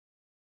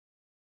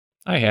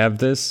I have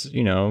this,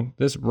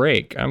 this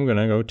rake. I'm going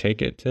to go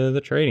take it to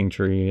the trading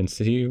tree and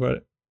see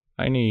what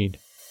I need.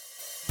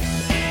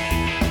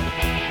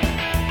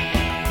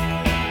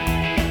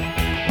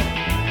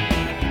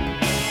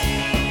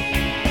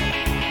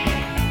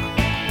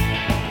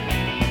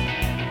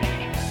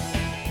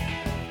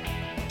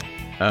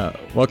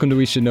 Welcome to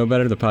We Should Know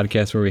Better, the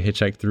podcast where we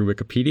hitchhike through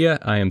Wikipedia.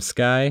 I am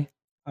Sky.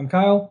 I'm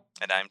Kyle.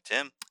 And I'm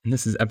Tim. And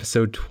this is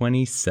episode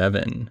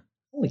 27.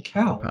 Holy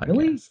cow,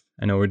 really?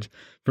 I know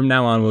from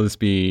now on, we'll just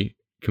be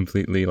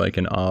completely like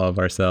in awe of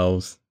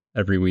ourselves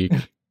every week.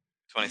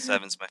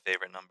 27 is my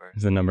favorite number.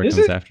 The number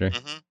comes after.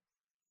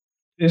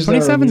 Mm-hmm.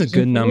 27 is a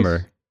good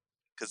number.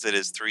 Because it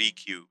is 3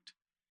 cubed.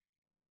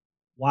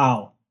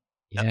 Wow.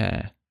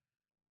 Yeah.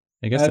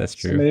 I guess that's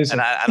true. Amazing.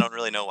 And I don't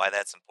really know why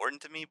that's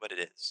important to me, but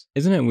it is.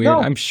 Isn't it weird? No.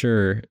 I'm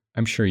sure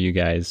you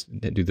guys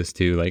that do this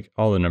too. Like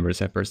all the numbers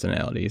have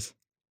personalities.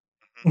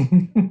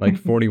 Like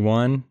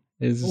 41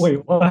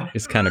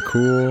 is kind of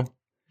cool.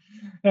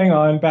 Hang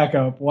on, back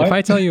up. What? If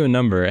I tell you a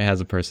number, it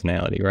has a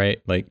personality,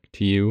 right? Like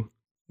to you?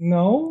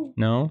 No.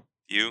 No?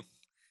 Do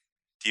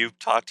you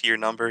talk to your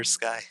numbers,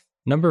 Sky?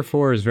 Number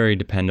 4 is very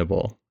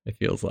dependable, it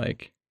feels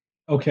like.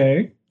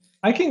 Okay.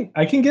 I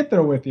can get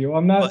there with you.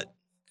 I'm not.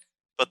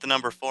 But the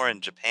number 4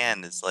 in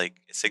Japan is like,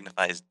 it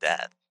signifies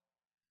death.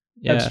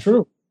 Yeah. That's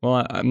true.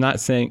 Well, I'm not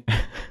saying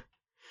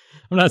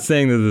that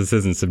this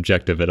isn't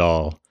subjective at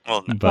all.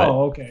 Well, no. But,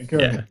 okay,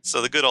 good. Yeah.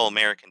 So the good old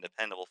American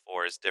dependable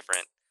 4 is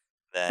different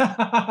than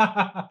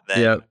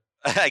Yep.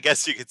 I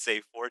guess you could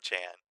say 4chan.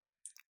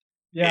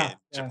 Yeah. In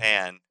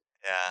Japan.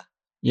 Yeah.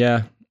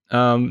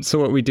 Yeah. So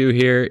what we do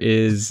here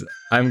is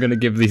I'm going to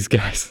give these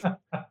guys a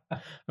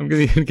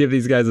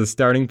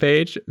starting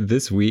page.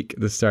 This week,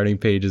 the starting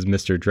page is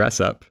Mr.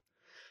 Dress Up.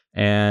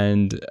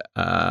 And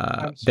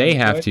they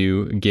have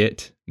to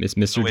get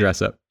Mr.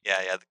 Dress Up.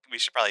 Yeah. We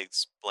should probably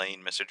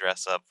explain Mr.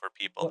 Dress Up for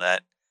people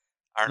that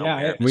aren't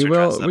aware of Mr. We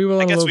Dress Up.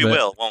 will. I guess we bit.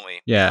 will, won't we?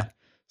 Yeah.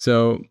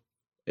 So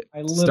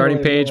starting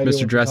page,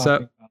 Mr. Dress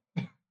Up,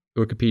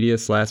 Wikipedia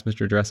 /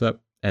 Mr. Dress Up,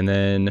 and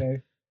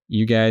then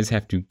you guys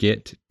have to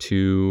get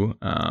to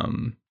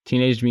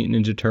Teenage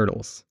Mutant Ninja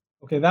Turtles.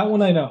 Okay, that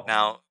one I know.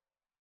 Now,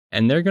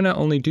 and they're gonna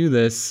only do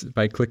this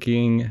by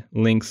clicking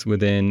links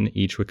within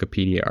each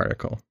Wikipedia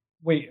article.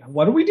 Wait,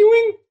 what are we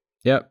doing?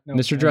 Yep, no,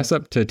 Mr. Dress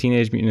Up to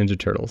Teenage Mutant Ninja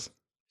Turtles.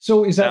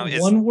 So is that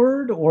one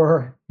word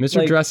or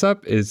Mr. Dress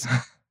Up is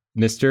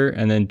Mr.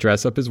 and then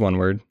Dress Up is one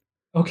word.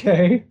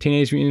 Okay.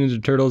 Teenage Mutant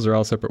Ninja Turtles are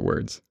all separate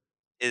words.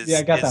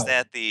 I got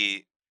that.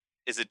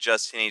 Is it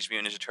just Teenage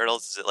Mutant Ninja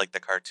Turtles? Is it like the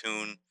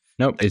cartoon?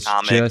 Nope, the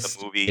comic, the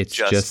movie, it's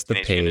just the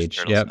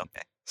page. Yep.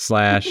 Okay.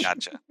 /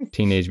 Gotcha.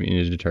 Teenage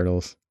Mutant Ninja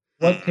Turtles.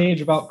 What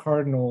page about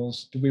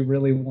Cardinals do we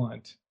really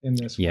want in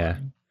this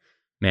one?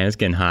 Man, it's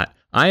getting hot.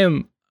 I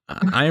am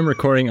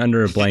recording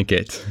under a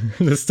blanket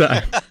this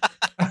time.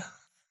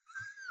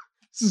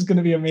 This is going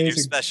to be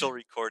amazing. Special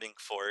recording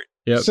fort.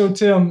 Yep. So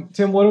Tim,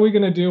 what are we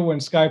going to do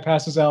when Sky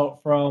passes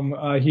out from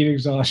heat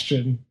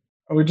exhaustion?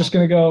 Are we just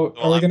going to go?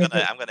 Well, I'm going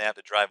to have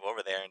to drive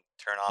over there and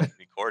turn off the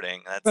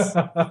recording. That's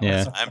what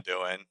I'm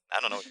doing. I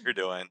don't know what you're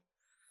doing.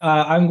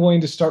 I'm going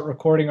to start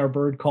recording our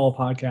Bird Call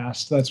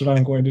podcast. That's what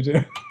I'm going to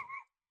do.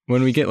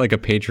 When we get like a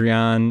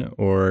Patreon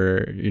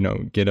or,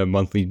 get a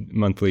monthly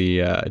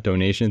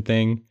donation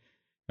thing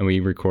and we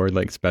record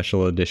like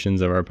special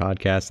editions of our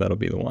podcast, that'll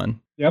be the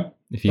one. Yep.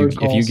 If you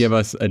give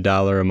us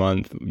 $1 a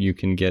month, you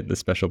can get the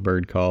special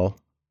Bird Call.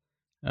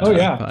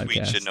 Podcast.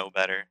 Tweet should know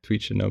better.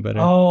 Tweet should know better.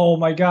 Oh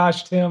my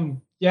gosh,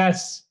 Tim.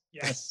 Yes.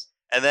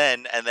 And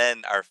then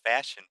our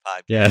fashion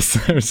podcast. Yes.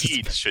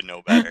 Tweet should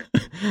know better.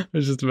 I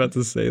was just about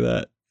to say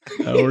that.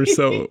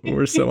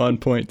 We're so on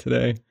point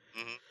today.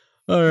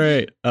 Mm-hmm. All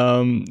right.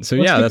 So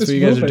that's what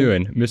you guys are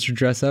doing. Mr.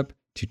 Dress Up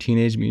to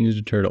Teenage Mutant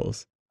Ninja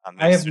Turtles.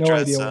 I have no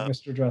idea what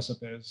Mr. Dress Up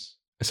is.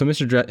 So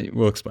Mr. Dress,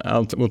 we'll explain.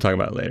 We'll talk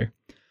about it later.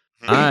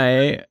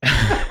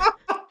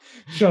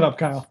 Shut up,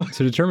 Kyle.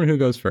 To determine who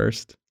goes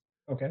first.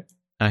 Okay.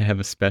 I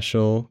have a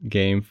special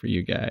game for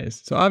you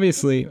guys. So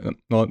obviously,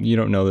 well, you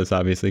don't know this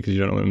obviously because you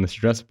don't know what Mr.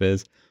 Dress Up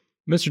is.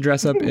 Mr.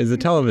 Dress Up is a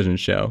television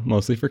show,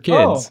 mostly for kids.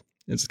 Oh.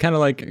 It's kind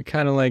of like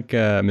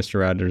Mr.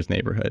 Rogers'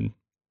 Neighborhood.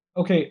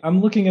 Okay, I'm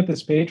looking at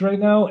this page right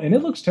now, and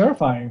it looks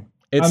terrifying.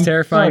 It's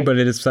terrifying, but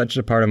it is such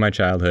a part of my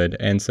childhood,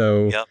 and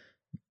so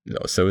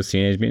so is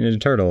Teenage Mutant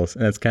Ninja Turtles,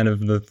 and that's kind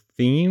of the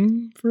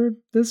theme for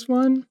this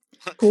one.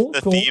 Cool. The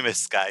theme is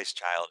Sky's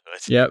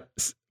childhood. Yep.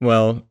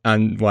 Well,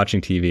 I'm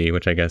watching TV,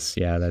 which I guess,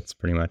 that's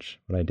pretty much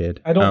what I did.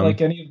 I don't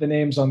like any of the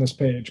names on this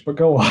page, but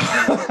go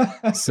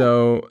on.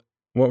 So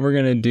what we're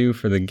going to do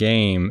for the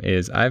game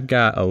is I've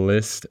got a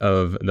list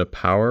of the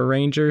Power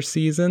Ranger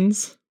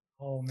seasons.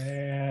 Oh,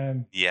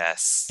 man.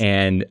 Yes.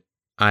 And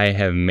I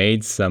have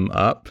made some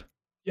up.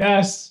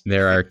 Yes.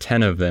 There are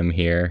 10 of them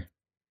here.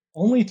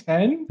 Only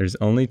 10? There's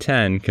only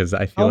 10 because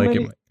I feel like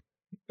it might.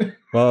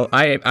 Well,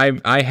 I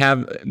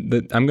have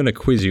I'm going to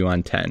quiz you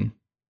on 10.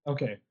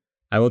 Okay.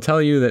 I will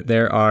tell you that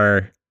there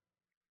are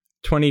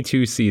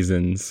 22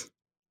 seasons.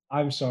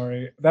 I'm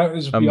sorry. That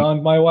is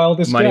beyond my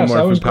wildest Mighty guess.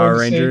 Morphin Power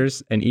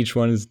Rangers, and each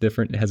one is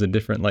different, has a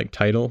different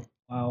title.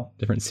 Wow.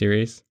 Different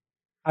series.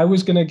 I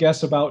was gonna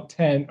guess about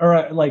 10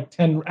 or like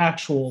 10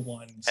 actual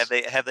ones.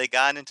 Have they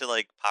gone into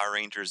like Power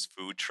Rangers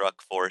food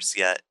truck force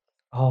yet?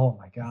 Oh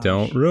my gosh.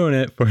 Don't ruin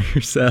it for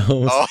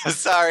yourselves. Oh,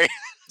 sorry.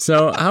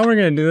 So how we're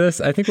gonna do this?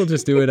 I think we'll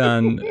just do it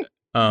on. There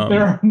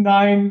are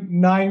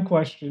nine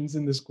questions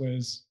in this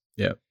quiz.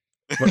 Yep.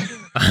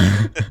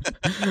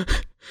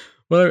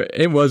 Well,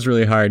 it was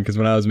really hard because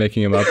when I was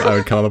making them up, I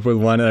would come up with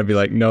one and I'd be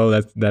like,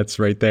 "No, that's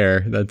right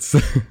there." That's.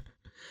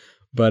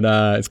 But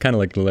it's kind of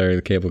like the Larry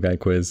the Cable Guy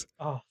quiz.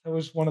 Oh, that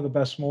was one of the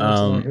best moments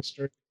in our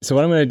history. So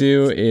what I'm gonna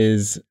do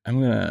is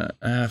I'm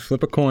gonna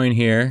flip a coin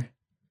here.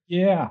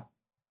 Yeah.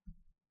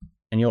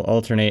 And you'll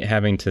alternate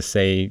having to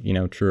say,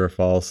 true or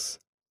false.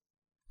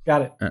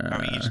 Got it. Are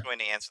we each going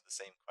to answer the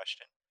same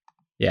question?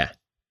 Yeah.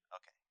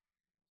 Okay.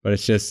 But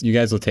it's just, you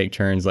guys will take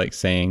turns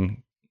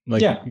saying,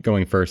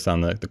 going first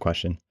on the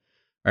question.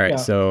 All right,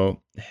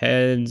 so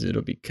heads,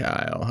 it'll be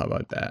Kyle. How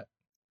about that?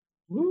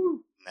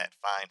 Woo. And that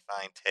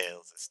fine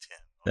tails is Tim.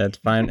 That's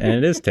fine, and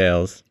it is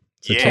tails.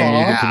 So Tim,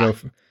 you get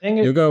to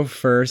go. You'll go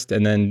first,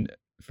 and then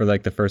for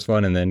the first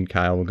one, and then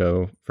Kyle will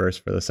go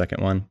first for the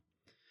second one.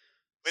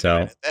 Wait a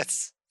minute.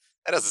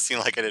 That doesn't seem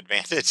like an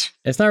advantage.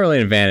 It's not really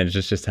an advantage.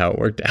 It's just how it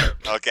worked out.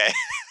 Okay.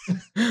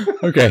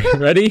 Okay,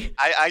 ready?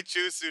 I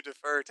choose to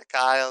defer to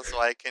Kyle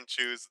so I can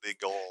choose the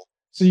goal.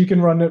 So you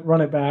can run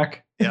it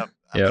back. Yep,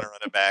 I'm going to run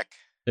it back.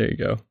 There you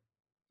go.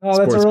 Oh,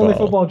 that's our only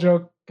football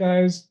joke,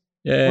 guys.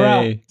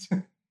 Yay.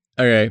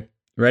 Okay,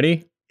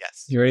 ready?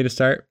 Yes. You ready to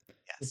start?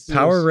 Yes.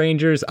 Power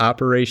Rangers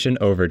Operation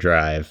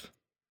Overdrive.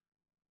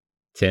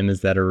 Tim, is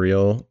that a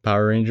real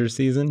Power Rangers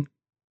season?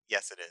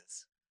 Yes, it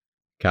is.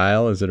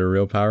 Kyle, is it a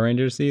real Power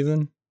Rangers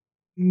season?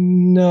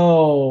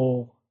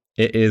 No.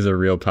 It is a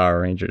real Power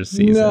Rangers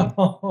season.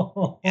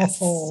 No.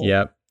 Yes.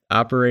 Yep.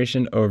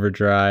 Operation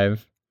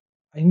Overdrive.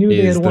 I knew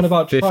they had one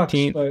about trucks,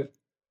 but...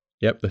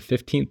 Yep, the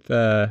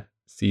 15th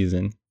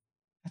season.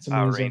 That's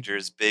amazing. Power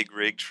Rangers Big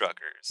Rig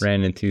Truckers.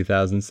 Ran in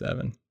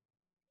 2007.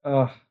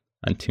 On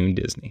Toon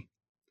Disney.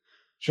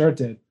 Sure it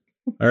did.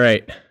 All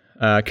right.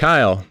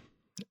 Kyle,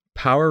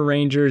 Power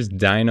Rangers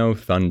Dino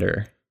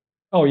Thunder.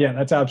 Oh, yeah,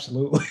 that's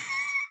absolutely...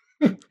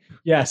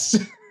 Yes.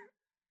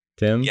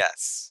 Tim?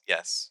 Yes.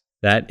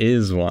 That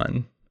is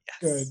one. Yes.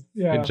 Good.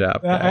 Yeah. Good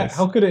job, guys.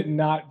 How could it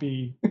not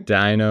be?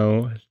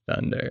 Dino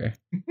Thunder.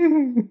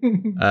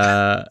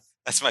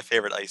 That's my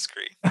favorite ice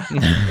cream.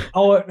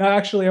 Oh,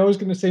 actually, I was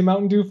going to say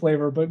Mountain Dew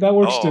flavor, but that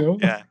works too.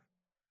 Yeah.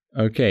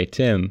 Okay,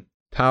 Tim.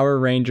 Power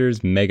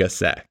Rangers Mega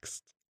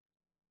Sexed.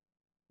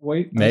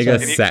 Wait. Mega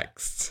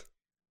Sexed.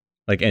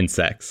 Like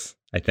insects,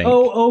 I think.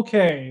 Oh,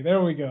 okay.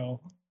 There we go.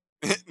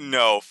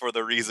 No, for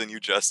the reason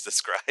you just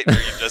described. You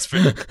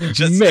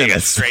just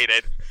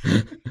demonstrated.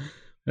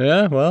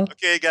 Yeah, well.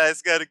 Okay,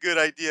 guys, got a good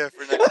idea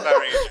for next Power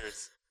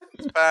Rangers.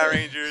 It's Power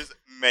Rangers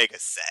Mega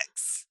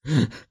Sex.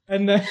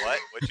 And then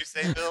What'd you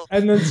say, Bill?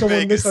 And then someone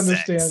Mega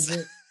misunderstands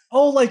sex. it.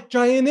 Oh, like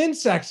giant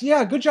insects.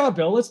 Yeah, good job,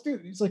 Bill. Let's do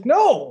it. He's like,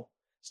 no,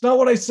 it's not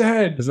what I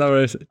said. That's not what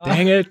I said.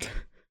 Dang it.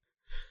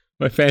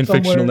 My fan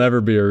fiction will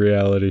never be a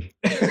reality.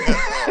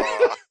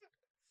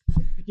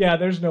 Yeah,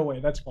 there's no way.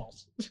 That's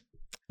false.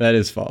 That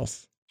is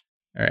false.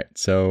 All right,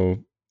 so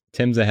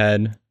Tim's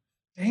ahead.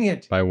 Dang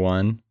it. By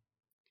one.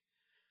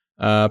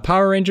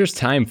 Power Rangers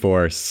Time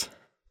Force.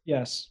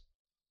 Yes.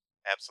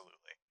 Absolutely.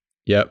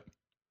 Yep.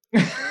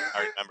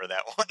 I remember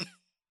that one.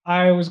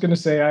 I was going to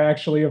say I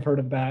actually have heard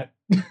of that.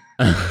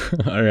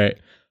 All right.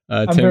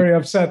 I'm very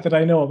upset that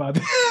I know about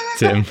that.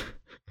 Tim.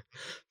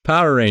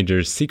 Power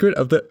Rangers Secret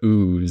of the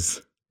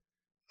Ooze.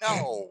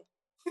 No.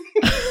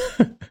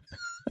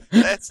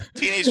 That's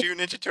Teenage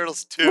Mutant Ninja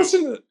Turtles 2.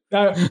 Listen,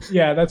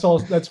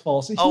 that's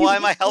false. Oh, why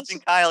am I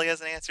helping Kyle? He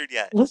hasn't answered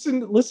yet.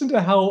 Listen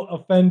to how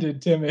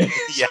offended Tim is.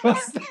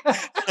 Yes.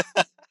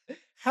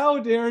 How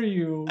dare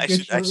you? I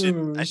should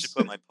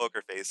put my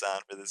poker face on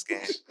for this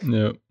game.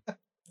 Nope.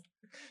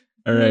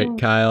 All right,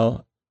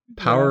 Kyle.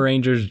 Power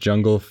Rangers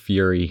Jungle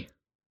Fury.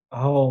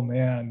 Oh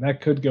man,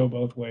 that could go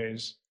both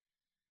ways.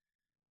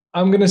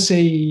 I'm gonna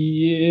say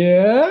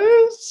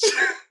yes.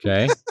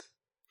 Okay.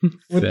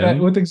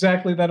 with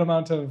exactly that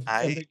amount of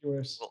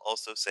ambiguous. I will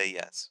also say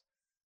yes.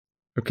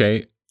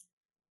 Okay.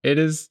 It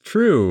is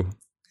true.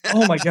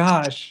 Oh my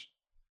gosh.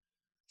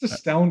 It's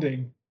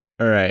astounding.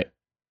 All right.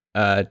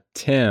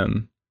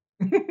 Tim.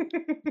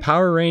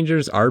 Power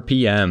Rangers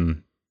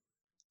RPM.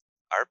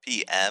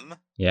 RPM?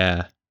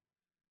 Yeah.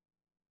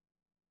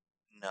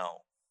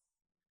 No.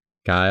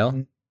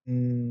 Kyle?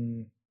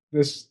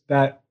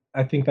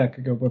 I think that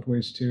could go both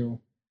ways too.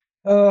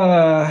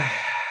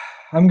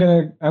 I'm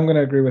gonna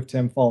agree with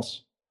Tim.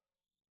 False.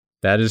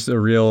 That is a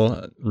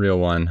real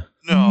one.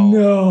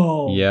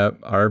 No.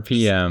 Yep.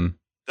 RPM.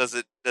 Does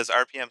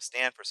RPM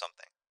stand for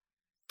something?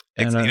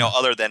 And,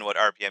 other than what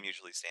RPM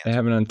usually stands for. They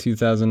have it on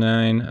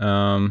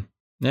 2009.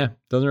 Yeah,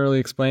 doesn't really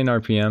explain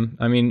RPM.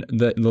 I mean,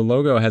 the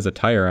logo has a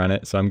tire on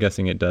it, so I'm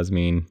guessing it does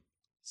mean.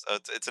 So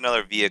it's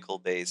another vehicle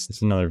based.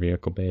 It's another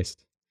vehicle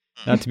based.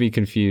 Not to be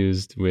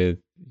confused with,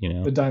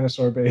 the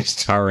dinosaur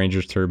based. Power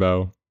Rangers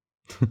Turbo.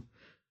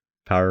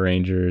 Power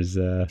Rangers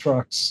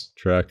trucks.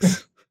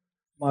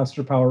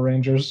 Monster Power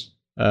Rangers.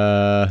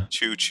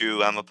 Choo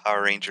choo, I'm a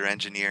Power Ranger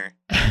engineer.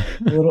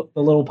 The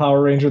little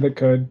Power Ranger that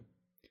could.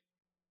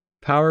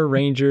 Power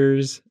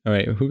Rangers. All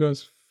right, who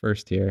goes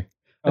first here?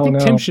 I Oh, think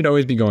no. Tim should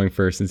always be going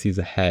first since he's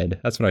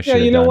ahead. That's what I should have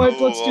done. Yeah, you know what?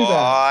 Let's do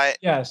that. What?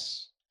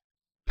 Yes.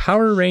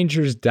 Power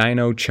Rangers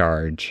Dino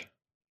Charge.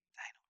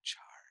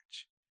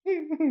 Charge.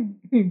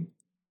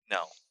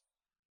 No.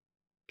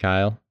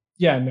 Kyle?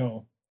 Yeah,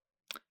 no.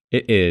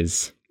 It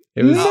is.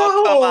 It was. No!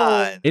 Oh, come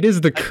on. It is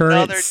the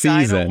current Another Dino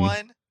season.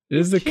 one? It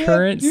is the can't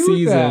current do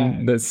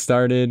season that. that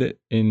started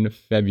in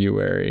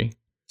February.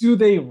 Do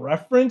they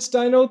reference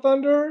Dino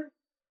Thunder?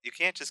 You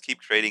can't just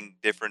keep creating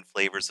different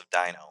flavors of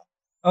Dino.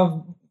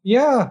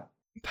 Yeah.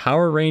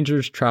 Power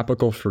Rangers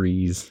Tropical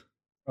Freeze.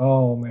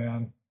 Oh,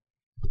 man.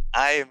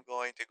 I am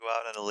going to go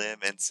out on a limb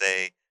and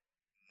say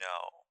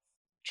no.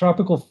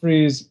 Tropical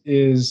Freeze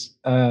is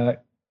a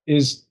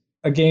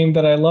game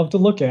that I love to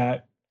look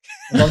at,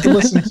 I love to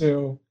listen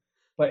to,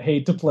 but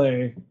hate to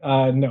play.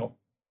 No.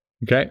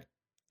 Okay.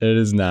 It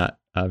is not,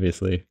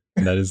 obviously.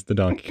 That is the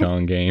Donkey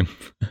Kong game.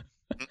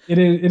 It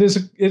is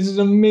an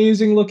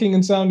amazing looking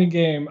and sounding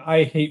game.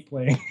 I hate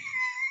playing.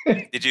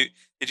 Did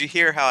you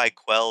hear how I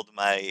quelled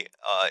my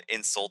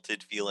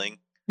insulted feeling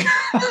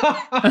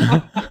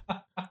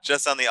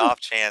just on the off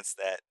chance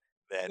that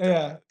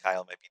Yeah.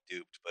 Kyle might be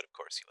duped, but of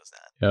course he was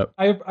not.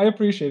 Yep. I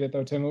appreciate it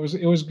though, Tim. It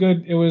was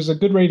good. It was a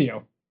good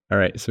radio. All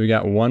right. So we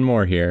got one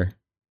more here.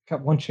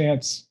 Got one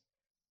chance.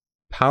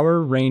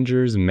 Power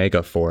Rangers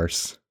Mega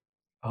Force.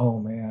 Oh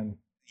man.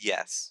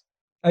 Yes.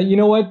 You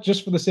know what?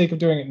 Just for the sake of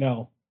doing it,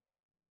 no.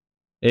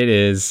 It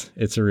is.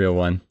 It's a real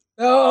one.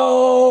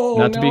 Oh,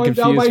 Not to be now I'm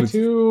down by confused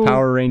with 2.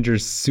 Power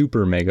Rangers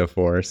Super Mega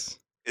Force.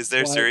 Is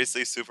there What?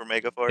 seriously Super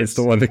Mega Force? It's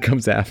the one that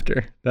comes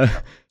after.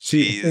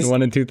 Jeez. The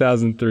one in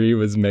 2003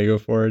 was Mega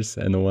Force,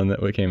 and the one that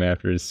came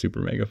after is Super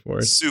Mega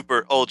Force.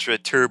 Super Ultra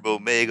Turbo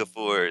Mega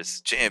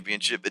Force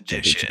Championship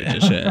Edition.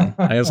 Championship Edition.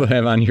 I also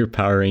have on here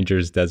Power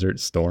Rangers Desert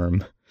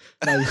Storm.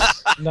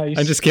 Nice.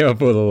 I just came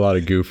up with a lot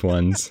of goof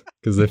ones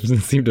because they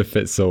seem to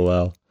fit so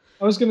well.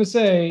 I was gonna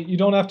say you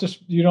don't have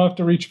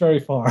to reach very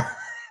far.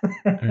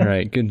 All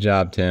right, good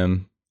job,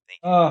 Tim.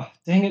 Dang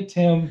it,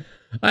 Tim.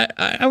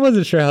 I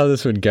wasn't sure how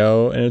this would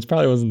go, and it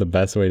probably wasn't the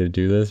best way to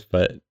do this,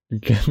 but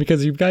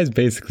because you guys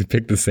basically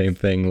picked the same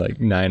thing like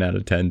 9 out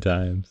of 10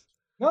 times.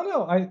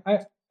 No,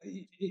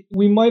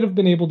 we might have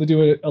been able to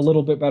do it a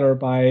little bit better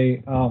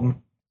by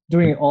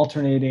doing it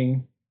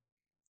alternating,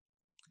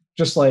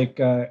 just like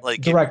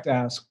direct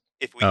ask.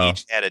 If we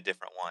each had a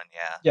different one,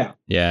 yeah.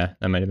 Yeah,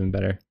 that might have been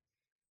better.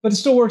 But it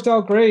still worked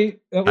out great.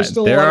 It was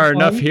still there a lot are of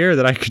enough fun. here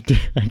that I could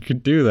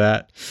do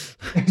that.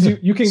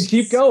 You can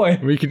keep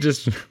going. We could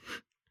just Do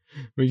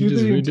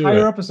the redo entire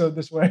it. episode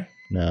this way.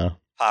 No,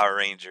 Power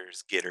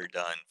Rangers, get her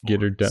done. get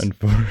her done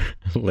for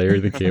Larry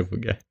the Cable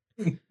Guy.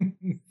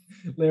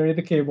 Larry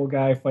the Cable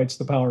Guy fights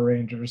the Power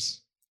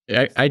Rangers.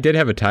 I did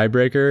have a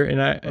tiebreaker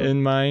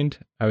in mind.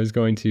 I was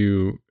going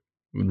to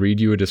read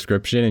you a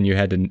description, and you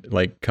had to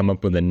like come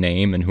up with a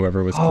name, and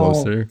whoever was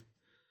closer.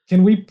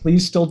 Can we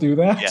please still do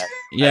that? Yeah.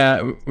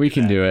 Yeah, we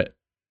can do it.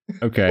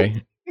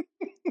 Okay.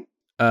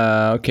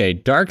 Okay.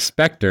 Dark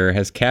Spectre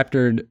has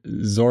captured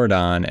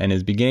Zordon and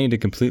is beginning to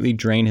completely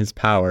drain his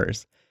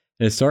powers.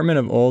 An assortment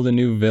of old and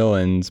new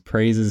villains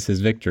praises his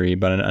victory,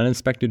 but an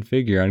unexpected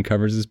figure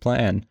uncovers his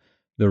plan.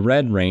 The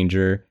Red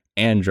Ranger,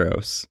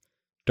 Andros.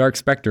 Dark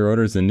Spectre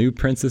orders the new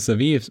Princess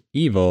of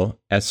Evil,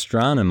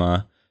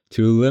 Astronema,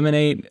 to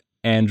eliminate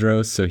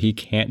Andros so he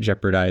can't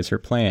jeopardize her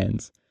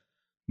plans.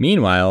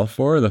 Meanwhile,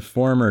 4 of the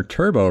former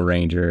Turbo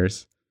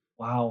Rangers,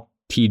 Wow.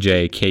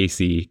 TJ,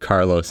 Casey,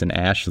 Carlos, and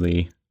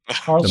Ashley,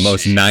 Carl, the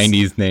most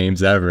 90s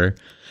names ever,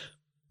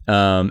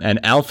 and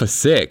Alpha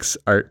 6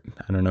 are,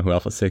 I don't know who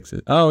Alpha 6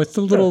 is. Oh, it's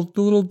the little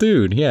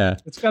dude, yeah.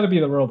 It's got to be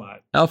the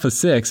robot. Alpha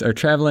 6 are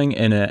traveling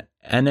in a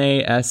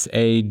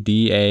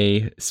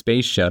NASADA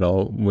space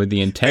shuttle with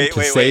the intent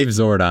to save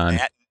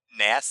Zordon.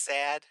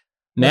 NASAD?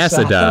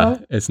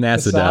 NASADA. It's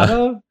NASADA.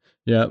 Asada?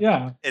 Yep.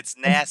 Yeah. It's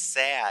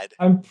NASAD.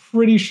 I'm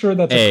pretty sure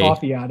that's a A.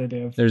 coffee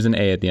additive. There's an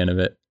A at the end of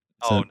it.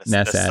 So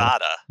NASAD. NASADA.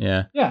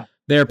 Yeah. Yeah.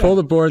 They are pulled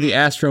aboard the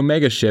Astro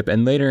Megaship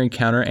and later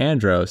encounter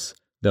Andros.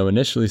 Though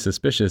initially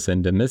suspicious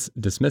and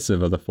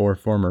dismissive of the 4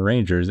 former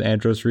Rangers,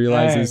 Andros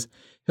realizes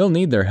he'll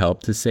need their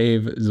help to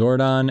save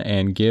Zordon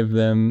and give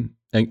them,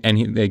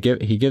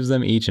 he gives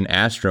them each an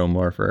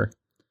Astromorpher.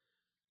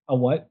 A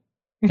what?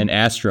 An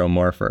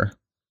Astromorpher.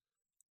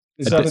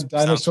 Is that a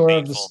dinosaur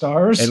of the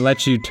stars? It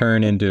lets you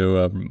turn into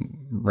a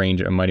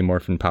Mighty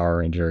Morphin Power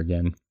Ranger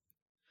again.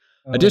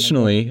 Oh,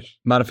 Additionally,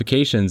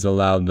 modifications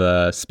allow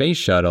the space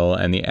shuttle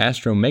and the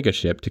Astro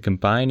Megaship to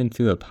combine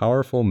into a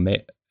powerful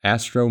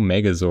Astro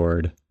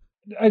Megazord.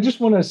 I just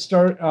want to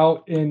start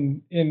out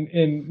in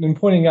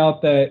pointing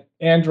out that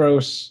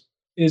Andros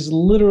is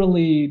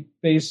literally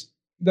based.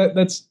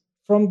 That's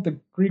from the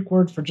Greek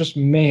word for just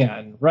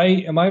man,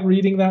 right? Am I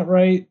reading that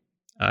right?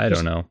 I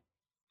don't know.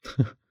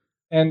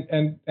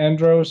 And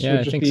Andros Yeah, would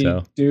I just think be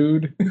so.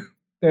 dude.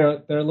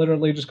 They're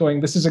literally just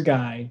going, this is a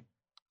guy.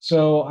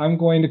 So I'm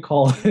going to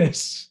call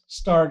this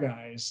Star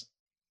Guys.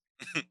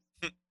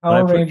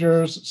 Power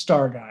Rangers,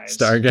 Star Guys.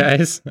 Star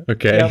Guys?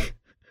 Okay.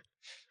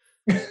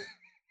 Yep.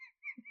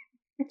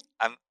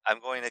 I'm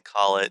going to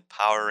call it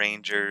Power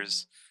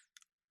Rangers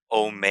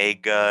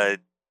Omega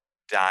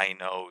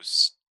Dino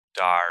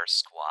Star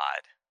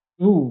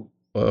Squad. Ooh.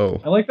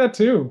 Whoa. I like that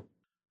too.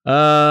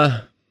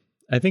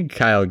 I think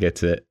Kyle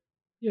gets it.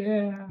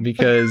 Yeah.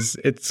 Because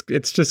it's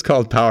just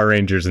called Power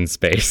Rangers in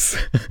Space.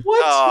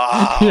 What?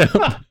 Oh.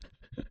 Yep.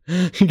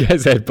 You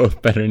guys had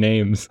both better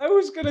names. I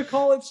was gonna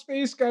call it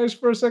Space Guys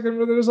for a second,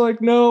 but it was like,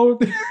 no,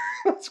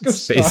 let's go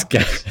Space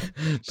Star Guys.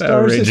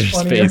 Power Stars is Rangers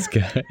funnier.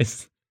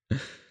 Space Guys.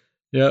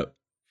 Yep.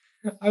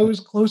 I was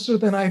closer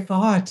than I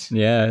thought.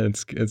 Yeah,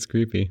 it's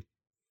creepy.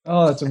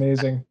 Oh, that's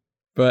amazing.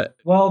 But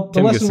Well, the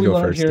Tim gets lesson to we go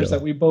learned first here is still.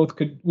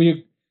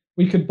 that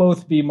we could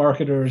both be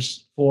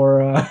marketers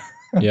for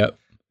yep,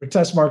 or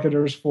test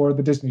marketers for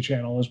the Disney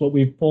Channel is what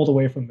we've pulled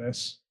away from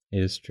this.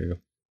 it is true.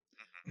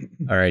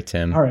 All right,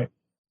 Tim. All right.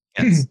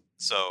 Yes.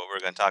 So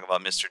we're going to talk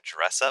about Mr.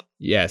 Dressup.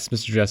 Yes,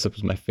 Mr. Dressup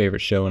was my favorite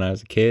show when I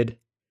was a kid.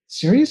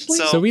 Seriously?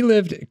 So- So we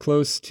lived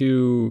close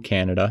to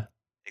Canada.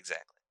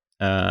 Exactly.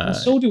 Well,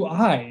 so do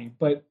I,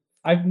 but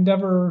I've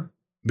never.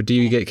 But do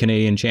you get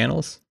Canadian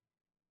channels?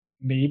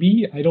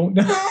 Maybe I don't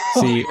know.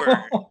 See-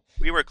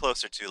 We were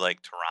closer to like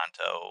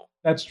Toronto.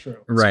 That's true.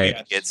 Right. You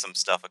could get some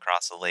stuff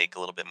across the lake a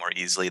little bit more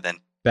easily than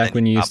Back Then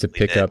when you you used to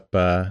probably pick did.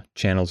 up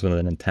channels with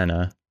an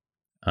antenna.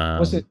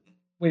 Was it?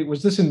 Wait,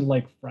 was this in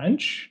like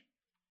French?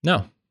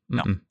 No.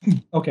 No.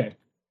 Mm-mm. Okay,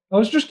 I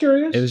was just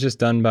curious. It was just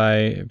done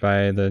by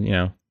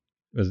the,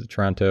 was it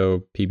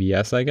Toronto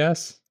PBS, I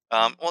guess?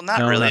 well, not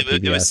No, really. not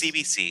It was PBS.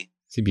 CBC,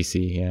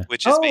 CBC, yeah.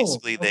 which is Oh,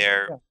 basically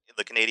okay,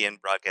 the Canadian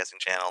Broadcasting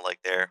Channel, like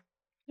they're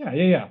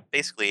Yeah.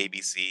 basically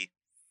ABC.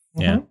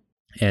 Yeah. Mhm.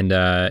 And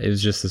it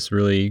was just this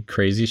really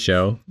crazy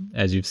show,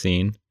 as you've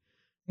seen.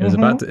 It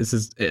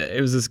was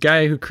it was this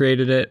guy who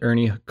created it,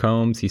 Ernie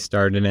Combs. He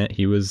starred in it.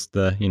 He was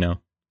the,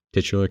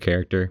 titular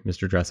character,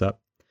 Mr. Dressup.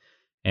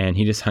 And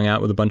he just hung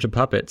out with a bunch of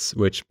puppets,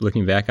 which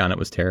looking back on it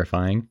was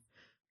terrifying.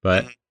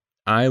 But Mhm.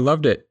 I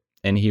loved it.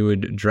 And he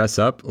would dress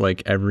up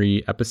like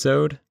every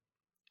episode.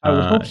 I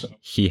would hope so.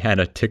 He had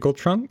a tickle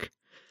trunk,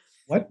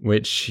 What?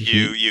 which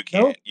You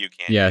can't Nope.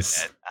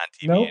 Yes. do that on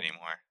TV Nope.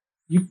 anymore.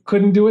 You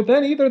couldn't do it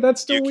then either.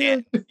 That's still You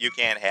weird. You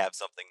can't have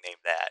something named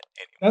that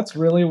anymore. That's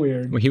really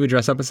weird. he would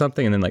dress up as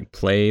something and then like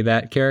play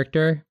that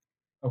character.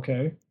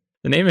 Okay.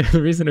 The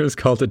reason it was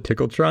called a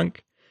tickle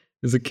trunk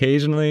is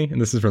occasionally,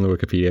 and this is from the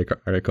Wikipedia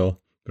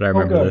article, but I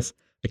remember good. this.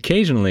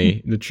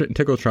 Occasionally, the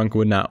tickle trunk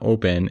would not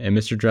open, and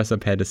Mr.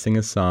 Dressup had to sing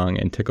a song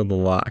and tickle the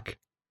lock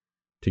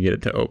to get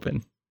it to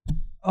open.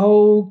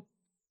 Oh,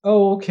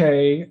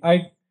 okay.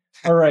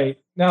 All right.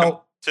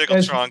 Now, Tickle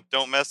as- Trunk,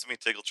 don't mess with me,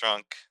 Tickle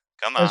Trunk.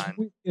 Come as,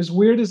 on. as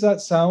weird as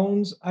that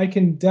sounds, I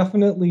can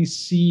definitely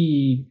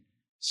see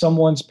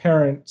someone's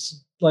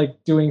parents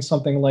like doing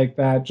something like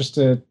that just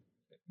to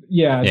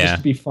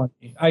be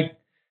funny.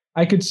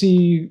 I could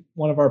see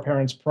one of our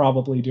parents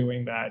probably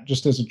doing that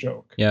just as a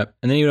joke. Yep.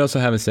 And then he would also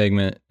have a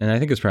segment, and I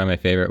think it's probably my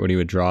favorite, when he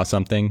would draw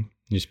something.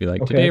 He'd just be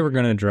like, Okay. today we're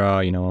going to draw,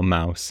 a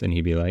mouse. And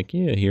he'd be like,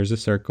 yeah, here's a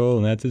circle,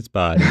 and that's its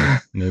body.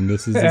 And then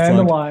this is its And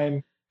the lung. line,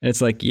 And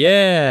it's like,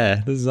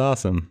 yeah, this is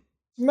awesome.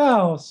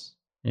 mouse.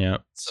 Yeah.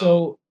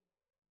 So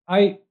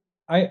I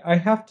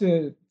have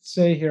to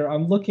say here,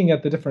 I'm looking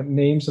at the different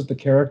names of the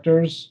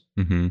characters,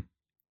 Mm-hmm.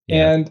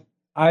 Yeah. and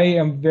I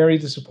am very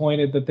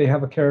disappointed that they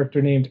have a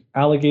character named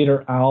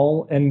Alligator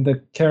Owl, and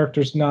the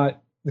character's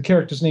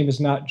name is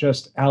not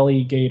just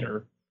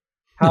Alligator.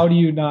 How do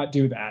you not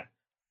do that?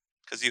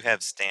 Because you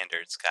have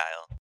standards,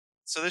 Kyle.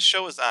 So this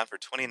show was on for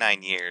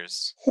 29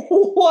 years.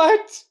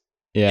 What?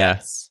 Yeah.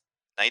 Yes.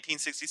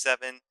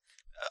 1967,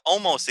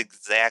 almost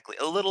exactly,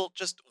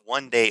 just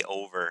one day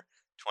over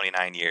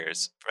 29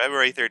 years.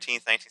 February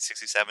 13th,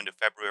 1967 to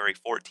February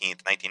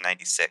 14th,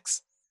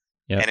 1996.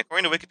 Yep. And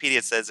according to Wikipedia,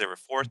 it says there were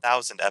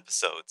 4,000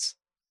 episodes.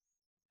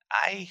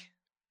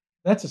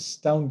 That's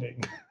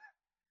astounding.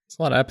 It's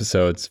a lot of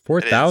episodes.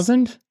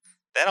 4,000?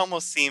 That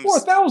almost seems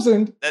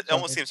 4,000. that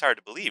almost seems hard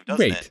to believe,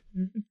 doesn't it?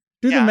 Wait.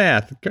 Do Yeah. the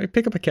math.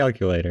 Pick up a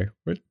calculator.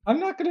 What? I'm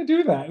not going to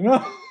do that.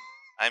 No.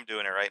 I'm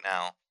doing it right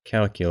now.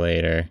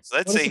 Calculator. So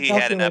let's What does say the he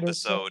had an calculator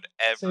episode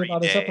Say every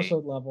about his day.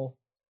 episode level.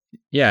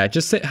 Yeah,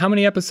 just say, how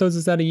many episodes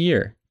is that a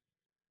year?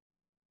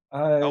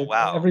 Oh,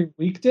 wow. Every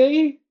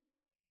weekday.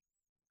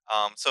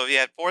 So if he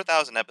had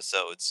 4,000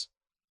 episodes,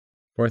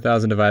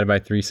 4,000 divided by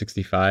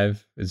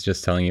 365 is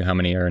just telling you how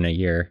many are in a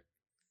year.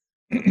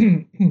 so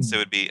it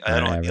would be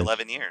On average.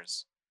 11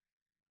 years.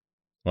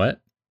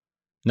 What?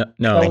 No.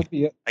 That would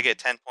be it. I get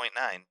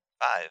 10.95.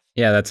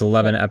 Yeah, that's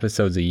 11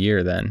 episodes a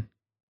year then.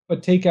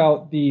 But take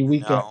out the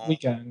No.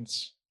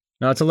 weekends.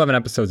 No, it's 11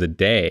 episodes a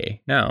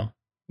day. No.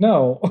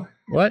 No,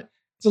 What?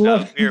 it's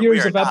 11 we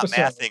years are of not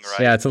episodes. mathing right.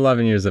 Yeah, it's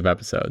 11 years of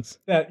episodes.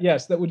 That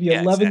would be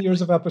Yeah, 11 exactly.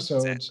 years of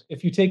episodes. Exactly.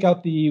 If you take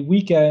out the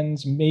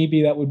weekends,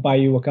 maybe that would buy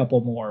you a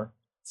couple more.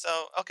 So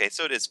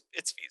so it's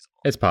feasible.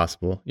 It's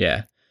possible.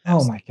 Yeah.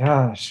 Oh my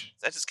gosh.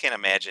 I just can't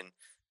imagine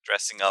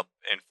dressing up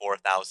in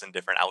 4,000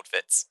 different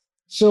outfits.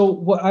 So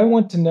what I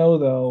want to know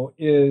though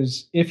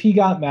is if he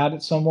got mad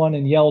at someone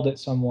and yelled at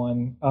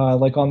someone,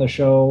 like on the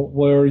show,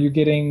 were you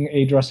getting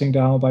a dressing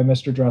down by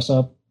Mr. Dress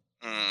Up?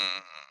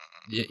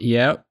 Mm,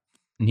 Yep.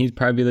 And he'd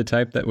probably be the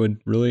type that would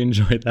really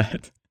enjoy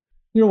that.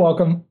 You're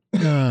welcome.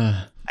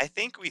 I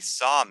think we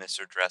saw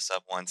Mr. Dress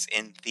Up once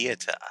in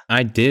theater.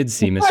 I did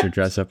see What? Mr.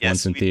 Dress Up Yes,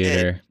 once in we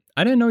theater. did.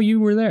 I didn't know you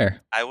were there.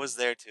 I was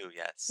there too,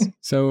 yes.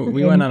 So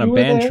we And went on a you were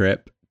band there?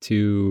 trip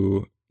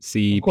to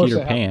see Of course,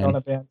 Peter I haven't Pan. on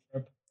a band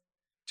trip.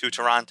 To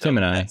Toronto. Tim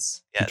and I.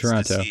 Yes, To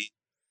Toronto.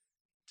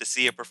 To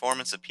see a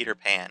performance of Peter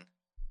Pan.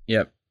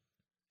 Yep.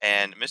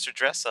 And Mr.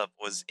 Dress Up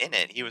was in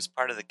it. He was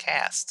part of the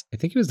cast. I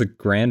think he was the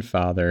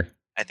grandfather.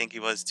 I think he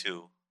was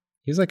too.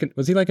 He was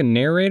was he like a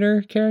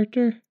narrator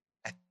character?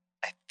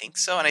 I think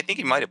so. And I think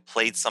he might have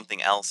played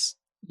something else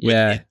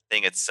Yeah. with the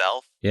thing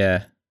itself.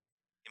 Yeah.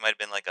 He might have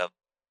been like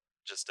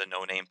just a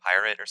no-name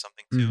pirate or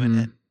something too in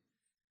Mhm. it.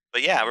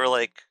 But yeah, we're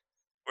like,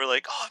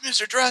 oh,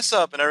 Mr. Dress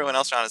Up, and everyone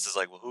else around us is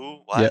like, well,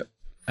 who? What? Yep.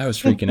 I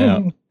was freaking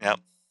out. Yep.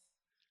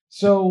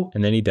 So,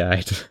 And then he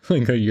died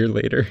like a year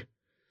later.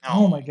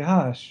 oh my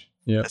gosh.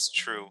 Yep. That's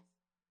true.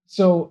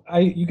 So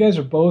you guys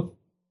are both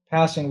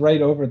passing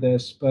right over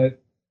this,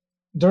 but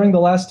during the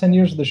last 10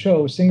 years of the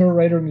show, singer,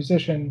 writer,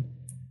 musician,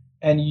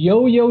 and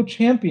yo-yo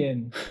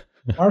champion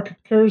Mark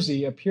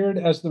Kersey appeared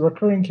as the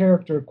recurring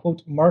character,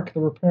 quote, Mark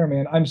the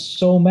Repairman. I'm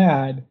so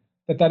mad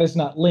that is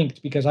not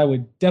linked because I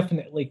would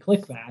definitely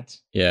click that.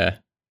 Yeah.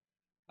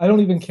 I don't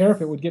even care if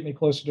it would get me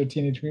closer to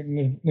Teenage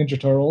Mutant Ninja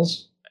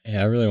Turtles.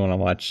 Yeah, I really want to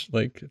watch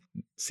like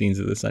scenes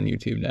of this on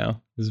YouTube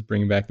now. This is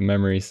bringing back the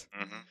memories.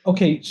 Hmm.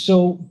 Okay,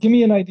 so give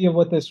me an idea of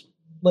what this,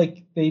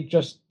 like, he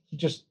just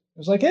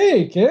was like,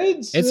 hey,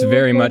 kids. It's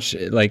very much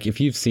like if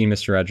you've seen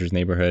Mr. Rogers'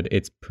 Neighborhood,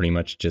 it's pretty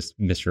much just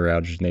Mr.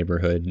 Rogers'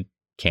 Neighborhood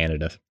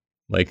Canada.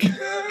 Like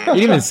it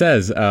even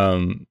says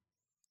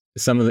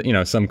some of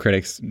the some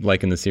critics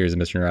like in the series of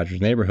Mr.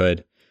 Rogers'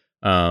 Neighborhood,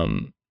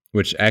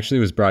 which actually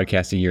was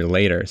broadcast a year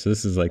later. So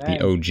this is like Dang.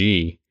 the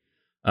OG.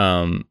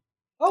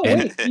 Oh,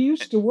 and- wait, he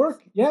used to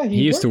work. Yeah, He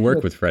used to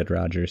work with Fred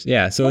Rogers.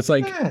 Yeah, so it's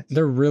like that?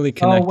 they're really Oh,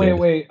 connected.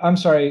 wait. I'm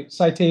sorry.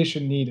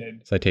 Citation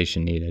needed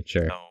Citation needed,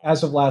 sure. No.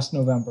 as of last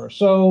November.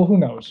 So who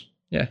knows?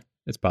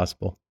 It's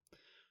possible.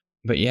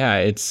 But yeah,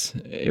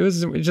 it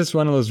was just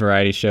one of those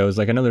variety shows.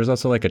 Like I know there's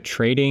also like a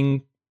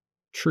trading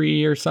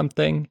tree or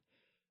something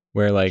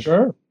where like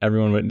Sure.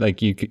 everyone would like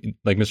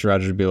Mr.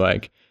 Rogers would be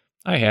like,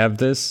 I have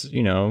this,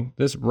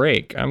 this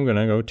rake. I'm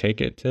gonna go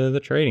take it to the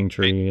trading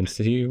tree and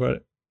see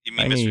what. You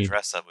mean I Mr. need-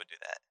 Dress Up would do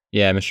that?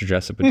 Yeah, Mr.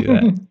 Dressup would do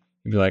that.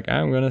 He'd be like,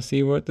 I'm gonna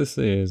see what this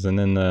is, and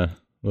then the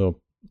little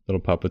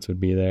puppets would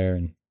be there,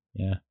 and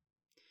yeah,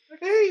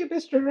 Hey,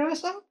 Mr.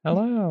 Russell.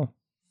 hello,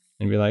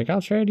 and be like, I'll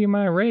trade you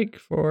my rake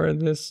for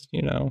this,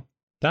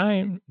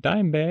 dime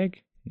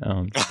bag. No,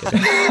 I'm just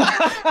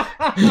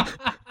kidding.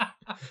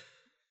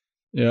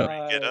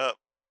 Yeah, Get up,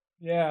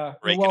 Yeah.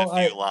 raking Well,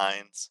 a few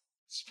lines.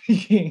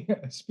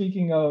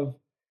 speaking of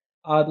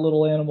odd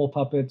little animal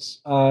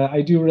puppets,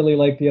 I do really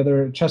like the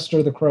other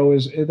Chester the Crow.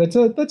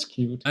 That's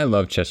cute. I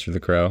love Chester the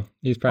Crow.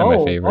 He's probably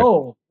my favorite.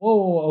 Whoa.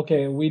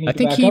 Okay, we need I to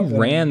think back he up then.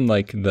 ran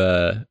like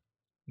the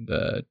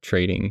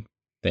trading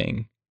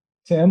thing.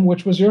 Tim,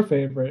 which was your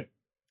favorite?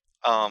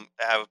 I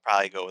would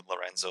probably go with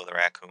Lorenzo the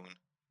raccoon.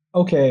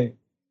 Okay.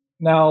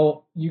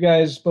 Now, you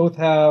guys both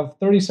have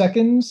 30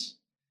 seconds.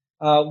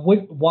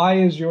 Why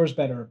is yours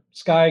better?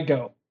 Sky,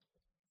 go.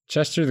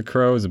 Chester the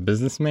Crow is a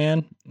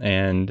businessman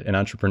and an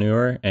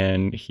entrepreneur,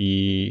 and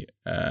he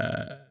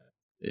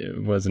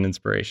was an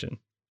inspiration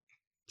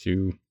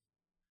to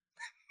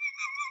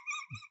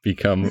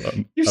become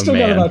You a still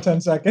man. got about 10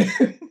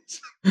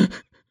 seconds.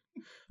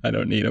 I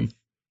don't need him.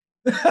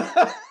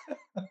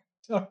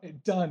 All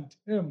right, done.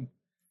 Tim,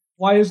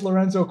 why is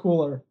Lorenzo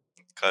cooler?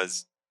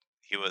 Because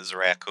he was a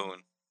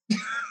raccoon.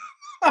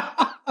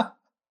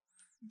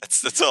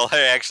 That's all I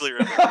actually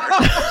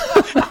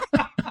remember.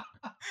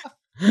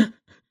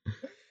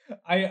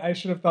 I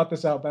should have thought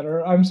this out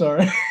better. I'm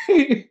sorry.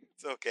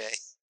 It's okay.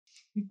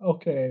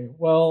 Okay,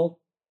 well,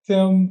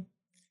 Tim,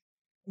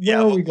 where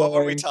Yeah, are we what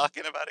were we going?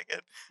 talking about again?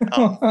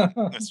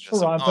 Mr.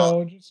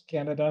 Toronto, just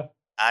Canada.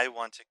 I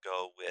want to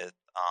go with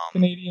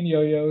Canadian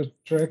yo-yo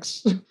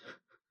tricks.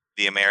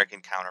 the American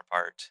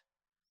counterpart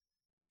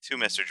to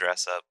Mr.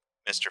 Dress Up,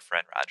 Mr.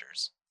 Fred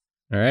Rogers,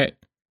 All right.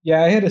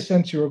 Yeah, I had a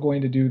sense you were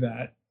going to do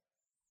that.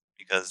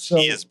 because So-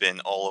 he has been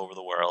all over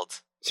the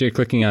world. So you're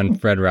clicking on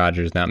Fred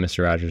Rogers, not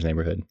Mr. Rogers'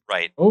 Neighborhood.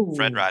 Right. Oh,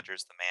 Fred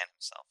Rogers, the man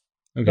himself.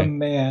 the Okay.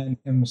 man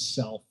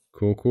himself.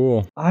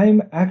 Cool.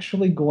 I'm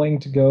actually going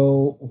to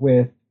go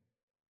with.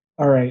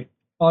 All right.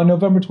 On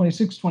November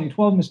 26,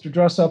 2012, Mr.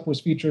 Dress Up was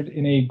featured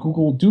in a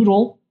Google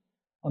Doodle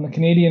on the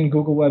Canadian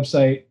Google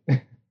website,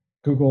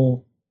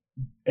 Google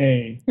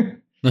A,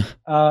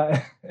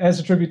 as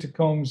a tribute to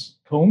Combs'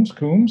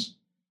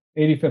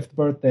 85th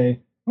birthday.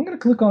 I'm going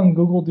to click on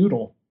Google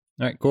Doodle.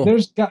 All right, cool.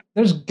 There's got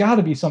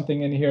to be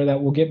something in here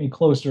that will get me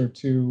closer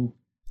to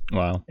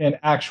Wow. an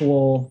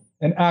actual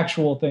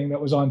thing that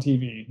was on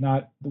TV,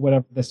 not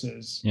whatever this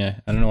is. Yeah,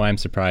 I don't know why I'm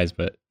surprised,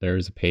 but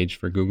there's a page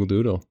for Google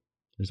Doodle.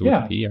 There's a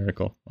Yeah. Wikipedia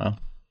article. Wow.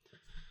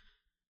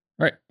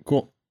 All right,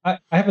 cool. I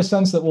have a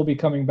sense that we'll be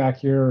coming back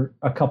here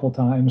a couple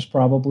times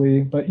probably,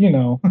 but you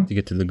know. To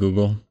get to the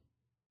Google.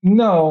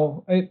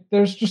 No,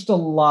 there's just a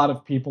lot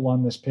of people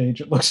on this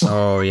page, it looks like.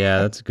 Oh,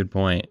 yeah, that's a good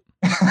point.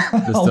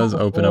 This does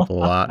open up a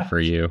lot for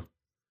you.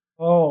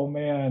 Oh,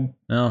 man.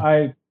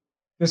 Oh.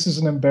 This is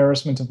an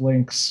embarrassment of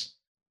links.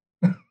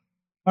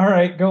 All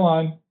right, go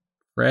on.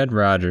 Fred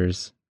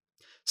Rogers.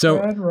 So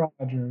Fred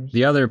Rogers.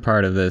 The other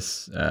part of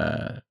this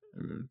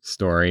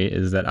story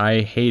is that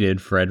I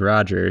hated Fred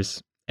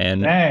Rogers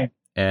and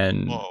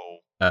Mr.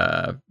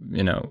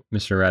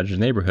 Rogers'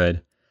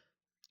 Neighborhood,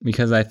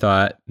 because I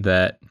thought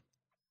that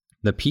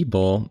the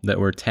people that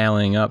were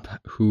tallying up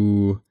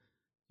who,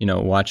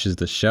 watches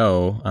the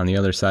show on the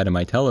other side of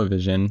my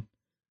television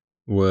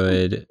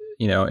would,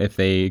 if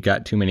they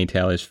got too many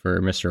tallies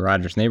for Mr.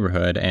 Rogers'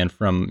 Neighborhood, and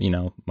from,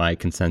 my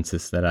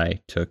consensus that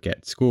I took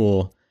at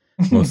school,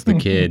 most of the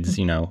kids,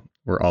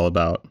 were all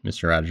about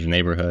Mr. Rogers'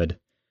 Neighborhood,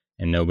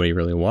 and nobody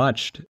really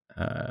watched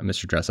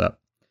Mr. Dress Up.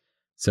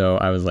 So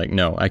I was like,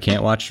 no, I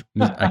can't watch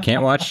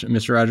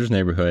Mr. Rogers'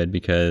 Neighborhood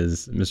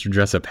because Mr.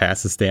 Dress Up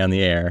has to stay on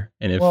the air.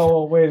 And if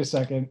Whoa, wait a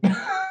second.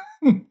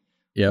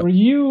 Yep. Were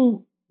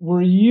you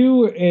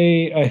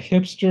a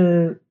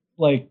hipster,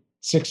 like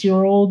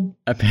 6-year-old?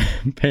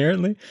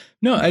 Apparently.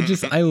 No,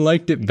 I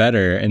liked it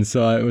better. And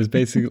so it was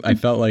basically, I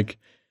felt like,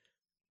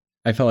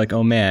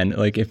 oh man,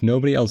 like if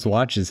nobody else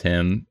watches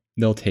him,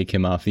 they'll take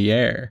him off the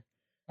air.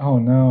 Oh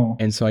no.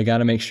 And so I got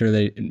to make sure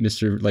that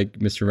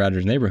Mr.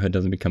 Rogers' Neighborhood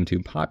doesn't become too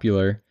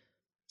popular.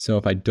 So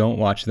if I don't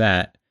watch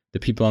that, the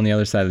people on the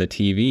other side of the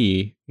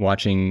TV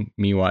watching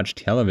me watch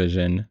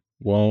television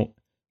won't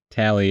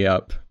tally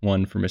up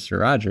one for Mr.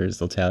 Rogers.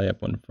 They'll tally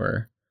up one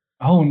for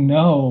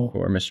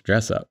Mr.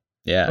 Dress Up.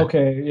 Yeah.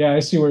 Okay. Yeah, I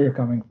see where you're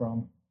coming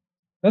from.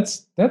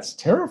 That's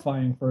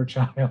terrifying for a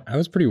child. I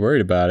was pretty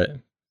worried about it,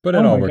 but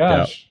it all worked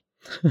out.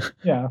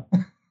 Yeah.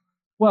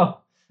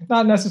 Well,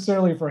 not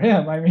necessarily for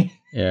him. I mean.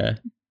 Yeah.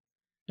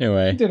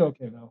 Anyway. He did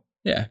okay though.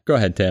 Yeah. Go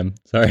ahead, Tim.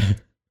 Sorry.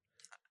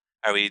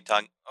 Are we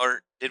talking,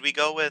 or did we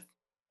go with?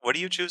 What are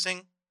you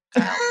choosing?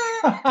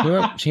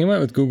 She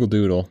went with Google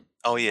Doodle.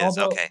 Oh, yes.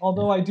 Okay.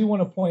 Although I do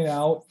want to point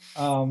out,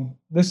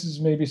 this is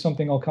maybe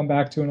something I'll come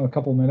back to in a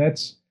couple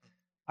minutes.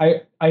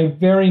 I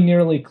very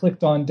nearly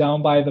clicked on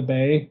 "Down by the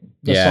Bay,"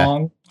 the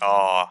song.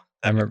 Oh,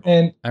 I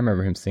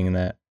remember him singing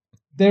that.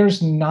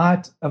 There's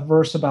not a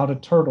verse about a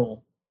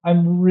turtle.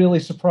 I'm really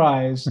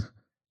surprised.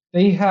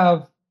 They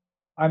have,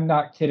 I'm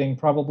not kidding,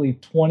 probably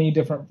 20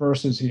 different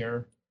verses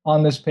here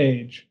on this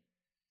page,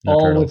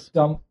 all with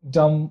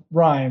dumb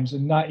rhymes,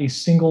 and not a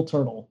single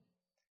turtle.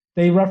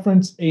 They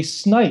reference a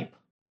snipe.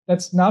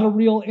 That's not a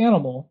real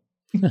animal.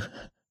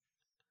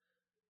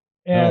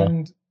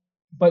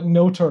 But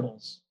no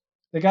turtles.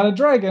 They got a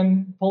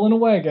dragon pulling a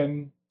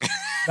wagon,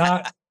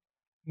 not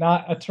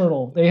a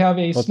turtle. They have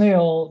a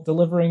snail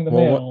delivering the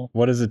mail.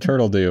 What does a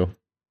turtle do?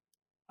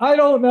 I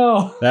don't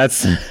know.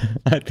 That's,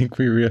 I think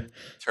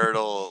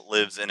Turtle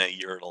lives in a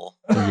yurtle.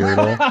 A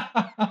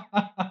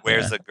yurtle?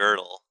 Wears a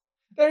girdle.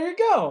 There you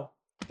go.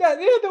 There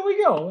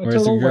we go.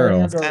 Where's the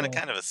girl? It's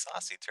kind of a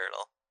saucy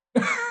turtle.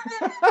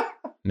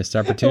 Missed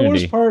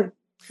opportunity.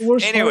 The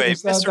worst anyway, part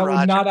is that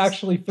would not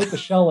actually fit the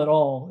shell at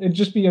all. It'd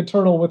just be a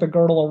turtle with a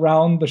girdle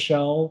around the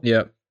shell.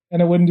 Yep.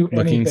 And it wouldn't do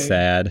anything. Looking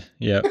sad.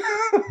 Yep.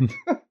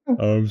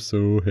 I'm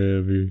so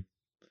heavy.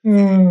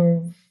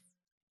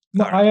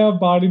 I have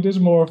body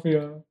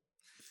dysmorphia.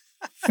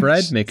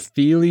 Fred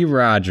McFeely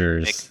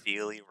Rogers.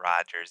 McFeely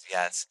Rogers,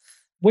 yes.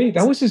 Wait,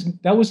 that was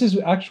his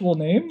actual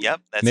name? Yep,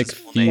 that's McFeely. his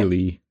full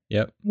name.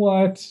 Yep.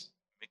 What?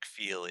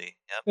 McFeely.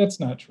 Yep. That's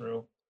not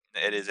true.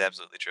 It is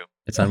absolutely true.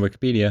 It's on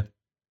Wikipedia.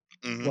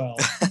 Mm-hmm. Well.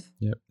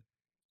 Yep.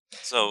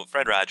 So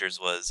Fred Rogers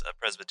was a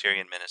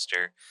Presbyterian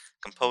minister,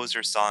 composer,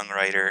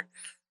 songwriter,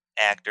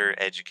 actor,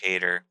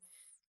 educator,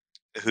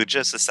 who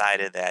just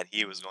decided that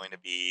he was going to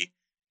be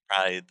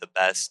probably the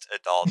best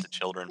adult to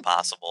children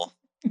possible.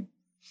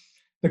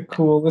 The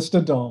coolest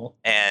adult.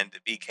 And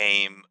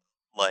became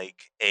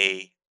like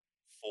a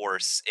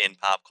force in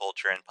pop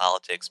culture and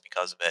politics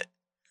because of it.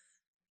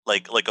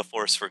 Like a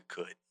force for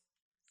good.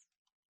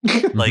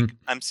 Like,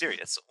 I'm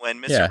serious.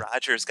 When Mr.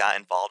 Rogers got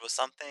involved with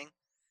something,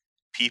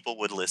 people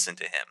would listen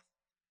to him.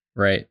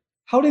 Right.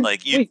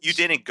 You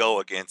didn't go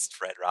against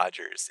Fred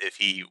Rogers if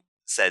he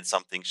said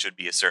something should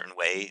be a certain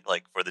way,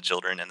 like for the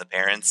children and the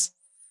parents.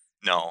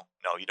 No,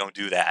 you don't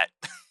do that.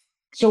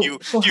 So you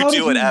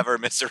do whatever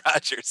Mr.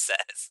 Rogers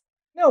says.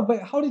 No,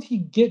 but how did he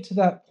get to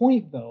that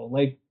point though?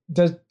 Like,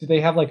 do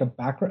they have like a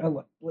background?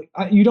 Like,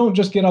 you don't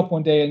just get up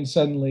one day and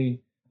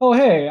suddenly, oh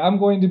hey, I'm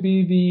going to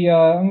be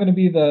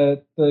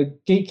the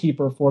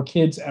gatekeeper for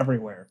kids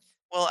everywhere.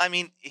 Well, I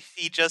mean, if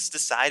he just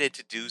decided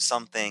to do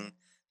something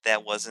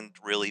that wasn't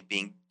really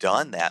being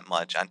done that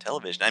much on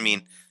television. I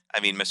mean,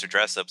 Mr.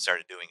 Dress Up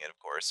started doing it, of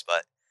course,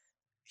 but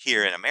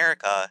here in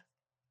America,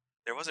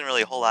 there wasn't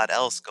really a whole lot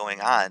else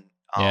going on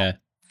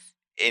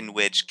in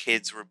which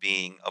kids were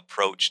being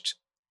approached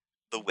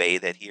the way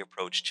that he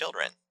approached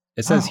children.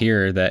 It says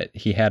here that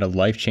he had a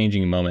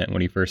life-changing moment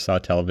when he first saw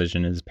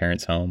television in his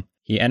parents' home.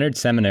 He entered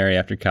seminary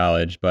after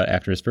college, but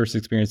after his first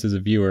experience as a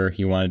viewer,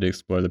 he wanted to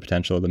explore the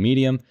potential of the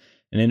medium.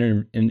 And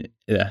in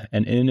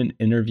an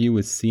interview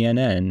with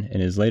CNN in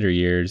his later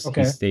years,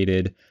 Okay. he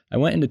stated, "I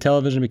went into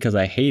television because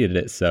I hated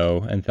it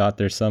so, and thought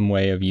there's some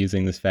way of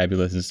using this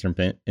fabulous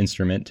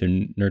instrument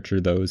to nurture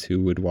those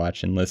who would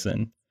watch and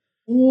listen."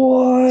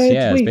 What? So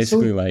yeah, it's Wait,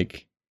 basically so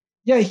like,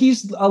 yeah,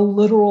 he's a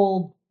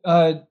literal,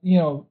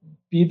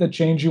 be the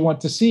change you want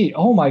to see.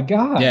 Oh my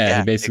god. yeah, he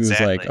Yeah, basically was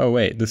like, exactly. "Oh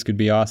wait, this could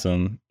be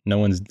awesome. No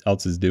one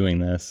else is doing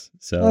this."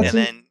 So That's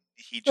And then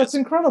That's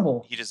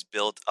incredible. he just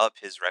built up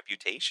his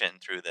reputation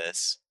through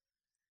this.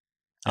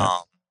 Yeah.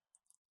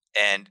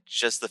 And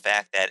just the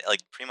fact that like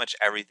pretty much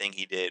everything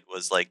he did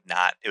was like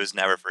it was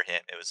never for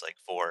him. It was like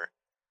for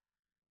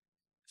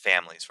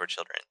families, for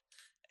children.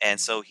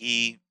 And so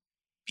he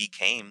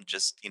became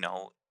just, Yeah.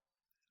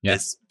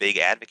 this big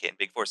advocate and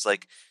big force.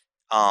 Like,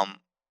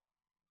 um,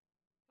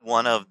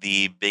 one of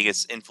the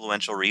biggest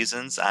influential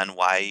reasons on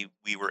why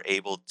we were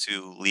able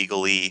to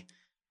legally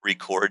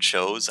record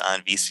shows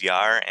on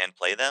VCR and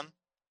play them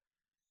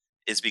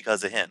is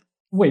because of him.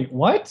 Wait,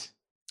 what?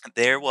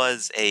 There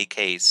was a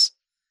case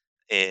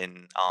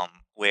in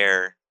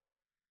where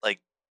like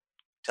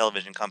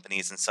television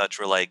companies and such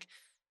were like,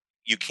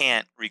 you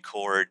can't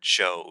record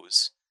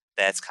shows,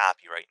 that's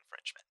copyright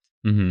infringement.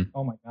 Mm-hmm.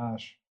 Oh my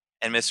gosh.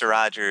 And Mr.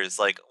 Rogers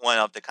like went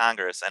up to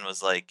Congress and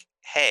was like,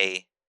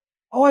 hey,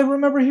 Oh, I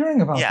remember hearing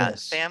about yeah,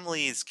 this.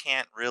 families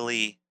can't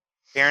really,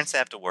 parents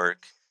have to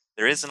work.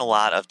 There isn't a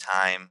lot of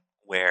time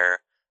where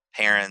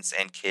parents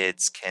and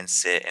kids can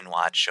sit and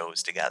watch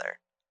shows together.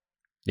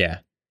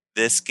 Yeah.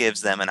 This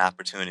gives them an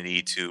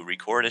opportunity to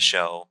record a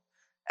show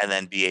and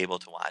then be able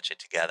to watch it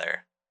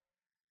together.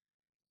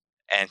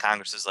 And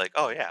Congress is like,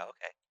 oh yeah,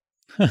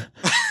 okay.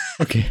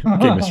 Okay,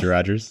 Mr.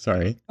 Rogers.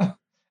 Sorry.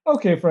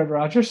 Okay, Fred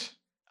Rogers.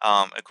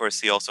 Of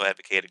course, he also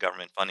advocated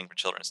government funding for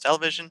children's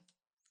television.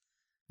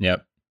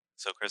 Yep.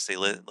 So, of course, they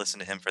listen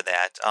to him for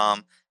that.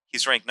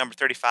 He's ranked number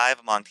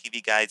 35 among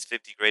TV Guide's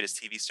 50 greatest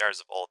TV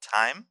stars of all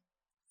time.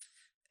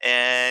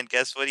 And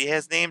guess what he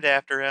has named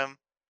after him?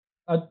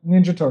 A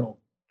Ninja Turtle.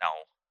 No,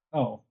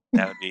 Oh.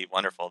 that would be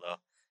wonderful, though.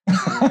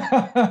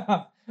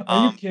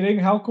 Are you kidding?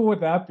 How cool would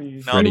that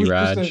be? No, Freddie It was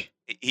just Raj.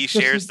 He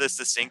shares this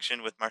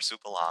distinction with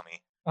Marsupilami.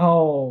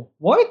 Oh,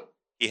 what?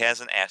 He has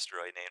an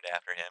asteroid named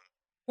after him.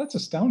 That's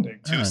astounding.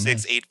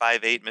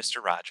 26858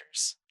 Mr.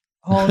 Rogers.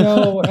 Oh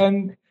no,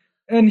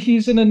 and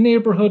he's in a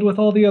neighborhood with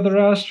all the other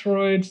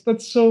asteroids.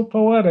 That's so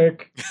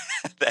poetic.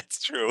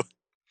 That's true.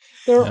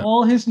 They're Yeah.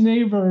 all his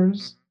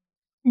neighbors.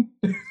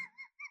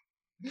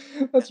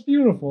 That's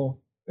beautiful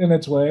in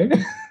its way.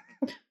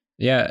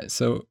 Yeah.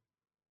 So,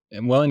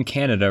 well, in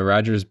Canada,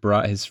 Rogers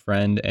brought his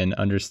friend and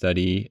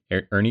understudy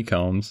Ernie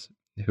Combs,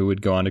 who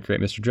would go on to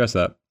create Mr.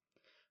 Dressup.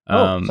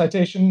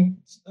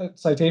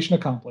 Citation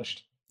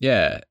accomplished.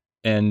 Yeah,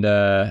 and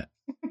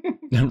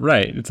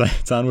right,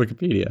 it's on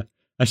Wikipedia.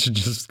 I should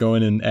just go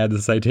in and add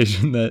the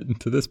citation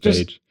to this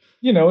page.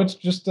 It's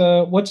just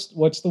what's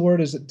the word?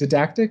 Is it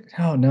didactic?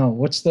 Oh no,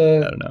 what's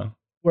the? I don't know.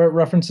 Where it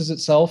references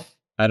itself.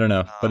 I don't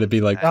know, but it'd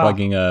be like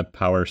plugging a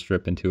power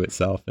strip into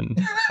itself, and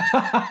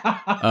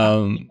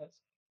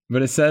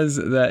but it says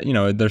that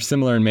they're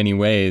similar in many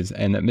ways,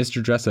 and that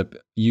Mr. Dressup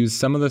used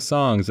some of the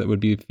songs that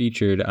would be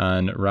featured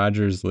on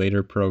Rogers'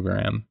 later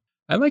program.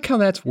 I like how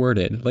that's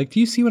worded. Like, do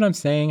you see what I'm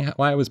saying?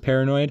 Why I was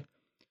paranoid?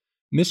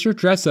 Mr.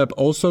 Dressup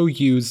also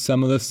used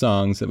some of the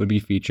songs that would be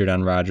featured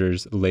on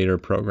Rogers' later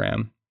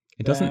program.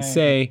 It doesn't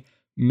say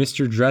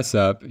Mr.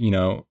 Dressup,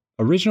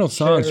 original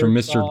songs from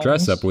Mr.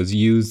 Dressup was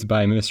used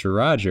by Mr.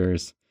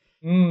 Rogers.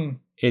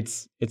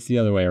 It's the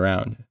other way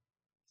around.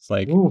 It's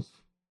like,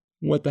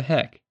 what the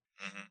heck?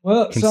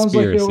 Well, it sounds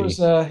like it was,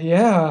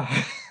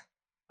 yeah.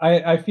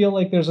 I feel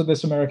like there's a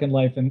This American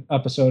Life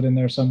episode in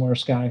there somewhere,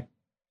 Sky.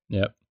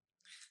 Yep.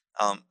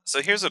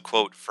 So here's a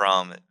quote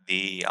from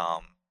the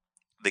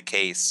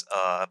case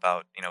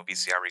about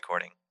VCR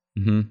recording.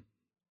 Mm-hmm.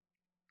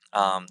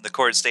 The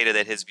court stated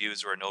that his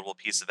views were a notable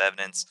piece of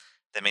evidence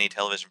that many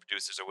television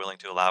producers are willing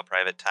to allow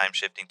private time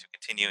shifting to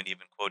continue, and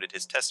even quoted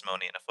his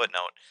testimony in a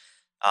footnote.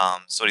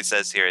 So what he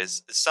says here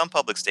is some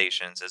public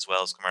stations, as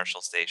well as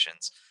commercial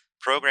stations,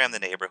 program the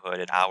neighborhood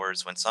at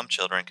hours when some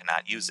children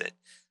cannot use it.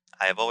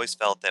 I have always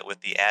felt that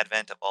with the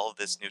advent of all of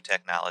this new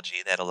technology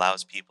that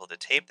allows people to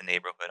tape the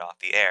neighborhood off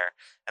the air,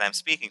 and I'm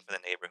speaking for the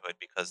neighborhood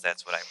because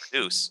that's what I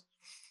produce,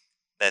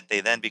 that they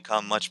then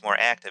become much more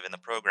active in the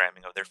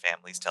programming of their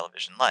family's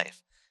television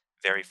life.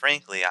 Very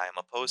frankly, I am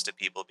opposed to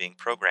people being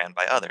programmed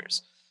by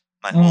others.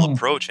 My whole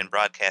approach in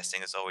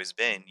broadcasting has always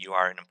been, you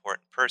are an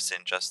important person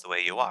just the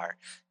way you are.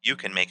 You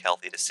can make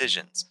healthy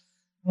decisions.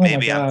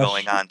 Maybe I'm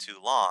going on too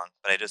long,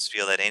 but I just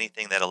feel that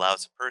anything that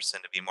allows a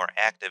person to be more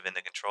active in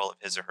the control of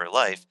his or her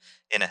life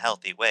in a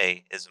healthy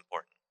way is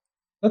important.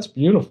 That's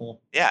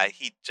beautiful. Yeah,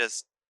 he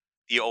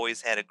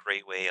always had a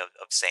great way of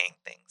saying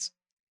things.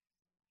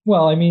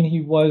 Well, I mean,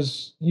 he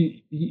was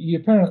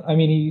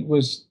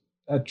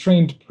a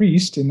trained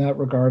priest in that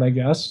regard, I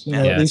guess. Yeah,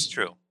 at least that's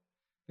true.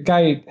 The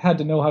guy had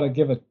to know how to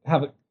give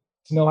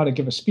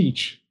a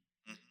speech.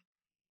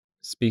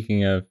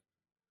 Speaking of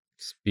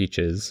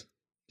speeches,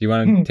 Do you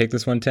want to take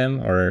this one,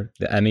 Tim, or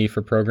the Emmy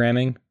for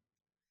programming?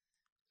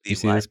 Do you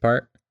see this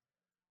part?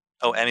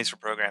 Oh, Emmys for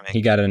programming.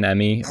 He got an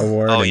Emmy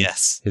award. Oh, in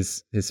yes.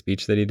 His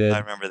speech that he did. I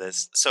remember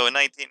this. So in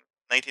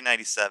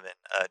 1997,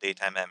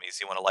 Daytime Emmys,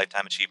 he won a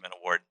Lifetime Achievement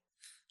Award.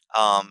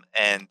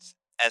 And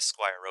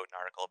Esquire wrote an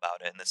article about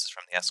it, and this is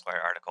from the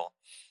Esquire article.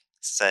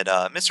 It said,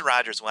 Mr.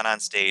 Rogers went on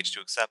stage to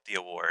accept the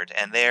award,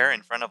 and there,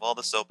 in front of all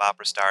the soap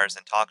opera stars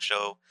and talk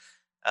show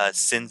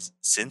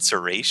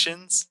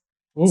Sincerations?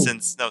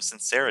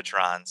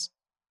 Sinceratrons.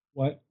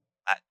 What?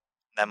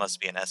 That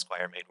must be an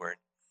Esquire-made word.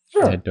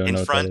 Sure. I don't know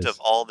In front of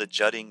all the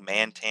jutting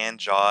man-tan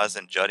jaws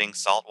and jutting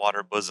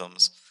saltwater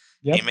bosoms,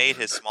 Yep. he made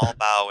his small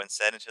bow and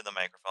said into the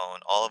microphone,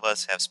 all of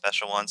us have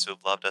special ones who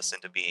have loved us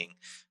into being.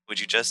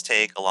 Would you just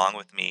take, along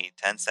with me,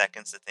 10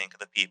 seconds to think of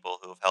the people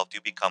who have helped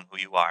you become who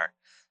you are?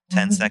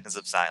 10 seconds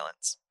of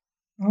silence.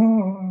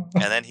 Oh.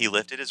 And then he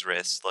lifted his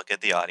wrist, looked at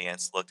the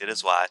audience, looked at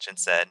his watch, and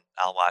said,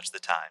 I'll watch the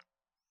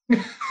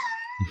time.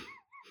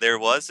 There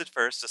was at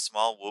first a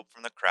small whoop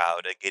from the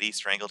crowd, a giddy,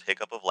 strangled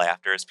hiccup of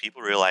laughter as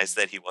people realized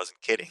that he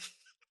wasn't kidding.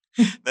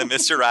 That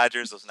Mr.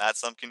 Rogers was not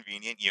some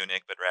convenient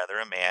eunuch, but rather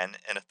a man,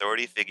 an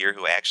authority figure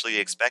who actually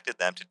expected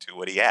them to do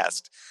what he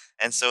asked.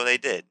 And so they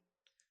did.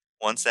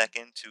 1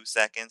 second, 2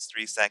 seconds,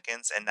 3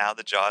 seconds, and now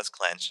the jaws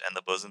clenched, and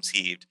the bosoms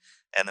heaved,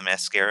 and the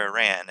mascara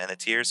ran, and the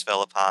tears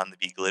fell upon the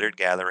beglittered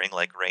gathering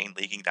like rain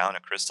leaking down a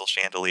crystal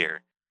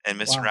chandelier. And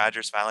Mr. Wow.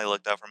 Rogers finally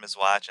looked up from his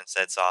watch and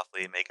said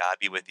softly, May God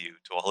be with you,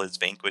 to all his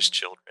vanquished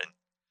children.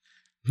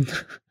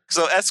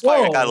 So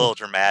Esquire got a little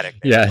dramatic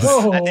there. Yes.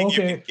 Whoa, I think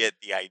you okay. can get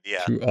the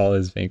idea. To all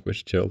his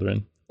vanquished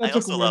children. That I took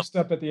also a weird love-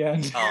 step at the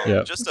end.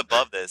 Yep. Just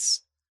above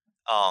this,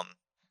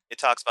 it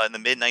talks about in the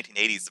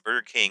mid-1980s, the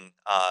Burger King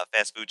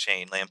fast food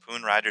chain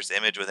lampooned Rogers'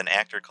 image with an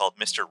actor called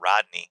Mr.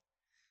 Rodney,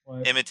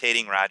 What?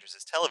 imitating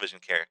Rogers' television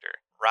character.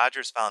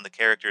 Rogers found the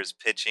characters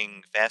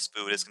pitching fast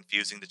food as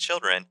confusing to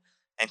children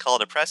and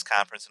called a press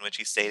conference in which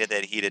he stated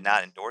that he did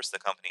not endorse the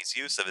company's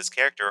use of his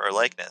character or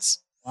likeness.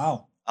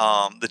 Wow.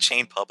 The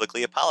chain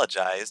publicly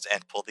apologized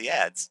and pulled the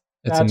ads.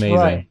 It's That's amazing.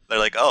 right. They're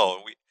like,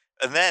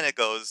 and then it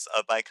goes,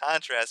 by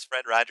contrast,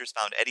 Fred Rogers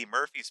found Eddie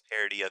Murphy's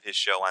parody of his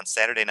show on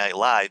Saturday Night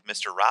Live,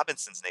 Mr.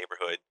 Robinson's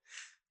Neighborhood,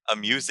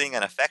 amusing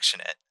and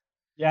affectionate.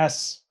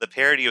 Yes. The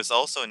parody was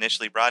also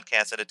initially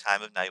broadcast at a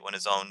time of night when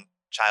his own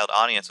child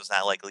audience was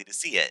not likely to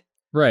see it.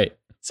 Right.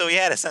 So he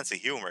had a sense of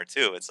humor,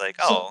 too. It's like,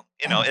 So-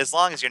 as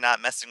long as you're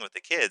not messing with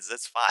the kids,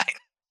 that's fine.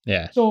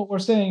 Yeah. So what we're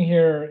saying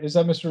here is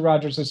that Mr.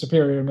 Rogers is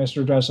superior to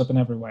Mr. Dress Up in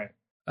every way.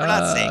 We're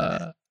not saying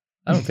that.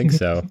 I don't think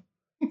so.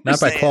 Not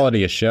by saying-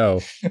 quality of show.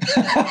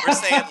 We're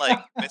saying, like,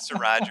 Mr.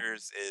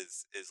 Rogers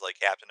is like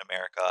Captain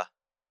America,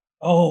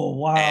 Oh,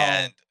 wow.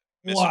 and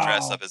Mr. Wow.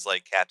 Dress Up is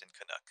like Captain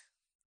Canuck.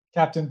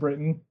 Captain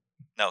Britain.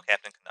 No,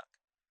 Captain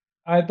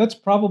Canuck. That's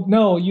probably...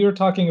 No, you're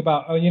talking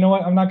about... Oh, you know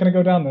what? I'm not going to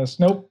go down this.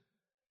 Nope.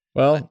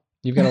 Well,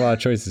 you've got a lot of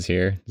choices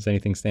here. Does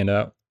anything stand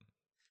out?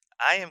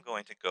 I am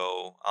going to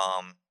go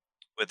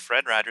with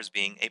Fred Rogers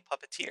being a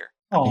puppeteer.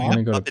 You're Aw.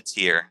 gonna go to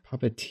Puppeteer.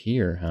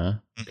 puppeteer, huh?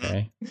 Mhm.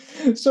 Okay.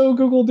 So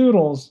Google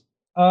Doodles.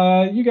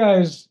 You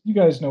guys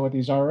know what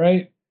these are,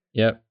 right?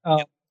 Yep. You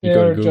go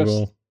They're to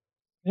Google.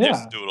 There's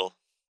Yeah. Doodle.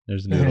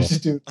 There's a doodle. There's a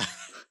doodle.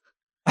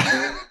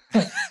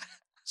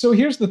 So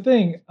here's the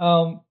thing.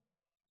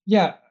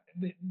 Yeah,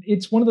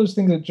 it's one of those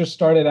things that just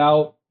started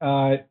out.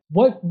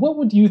 What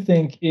would you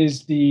think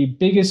is the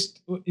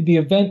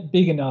event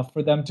big enough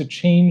for them to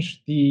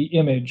change the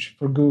image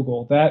for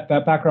Google, that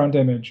background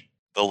image?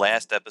 The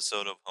last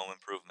episode of Home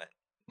Improvement.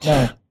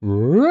 No,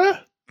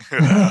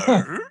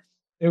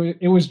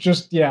 it was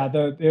just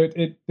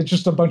it's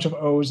just a bunch of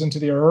O's into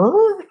the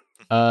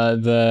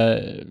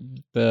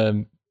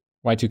The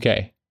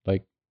Y2K,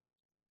 like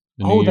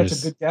the New Oh, that's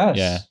Year's- a good guess.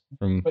 Yeah,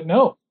 from But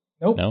nope.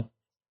 no.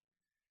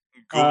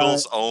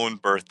 Google's own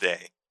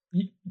birthday.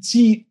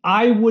 See,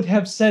 I would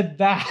have said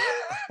that.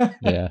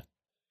 Yeah.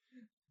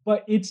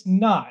 But it's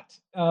not.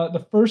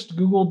 The first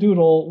Google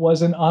Doodle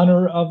was in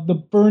honor of the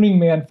Burning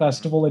Man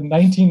Festival in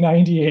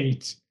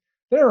 1998.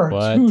 There are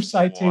What? 2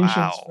 citations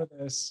Wow. for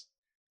this.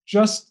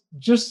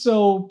 Just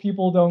so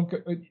people don't,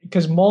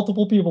 because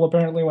multiple people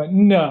apparently went,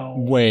 no.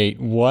 Wait,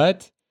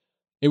 what?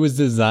 It was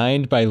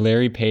designed by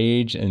Larry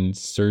Page and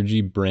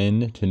Sergey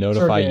Brin to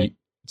notify Sergey.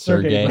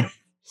 Sergey Brin.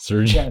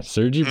 Sergey Yes.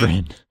 Sergey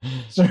Brin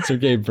Ser-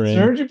 Sergey Brin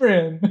Sergey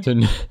Brin.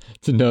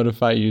 to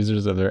notify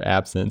users of their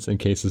absence in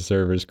case the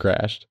servers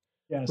crashed.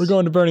 Yes. We're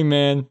going to Burning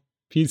Man.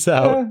 Peace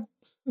out.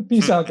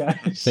 Peace out,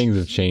 guys. Things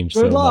have changed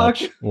Good so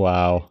luck. much.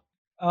 Wow.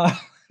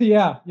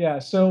 Yeah.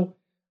 So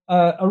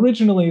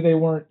originally they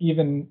weren't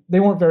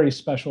very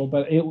special,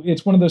 but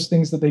it's one of those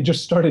things that they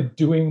just started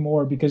doing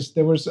more because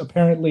there was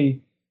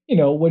apparently,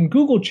 when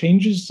Google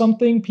changes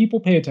something, people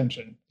pay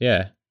attention.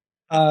 Yeah.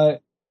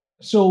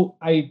 So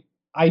I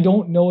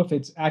don't know if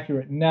it's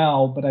accurate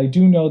now, but I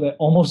do know that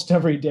almost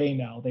every day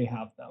now they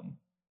have them.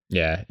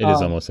 Yeah. It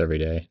is almost every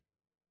day.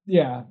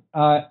 Yeah.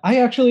 I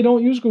actually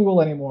don't use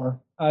Google anymore.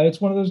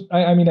 It's one of those,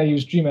 I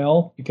use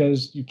Gmail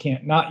because you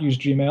can't not use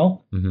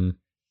Gmail. Hmm.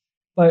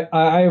 But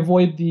I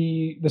avoid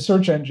the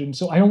search engine,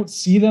 so I don't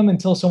see them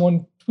until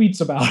someone tweets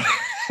about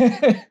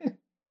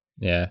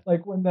Yeah.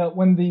 Like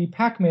when the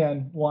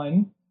Pac-Man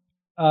won,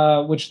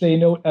 which they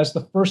note as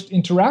the first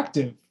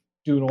interactive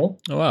doodle.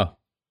 Oh wow.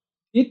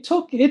 It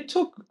took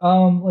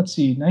let's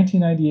see,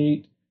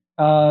 1998.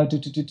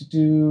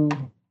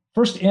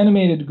 First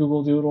animated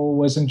Google Doodle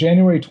was in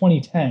January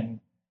 2010.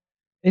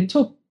 It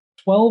took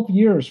 12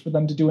 years for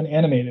them to do an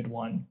animated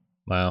one.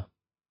 Wow.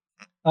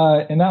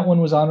 And that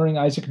one was honoring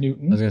Isaac I was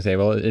Newton. gonna say,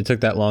 well, it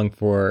took that long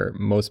for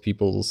most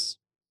people's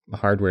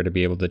hardware to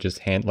be able to just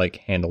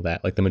handle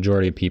that. Like the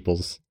majority of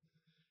people's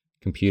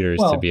computers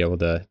to be able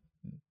to.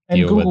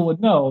 And Google would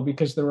know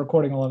because they're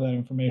recording all of that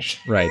information.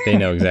 Right. They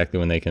know exactly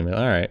when they can.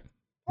 All right.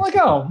 Like,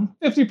 oh,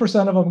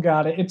 50% of them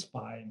got it. It's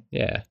fine.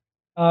 Yeah.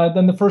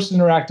 Then the first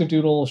interactive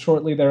doodle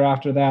shortly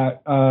thereafter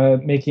that,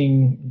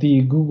 making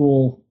the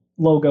Google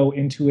logo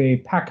into a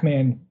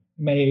Pac-Man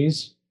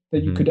maze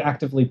that you could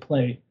actively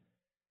play.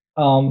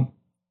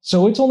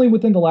 So it's only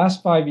within the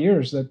last 5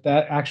 years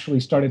that actually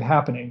started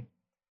happening.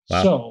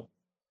 Wow. So,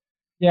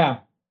 yeah.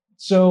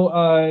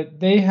 So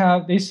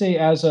they say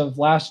as of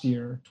last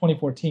year,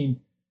 2014,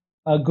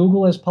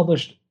 Google has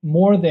published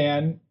more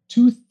than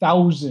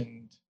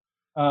 2,000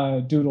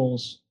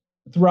 doodles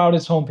throughout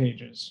its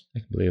homepages. I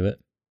can believe it.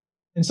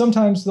 And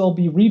sometimes they'll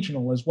be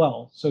regional as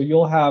well. So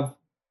you'll have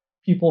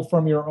people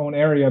from your own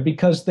area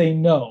because they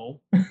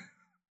know.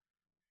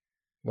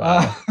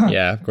 Wow.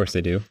 Yeah, of course they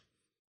do.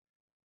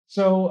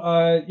 So,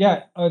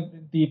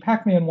 the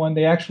Pac-Man one,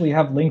 they actually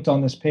have linked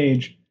on this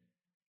page,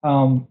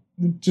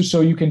 just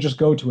so you can just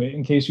go to it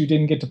in case you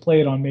didn't get to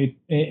play it on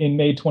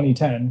May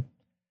 2010,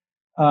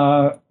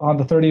 on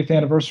the 30th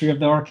anniversary of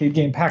the arcade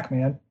game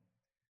Pac-Man.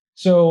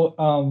 So,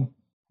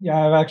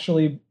 I've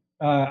actually,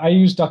 I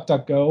use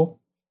DuckDuckGo,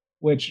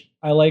 which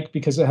I like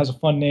because it has a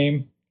fun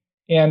name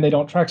and they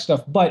don't track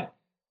stuff. But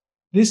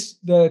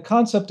the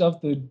concept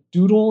of the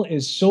doodle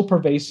is so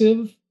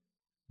pervasive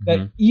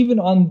that even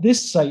on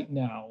this site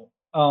now,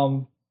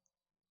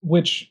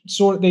 which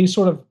they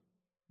sort of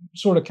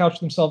couch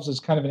themselves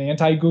as kind of an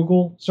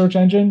anti-Google search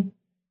engine.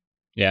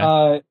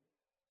 Yeah.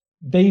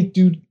 They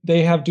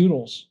have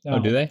doodles now. Oh,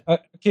 do they?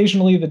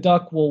 Occasionally the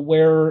duck will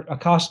wear a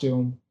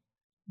costume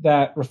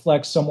that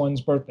reflects someone's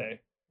birthday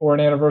or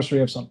an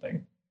anniversary of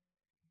something.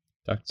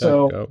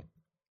 Go.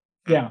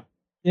 Yeah,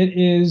 it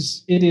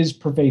is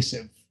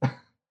pervasive.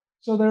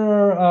 So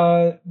there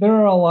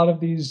are a lot of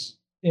these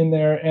in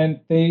there, and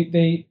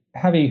they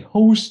have a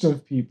host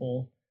of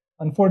people.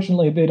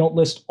 Unfortunately, they don't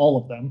list all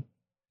of them.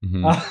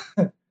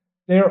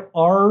 There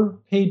are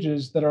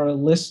pages that are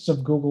lists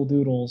of Google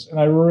Doodles, and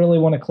I really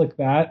want to click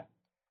that.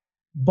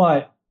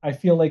 But I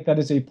feel like that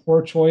is a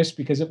poor choice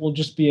because it will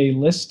just be a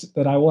list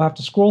that I will have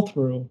to scroll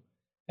through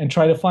and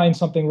try to find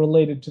something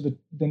related to the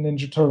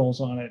Ninja Turtles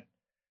on it.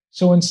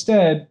 So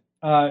instead,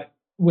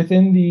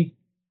 within the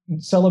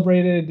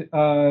celebrated,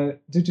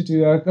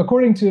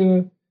 according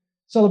to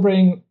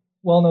celebrating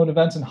well-known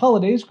events and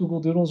holidays,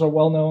 Google Doodles are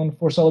well-known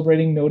for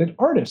celebrating noted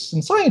artists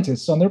and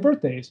scientists on their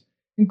birthdays,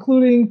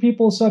 including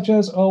people such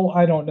as,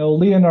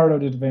 Leonardo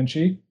da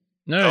Vinci.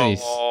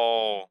 Nice.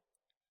 Oh.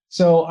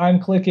 So I'm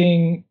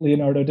clicking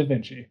Leonardo da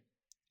Vinci.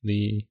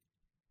 Leonardo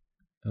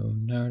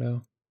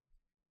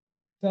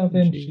da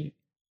Vinci.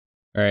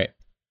 All right.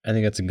 I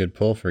think that's a good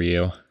pull for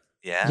you.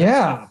 Yeah.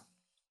 Yeah.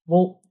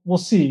 Well, we'll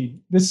see.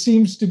 This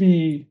seems to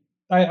be...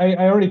 I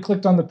already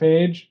clicked on the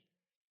page.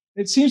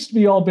 It seems to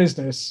be all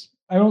business.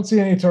 I don't see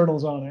any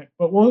turtles on it,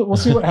 but we'll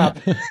see what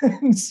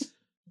happens.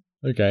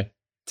 Okay.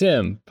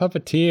 Tim,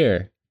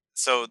 puppeteer.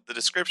 So the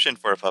description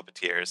for a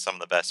puppeteer is some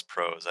of the best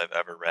prose I've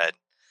ever read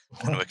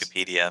on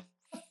Wikipedia.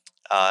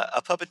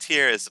 A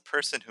puppeteer is a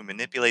person who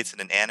manipulates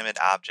an inanimate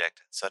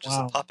object, such as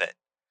a puppet,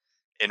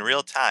 in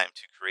real time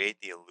to create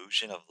the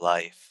illusion of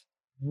life.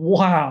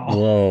 Wow.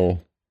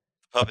 Whoa.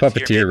 A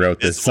puppeteer wrote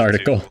this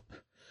article.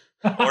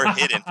 Or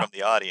hidden from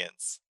the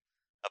audience.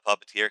 A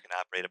puppeteer can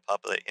operate a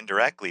puppet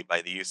indirectly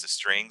by the use of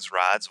strings,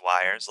 rods,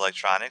 wires,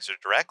 electronics, or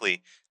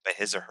directly by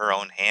his or her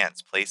own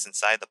hands placed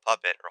inside the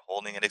puppet or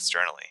holding it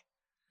externally.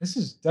 This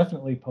is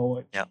definitely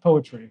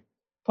poetry.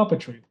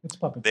 Puppetry. It's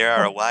puppetry. There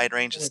are a wide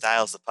range of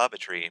styles of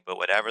puppetry, but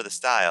whatever the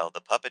style, the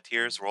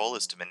puppeteer's role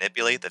is to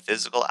manipulate the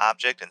physical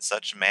object in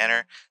such a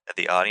manner that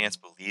the audience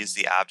believes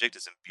the object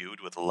is imbued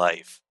with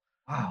life.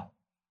 Wow.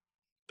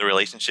 The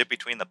relationship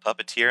between the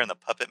puppeteer and the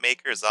puppet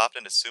maker is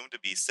often assumed to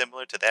be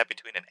similar to that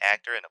between an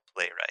actor and a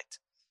playwright.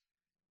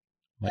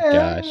 My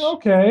gosh.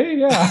 Okay,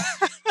 yeah.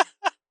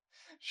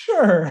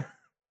 Sure.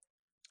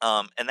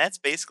 And that's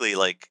basically,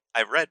 like,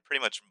 I've read pretty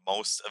much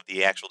most of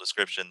the actual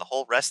description. The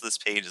whole rest of this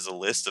page is a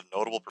list of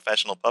notable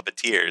professional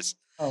puppeteers.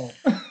 Oh.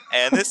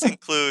 And this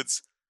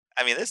includes,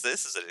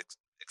 this is an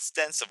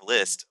extensive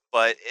list,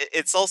 but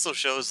it also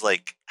shows,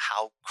 like,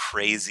 how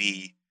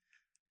crazily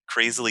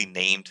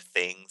named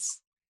things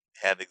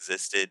have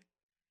existed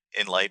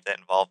in life that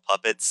involve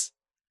puppets.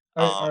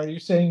 Are you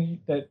saying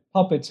that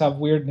puppets have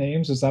weird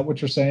names? Is that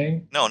what you're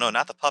saying? No,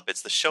 not the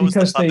puppets. The shows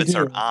the puppets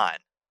are on.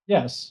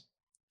 Yes.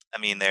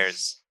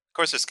 There's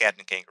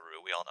Captain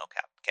Kangaroo. We all know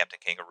Captain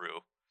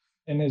Kangaroo.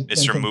 And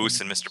Mr.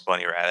 Moose and Mr.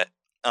 Bunny Rabbit.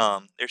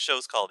 There's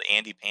shows called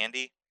Andy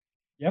Pandy.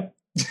 Yep.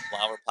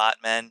 Flower Pot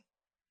Men,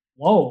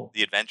 Whoa.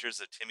 The Adventures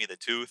of Timmy the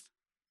Tooth,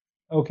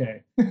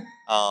 Okay.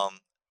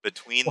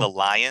 Between the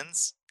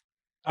Lions.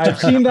 Which I've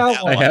seen that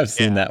I one. have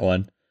seen Yeah. that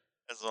one.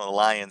 That's one of the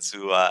lions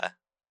who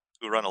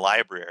run a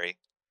library.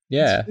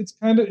 Yeah. It's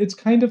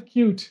kind of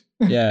cute.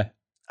 Yeah.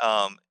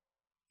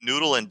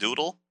 Noodle and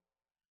Doodle,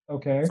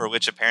 Okay. for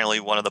which apparently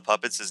one of the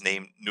puppets is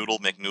named Noodle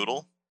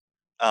McNoodle.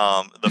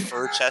 The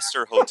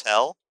Furchester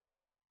Hotel.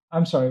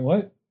 I'm sorry,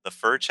 what? The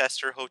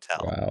Furchester Hotel.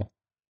 Wow.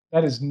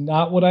 That is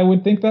not what I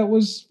would think that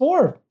was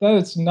for. That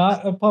is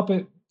not a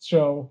puppet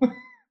show.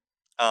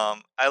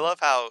 I love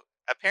how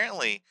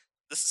apparently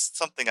this is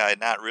something I had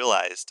not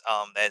realized.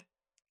 That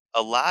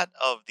a lot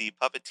of the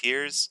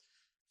puppeteers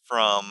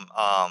from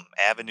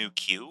Avenue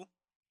Q,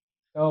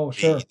 Oh,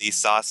 sure. the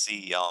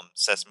saucy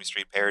Sesame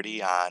Street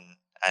parody on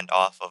and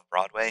off of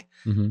Broadway,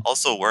 hmm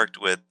also worked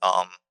with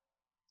or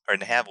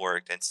have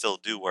worked and still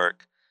do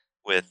work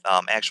with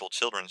actual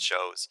children's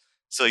shows.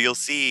 So you'll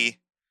see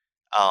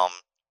um,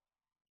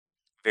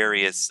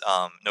 various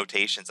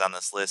notations on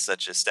this list,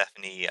 such as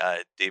Stephanie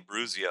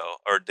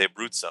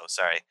D'Abruzzo,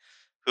 sorry,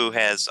 who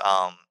has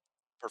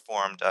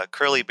performed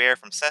Curly Bear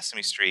from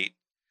Sesame Street,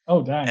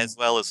 Oh, dang. as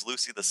well as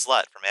Lucy the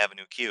Slut from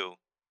Avenue Q.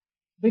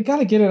 They got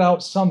to get it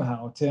out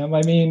somehow, Tim.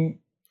 I mean,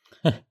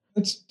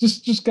 it's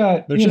just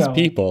got, They're you just know.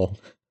 people.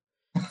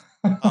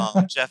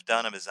 Jeff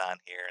Dunham is on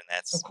here, and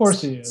that's Of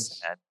course he is.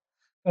 sad.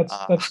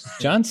 That's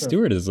Jon sure.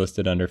 Stewart is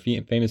listed under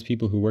famous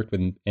people who worked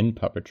in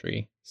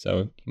puppetry.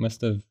 So he must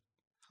have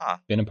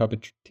been a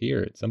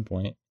puppeteer at some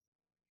point.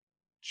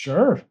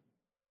 Sure.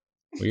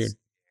 Weird.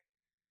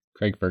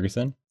 Craig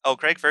Ferguson. Oh,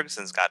 Craig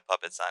Ferguson's got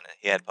puppets on it.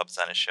 He had puppets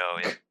on his show.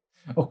 Yeah.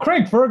 Oh,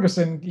 Craig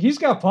Ferguson, he's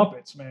got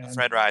puppets, man.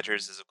 Fred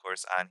Rogers is, of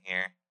course, on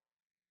here.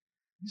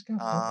 He's got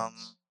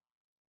puppets.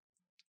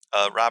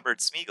 Robert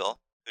Smigel,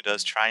 who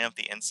does Triumph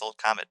the Insult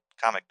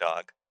comic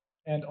dog.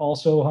 And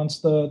also hunts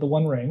the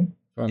One Ring.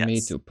 For me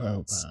Yes. to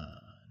poop on.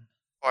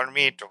 For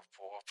me to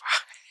poop.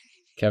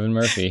 Kevin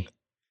Murphy.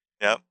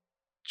 Yep.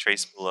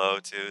 Trace Below,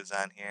 too, is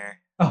on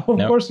here. Oh, of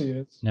Nope. course he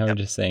is. Now we're Yep.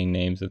 just saying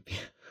names of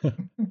people.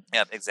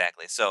 Yep,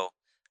 exactly. So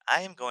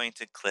I am going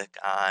to click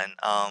on,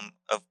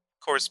 of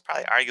course,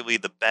 probably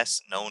arguably the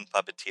best known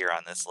puppeteer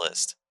on this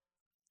list.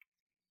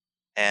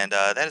 And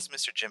that is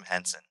Mr. Jim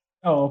Henson.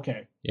 Oh,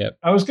 okay. Yep.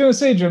 I was going to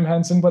say Jim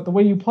Henson, but the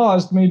way you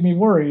paused made me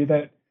worry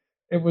that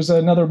it was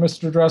another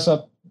Mr. Dress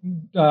Up,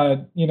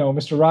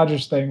 Mr.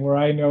 Rogers thing where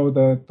I know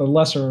the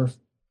lesser,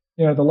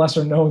 the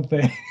lesser known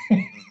thing.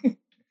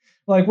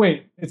 Like,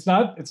 wait, it's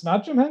not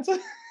Jim Henson?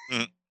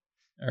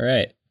 All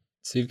right.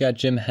 So you've got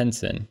Jim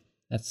Henson.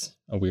 That's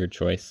a weird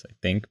choice, I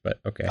think, but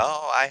okay.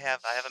 Oh, I have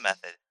a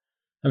method.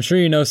 I'm sure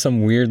you know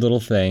some weird little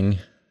thing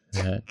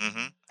that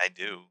I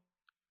do.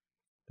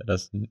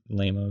 us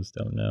lamos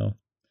don't know.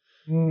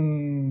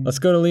 Hmm. Let's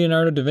go to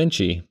Leonardo da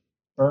Vinci.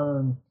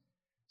 Burn.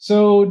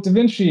 So Da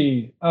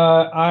Vinci,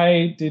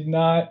 I did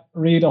not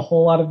read a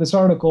whole lot of this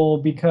article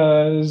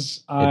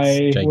because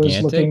I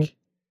was looking.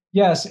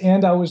 Yes,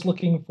 and I was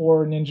looking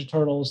for Ninja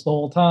Turtles the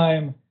whole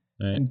time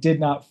and did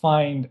not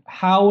find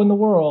how in the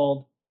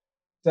world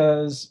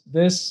does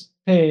this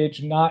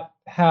page not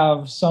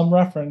have some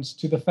reference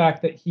to the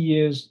fact that he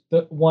is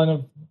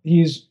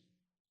he's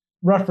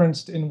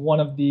referenced in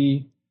one of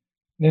the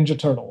Ninja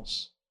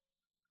Turtles.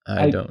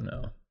 I don't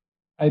know.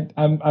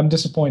 I'm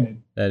disappointed.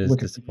 That is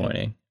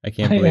disappointing. I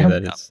can't believe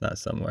that it's not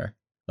somewhere.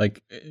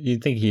 Like,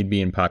 you'd think he'd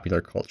be in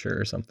popular culture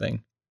or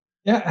something.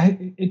 Yeah,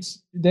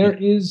 there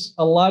is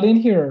a lot in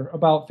here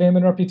about fame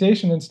and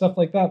reputation and stuff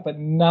like that, but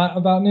not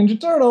about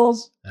Ninja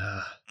Turtles.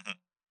 It's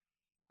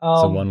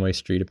a one-way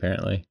street,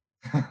 apparently.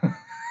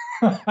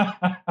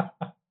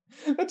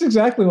 That's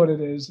exactly what it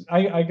is.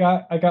 I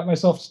got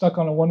myself stuck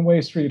on a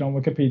one-way street on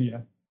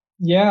Wikipedia.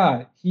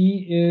 Yeah,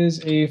 he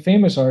is a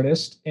famous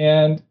artist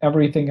and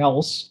everything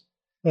else.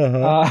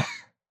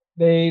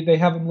 They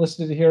have him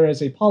listed here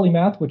as a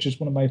polymath, which is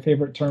one of my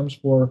favorite terms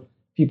for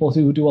people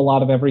who do a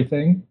lot of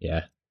everything.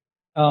 Yeah.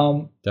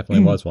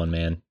 Definitely was one,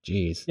 man.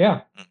 Jeez.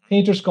 Yeah.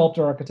 Painter,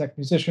 sculptor, architect,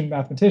 musician,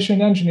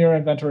 mathematician, engineer,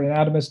 inventor,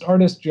 anatomist,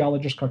 artist,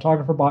 geologist,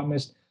 cartographer,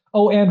 botanist.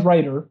 Oh, and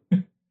writer.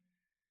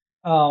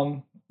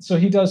 So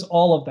he does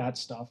all of that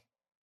stuff.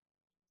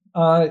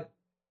 There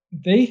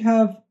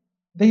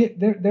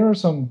are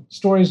some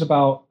stories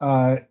about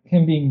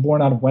him being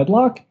born out of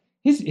wedlock.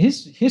 His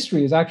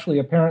history is actually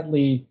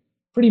apparently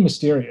pretty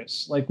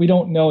mysterious. Like, we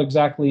don't know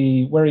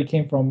exactly where he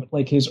came from,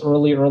 like his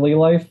early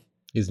life.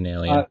 He's an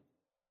alien.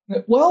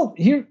 Well,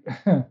 here,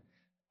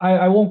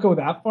 I won't go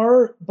that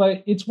far,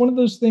 but it's one of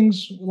those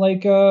things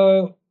like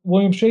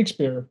William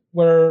Shakespeare,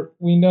 where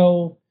we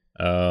know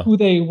who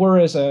they were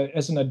as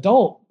an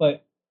adult,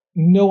 but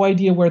no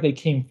idea where they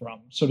came from,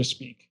 so to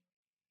speak.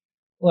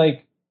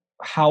 Like,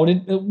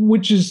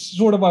 which is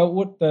sort of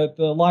what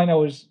the line I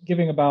was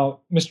giving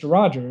about Mr.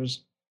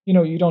 Rogers.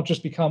 You don't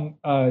just become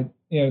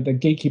the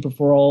gatekeeper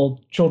for all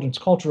children's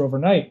culture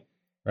overnight.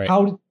 Right.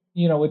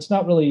 It's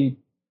not really.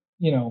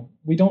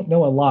 We don't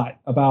know a lot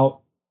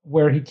about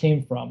where he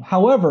came from.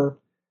 However,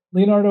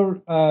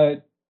 Leonardo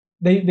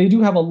they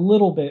do have a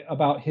little bit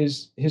about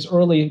his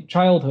early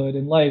childhood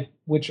and life,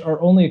 which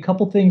are only a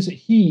couple things that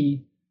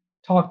he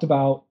talked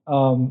about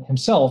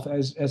himself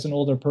as an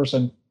older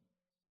person.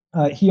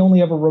 He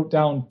only ever wrote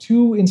down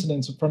 2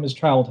 incidents from his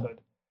childhood.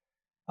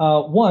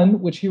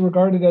 One, which he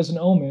regarded as an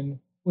omen,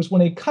 was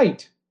when a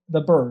kite,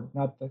 the bird,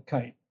 not the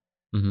kite,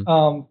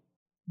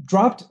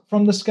 dropped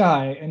from the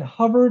sky and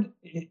hovered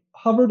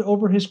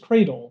over his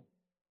cradle,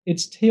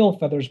 its tail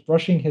feathers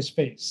brushing his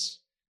face,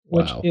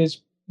 which Wow.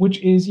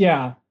 is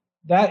yeah,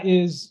 that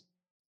is,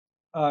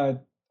 I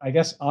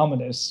guess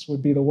ominous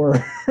would be the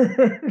word.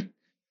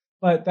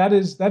 But that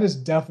is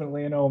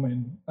definitely an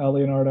omen,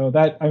 Leonardo.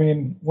 That, I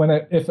mean,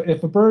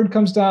 if a bird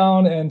comes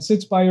down and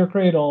sits by your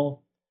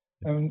cradle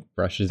and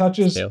Brushes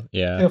touches tail.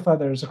 Yeah. tail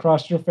feathers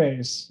across your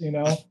face,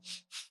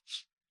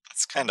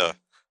 It's kind of.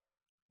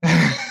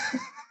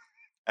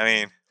 I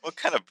mean, what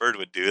kind of bird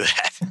would do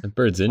that? The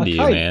bird's into you,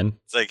 kite. man.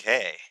 It's like,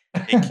 hey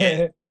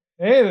kid,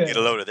 hey there. get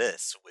a load of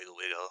this. Wiggle,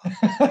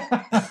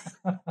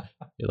 wiggle.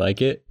 You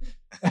like it?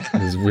 This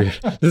is weird.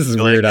 This is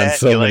You like weird on that?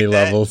 so You like many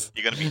that? levels.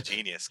 You're gonna be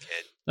genius,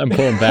 kid. I'm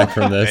pulling back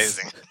from this.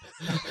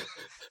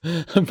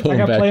 Amazing. I'm I pulling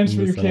got back plans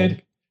from for you, this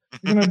kid.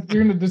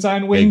 You're gonna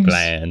design Big wings.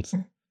 plans.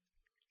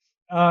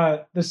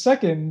 The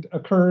second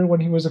occurred when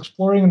he was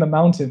exploring in the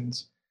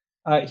mountains.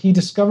 He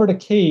discovered a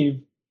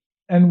cave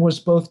and was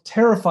both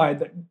terrified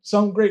that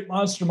some great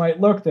monster might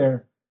lurk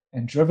there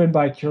and driven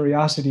by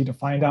curiosity to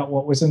find out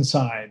what was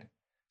inside.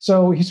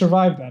 So he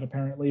survived that,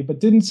 apparently, but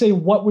didn't say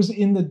what was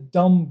in the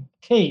dumb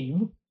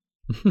cave.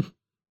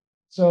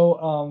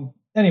 So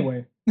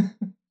anyway,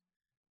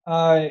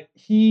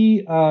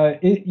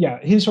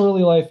 his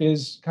early life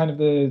is kind of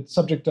the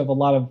subject of a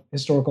lot of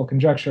historical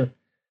conjecture.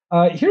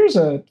 Here's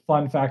a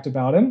fun fact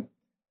about him.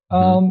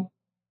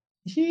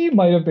 He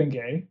might have been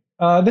gay.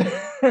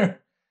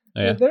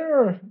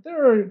 There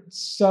are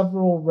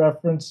several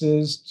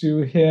references to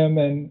him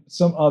and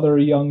some other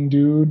young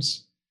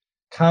dudes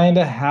kind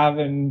of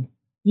having,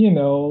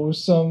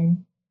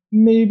 some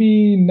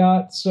maybe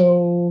not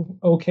so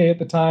okay at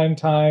the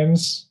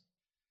times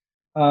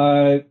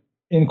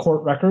in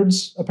court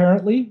records,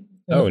 apparently.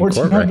 In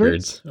court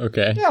records.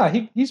 Okay. Yeah,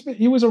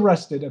 he was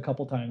arrested a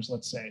couple times,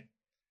 let's say.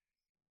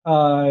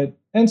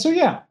 And so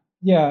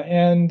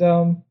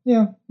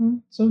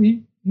so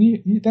he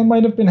that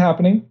might have been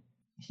happening.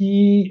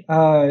 He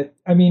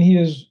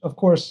is, of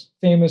course,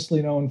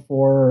 famously known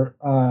for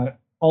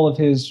all of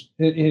his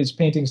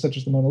paintings, such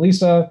as the Mona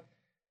Lisa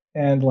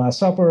and Last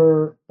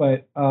Supper,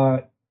 but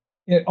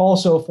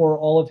also for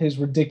all of his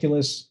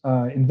ridiculous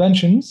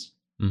inventions.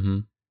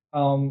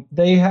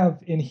 They have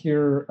in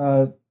here,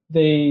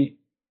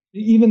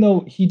 even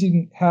though he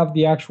didn't have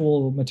the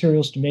actual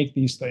materials to make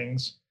these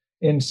things,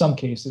 in some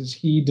cases,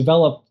 he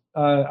developed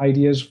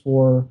ideas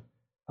for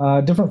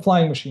different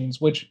flying machines,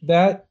 which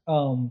the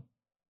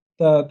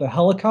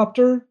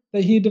helicopter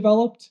that he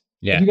developed.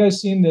 Yeah. Have you guys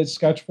seen the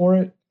sketch for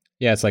it?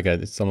 Yeah,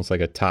 it's almost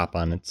like a top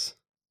on its.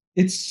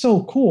 It's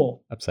so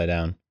cool. Upside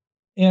down.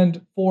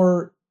 And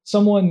for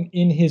someone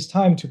in his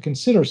time to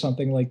consider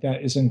something like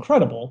that is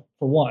incredible,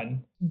 for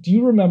one. Do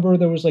you remember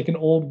there was like an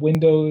old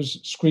Windows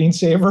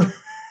screensaver?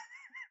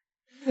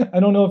 I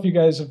don't know if you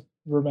guys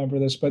remember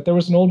this, but there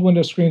was an old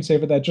Windows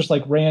screensaver that just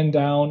like ran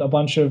down a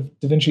bunch of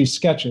Da Vinci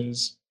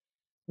sketches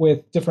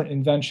with different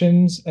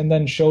inventions and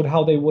then showed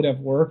how they would have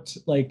worked.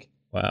 Like,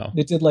 wow,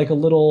 it did like a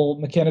little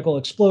mechanical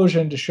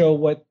explosion to show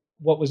what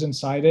was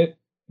inside it.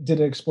 Did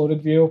an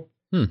exploded view.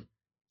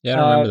 Yeah, I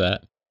don't remember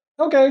that.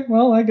 Okay,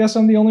 well, I guess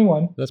I'm the only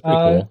one. That's pretty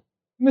cool.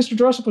 Mr.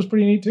 Dressup was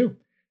pretty neat too.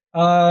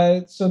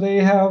 So they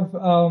have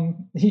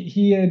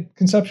he had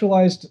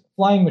conceptualized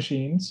flying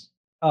machines,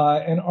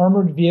 an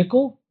armored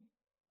vehicle,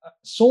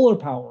 solar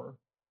power,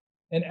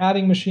 an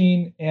adding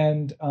machine,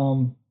 and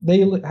they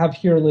have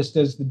here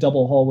listed as the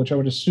double hull, which I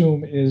would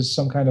assume is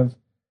some kind of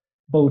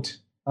boat.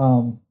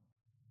 Some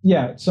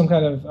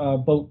kind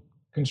of boat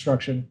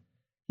construction.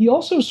 He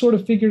also sort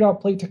of figured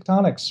out plate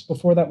tectonics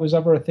before that was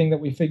ever a thing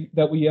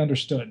that we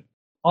understood.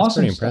 Awesome. That's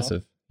pretty stuff.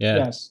 impressive. Yeah.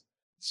 Yes.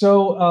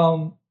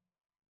 So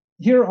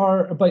he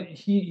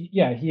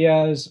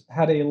has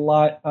had a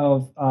lot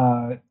of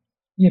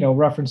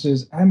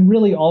references. I'm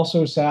really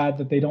also sad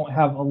that they don't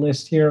have a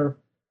list here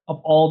of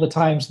all the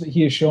times that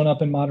he has shown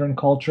up in modern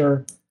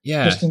culture.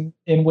 Yeah. Just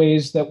in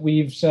ways that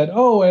we've said,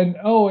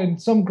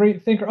 and some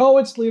great thinker. Oh,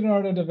 it's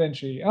Leonardo da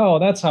Vinci. Oh,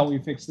 that's how we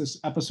fix this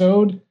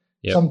episode.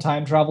 Yep. Some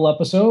time travel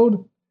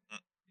episode.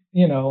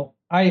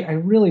 I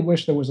really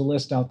wish there was a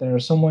list out there.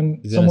 He's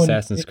in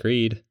Assassin's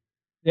Creed.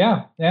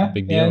 Yeah.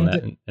 Big deal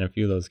in a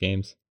few of those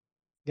games.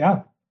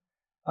 Yeah.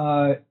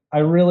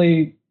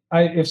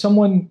 If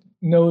someone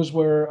knows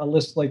where a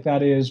list like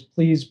that is,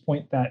 please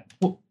point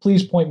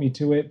me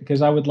to it,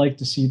 because I would like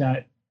to see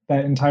that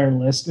entire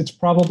list. It's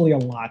probably a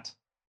lot.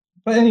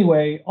 But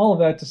anyway, all of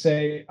that to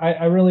say,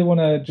 I really want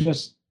to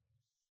just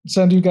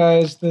send you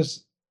guys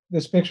this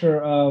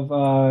picture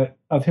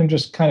of him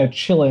just kind of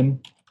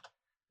chilling.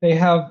 They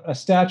have a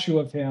statue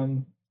of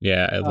him.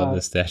 Yeah, I love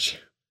this statue.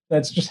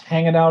 That's just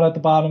hanging out at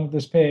the bottom of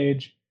this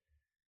page,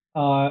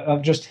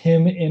 of just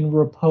him in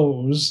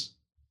repose.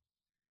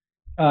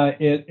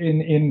 it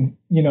in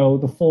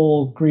the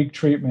full Greek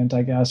treatment,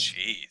 I guess.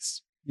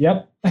 Jeez.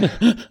 Yep.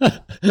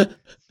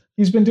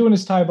 He's been doing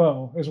his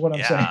Taibo, is what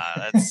I'm saying.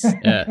 Yeah, that's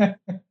Yeah.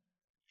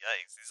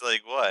 yikes. He's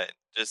like, what?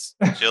 Just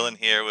chilling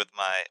here with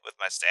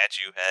my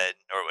statue head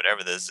or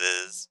whatever this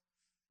is.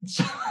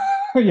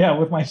 Yeah,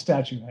 with my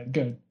statue head.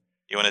 Good.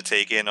 You want to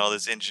take in all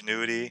this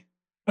ingenuity?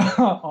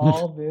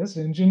 All this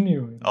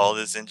ingenuity. All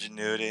this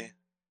ingenuity.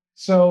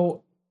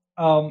 So,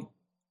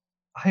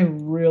 I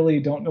really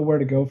don't know where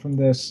to go from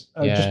this,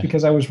 Yeah. just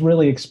because I was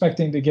really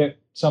expecting to get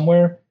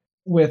somewhere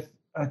with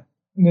a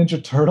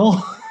Ninja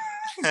Turtle.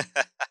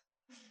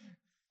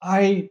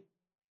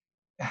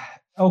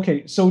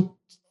 Okay, so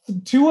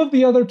two of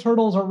the other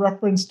turtles are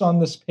referenced on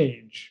this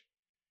page.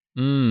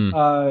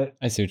 I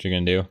see what you're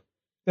gonna do.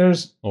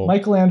 There's Oh.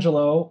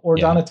 Michelangelo or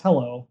Yeah.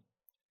 Donatello,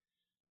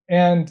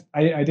 and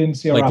I didn't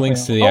see a Like Raphael.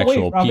 links to the oh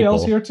actual wait,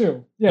 Raphael's people. here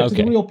too. Yeah, to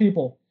Okay. the real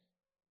people.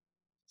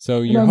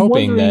 So And you're I'm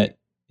hoping wondering,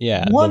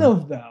 that one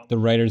of them. the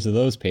writers of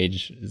those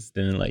pages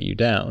didn't let you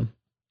down.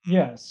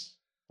 Yes.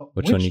 But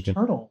Which which one you can-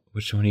 turtle?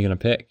 Which one are you gonna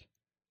pick?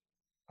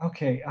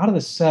 Okay, out of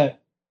the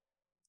set,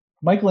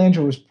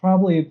 Michelangelo is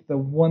probably the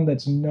one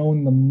that's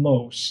known the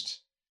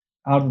most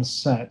out of the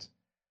set.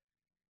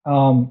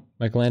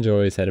 Michelangelo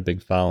always had a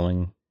big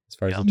following as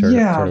far as Yep. the turtle,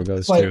 Yeah, turtle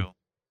goes but- too. True.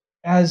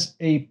 As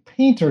a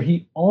painter,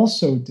 he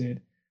also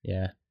did.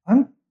 Yeah.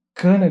 I'm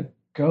gonna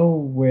go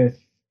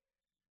with.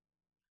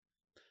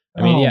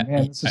 I mean, oh, yeah,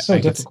 man, this is so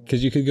difficult.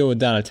 because you could go with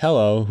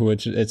Donatello,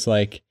 which it's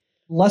like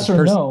Lesser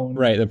the known,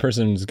 right? The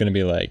person's gonna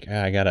be like,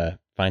 I gotta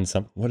find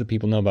some. What do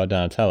people know about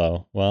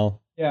Donatello?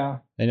 Well, Yeah,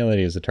 they know that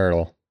he was a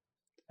turtle.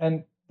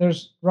 and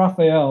there's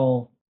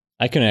Raphael.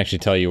 I couldn't actually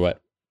tell you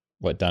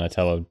what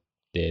Donatello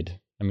did.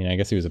 I mean, I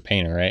guess he was a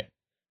painter, right?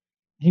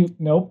 He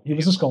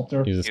was a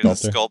sculptor. He was a He was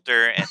sculptor. a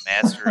sculptor and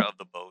master of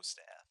the bow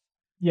staff.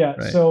 Yeah,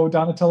 Right. so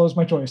Donatello's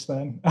my choice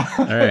then.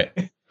 All right.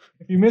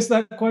 If you miss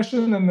that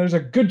question, then there's a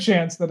good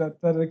chance that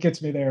it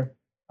gets me there.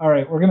 All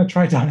right, we're gonna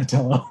try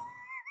Donatello.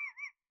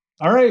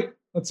 All right,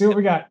 let's see what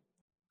we got.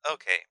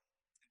 Okay,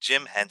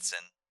 Jim Henson.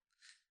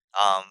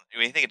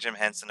 When you think of Jim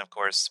Henson, of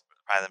course,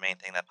 probably the main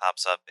thing that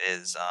pops up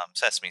is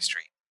Sesame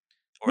Street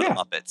or Yeah. the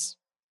Muppets.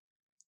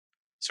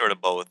 Sort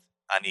of both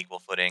on equal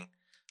footing.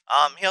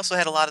 He also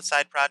had a lot of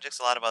side projects,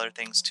 a lot of other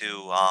things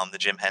too. The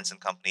Jim Henson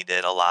Company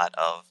did a lot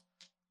of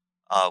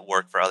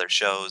work for other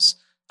shows.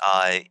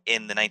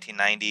 In the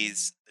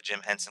 1990s, the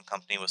Jim Henson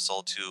Company was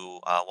sold to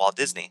Walt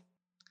Disney,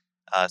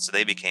 so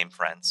they became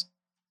friends.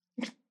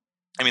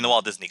 I mean, the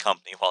Walt Disney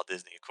Company. Walt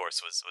Disney, of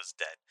course, was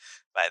dead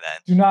by then.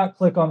 Do not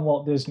click on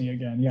Walt Disney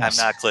again. Yes.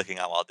 I'm not clicking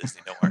on Walt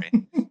Disney, don't worry.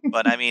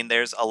 But I mean,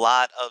 there's a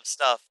lot of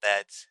stuff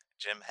that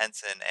Jim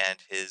Henson and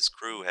his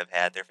crew have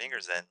had their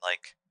fingers in.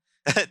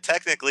 Like,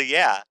 technically,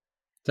 yeah,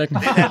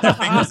 Technically, they've had their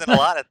fingers in a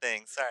lot of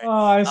things. Sorry.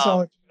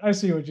 Oh, I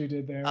see what you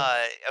did there.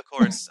 Of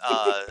course,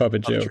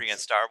 Puppet Puppetry jokes. and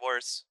Star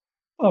Wars.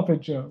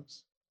 Puppet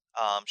jokes.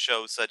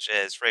 Shows such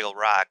as Fraggle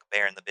Rock,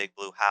 Bear in the Big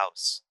Blue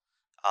House,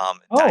 Oh.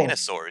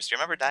 Dinosaurs. Do you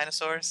remember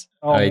Dinosaurs?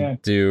 Oh I man,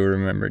 do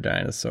remember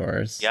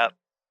dinosaurs. Yep.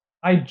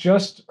 I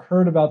just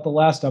heard about the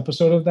last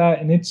episode of that,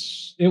 and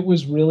it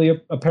was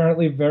really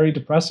apparently very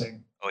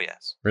depressing. Oh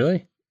yes.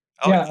 Really?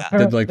 Oh Yeah, yeah.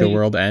 Did like the Apparently-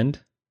 world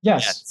end?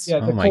 Yes. Yes. Yeah.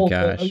 Oh The my cold,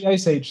 gosh. the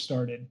Ice Age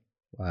started.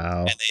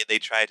 Wow. And they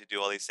tried to do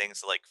all these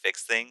things to like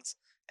fix things,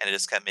 and it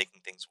just kept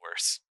making things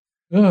worse.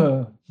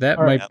 Ugh. That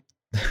All might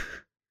right.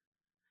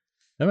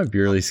 that might be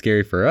really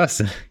scary for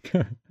us.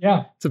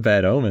 Yeah. It's a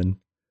bad omen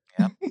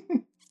going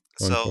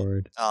So,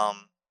 forward.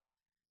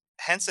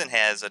 Henson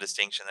has a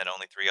distinction that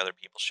only 3 other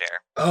people share.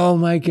 Oh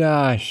my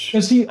gosh!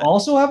 Does he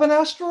also have an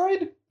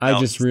asteroid? I No.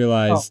 just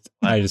realized.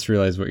 Oh. I just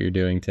realized what you're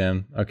doing,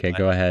 Tim. Okay, What?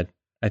 go ahead.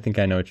 I think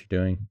I know what you're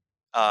doing.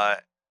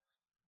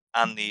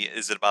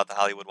 Is it about the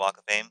Hollywood Walk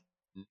of Fame?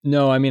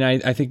 No, I mean,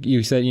 I think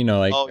you said,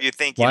 like, Oh, you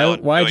think why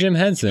doing- Jim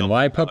Henson? you know,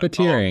 Why oh,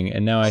 puppeteering?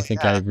 And now I oh,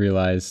 think yeah. I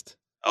realized.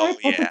 Oh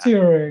Why yeah.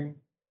 puppeteering?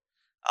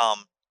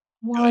 Um,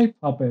 Why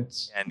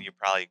puppets? and you're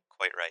probably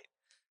quite right.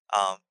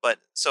 But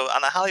so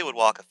on the Hollywood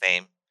Walk of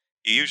Fame,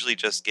 you usually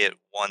just get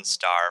 1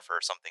 star for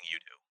something you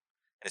do,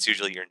 and it's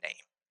usually your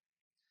name.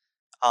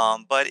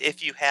 But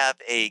if you have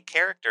a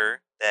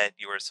character that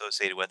you are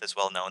associated with is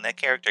well known, that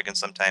character can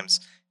sometimes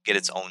get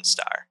its own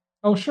star.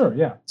 Oh, sure.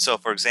 Yeah. So,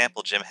 for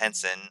example, Jim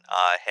Henson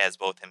has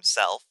both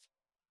himself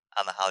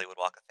on the Hollywood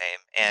Walk of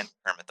Fame and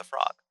Kermit the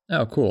Frog.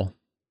 Oh, cool.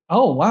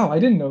 Oh, wow. I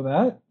didn't know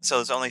that. So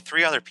there's only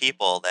 3 other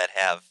people that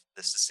have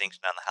this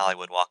distinction on the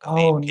Hollywood Walk of Oh,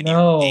 Fame. Can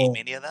no. you name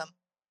any of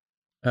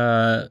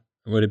them?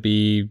 Would it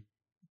be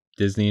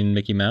Disney and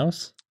Mickey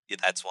Mouse? Yeah,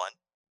 that's one.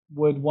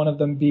 Would one of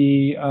them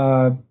be,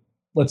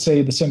 let's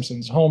say, The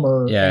Simpsons,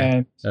 Homer? Yeah.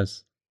 And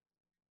That's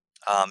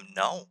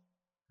No,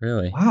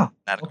 really. wow.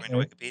 not according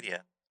Okay. to Wikipedia.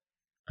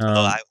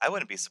 Although Um, I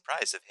wouldn't be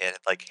surprised if it had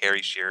like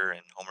Harry Shearer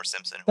and Homer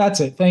Simpson. That's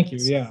it. Thank you.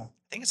 Yeah. I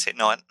think it's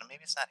no,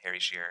 maybe it's not Harry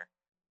Shearer.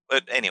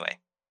 But anyway,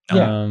 no.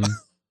 Yeah. um,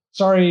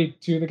 Sorry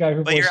to the guy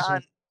who But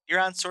voices you're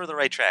on sort of the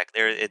right track.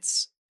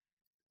 It's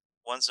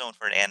one's known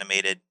for an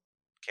animated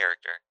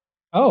character.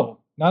 Oh,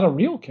 not a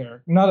real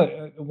character. Not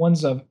a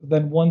one's a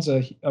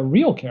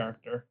real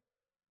character.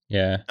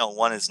 Yeah. No,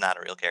 one is not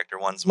a real character.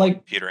 One's more Like-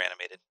 computer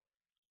animated.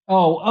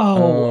 Oh,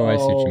 I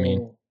see what you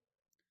mean.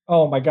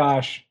 Oh my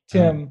gosh,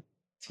 Tim.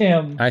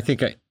 I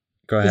think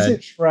go Is ahead.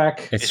 it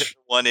Shrek? It's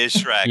One is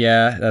Shrek.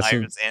 yeah, that's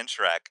Iris and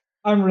Shrek.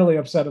 I'm really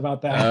upset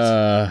about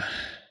that.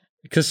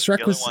 because Shrek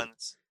The other was.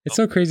 ones. It's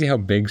so crazy how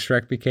big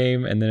Shrek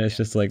became, and then it's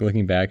just like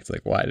looking back, it's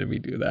like, why did we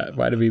do that?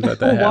 Why did we let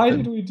that happen? Why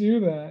did we do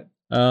that?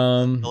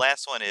 The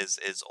last one is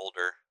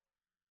older.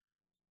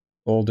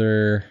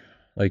 Older,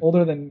 like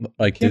Older than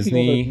like can't be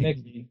older than Disney,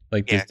 Mickey.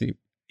 like Yeah. Disney,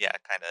 Yeah,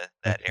 kind of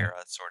that Okay. era,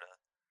 sort of.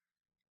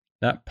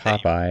 not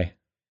Popeye.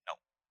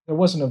 There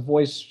wasn't a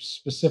voice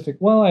specific.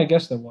 Well, I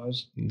guess there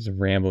was. He's a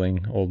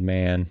rambling old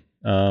man.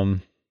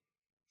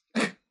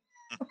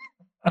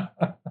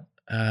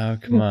 Oh,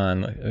 come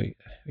on, like,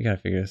 we gotta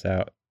figure this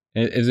out.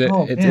 Is it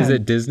Oh, is man.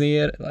 it Disney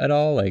at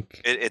all?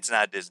 Like, It's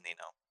not Disney,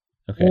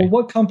 no. okay, Well,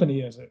 what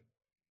company is it?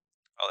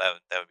 Oh,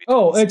 that would be.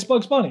 Oh, Disney. it's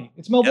Bugs Bunny.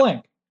 It's Mel Yep.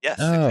 Blanc. Yes,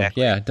 Oh,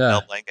 exactly. yeah, duh.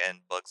 Mel Blanc and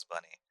Bugs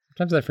Bunny.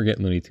 sometimes I forget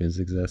Looney Tunes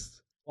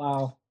exists.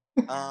 Wow.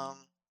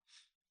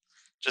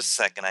 Just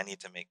a second. I need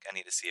to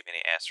see if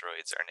any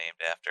asteroids are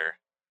named after.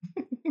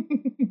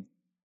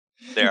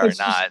 There are It's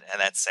just- not, and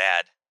that's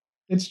sad.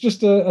 It's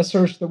just a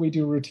search that we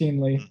do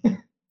routinely.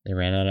 They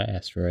ran out of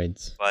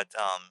asteroids. But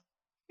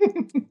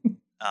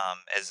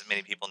as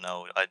many people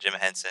know, Jim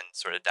Henson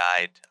sort of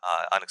died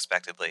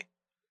unexpectedly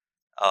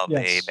of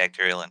Yes. a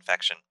bacterial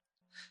infection.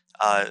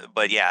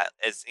 But yeah,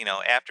 as you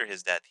know, after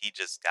his death, he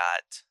just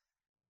got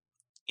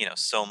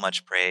so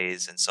much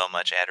praise and so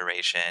much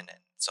adoration and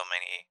so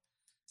many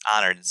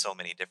honored in so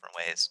many different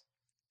ways.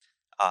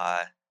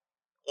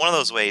 One of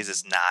those ways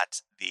is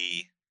not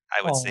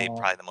I would say Aw.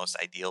 probably the most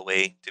ideal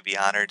way to be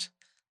honored,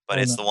 but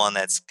Oh, it's no. the one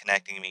that's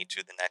connecting me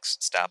to the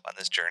next stop on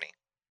this journey.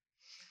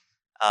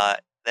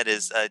 That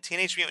is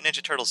Teenage Mutant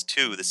Ninja Turtles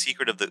 2, The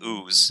Secret of the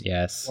Ooze,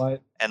 Yes.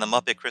 What? and The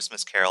Muppet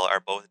Christmas Carol are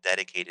both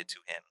dedicated to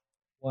him.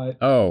 What?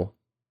 Oh,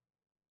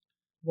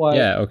 What?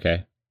 yeah.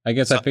 Okay. I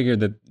guess I So- figured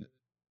that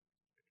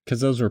because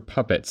those were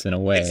puppets in a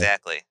way.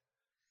 Exactly.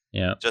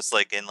 Yeah, Just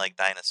like in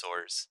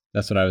dinosaurs.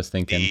 that's what I was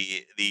thinking.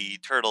 The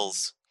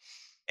turtles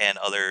and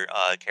other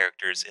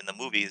characters in the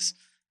movies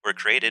were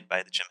created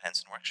by the Jim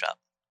Henson Workshop.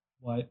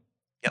 What?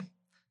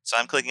 So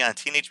I'm clicking on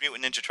Teenage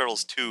Mutant Ninja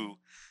Turtles 2,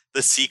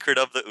 The Secret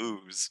of the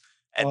Ooze,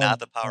 and Oh, not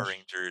the Power gosh.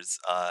 Rangers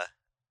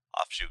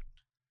offshoot.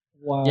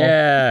 Wow.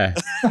 Yeah.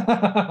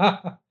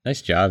 I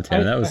Nice job,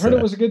 Tim. That was heard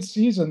it was a good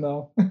season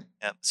though.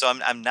 Yep. So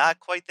I'm not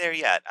quite there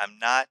yet. I'm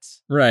not.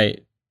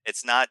 right.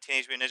 It's not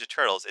Teenage Mutant Ninja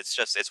Turtles.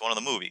 It's one of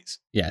the movies.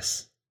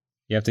 Yes.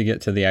 You have to get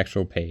to the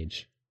actual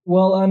page.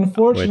 Well,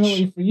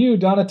 unfortunately Which- for you,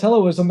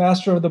 Donatello is a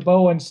master of the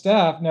bow and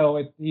staff.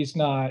 No, he's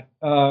not.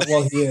 Well,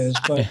 he is,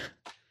 but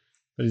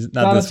But he's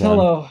not this one.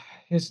 Donatello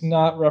is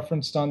not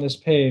referenced on this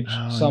page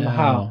Oh,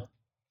 somehow. no.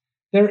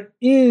 There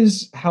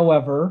is,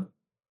 however,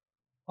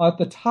 at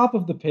the top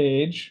of the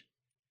page,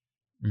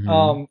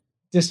 Mhm.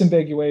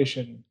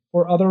 disambiguation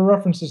or other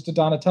references to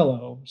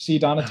Donatello. See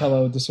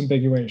Donatello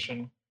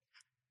disambiguation.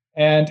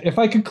 And if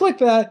I could click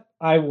that,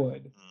 I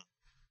would.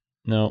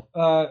 No.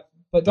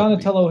 But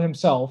Donatello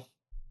himself,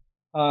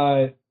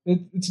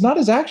 it's not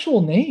his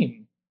actual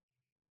name.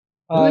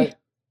 Really?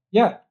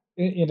 Yeah,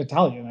 in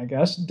Italian, I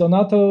guess.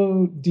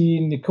 Donato di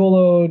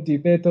Niccolo di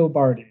Beto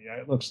Bardi,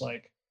 it looks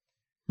like.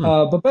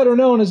 But better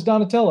known as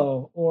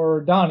Donatello,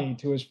 or Donnie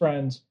to his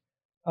friends.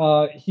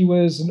 He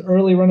was an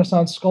early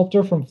Renaissance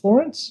sculptor from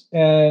Florence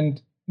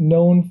and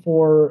known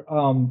for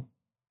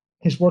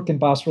his work in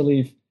bas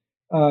relief,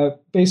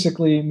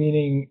 basically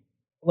meaning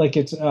like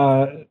it's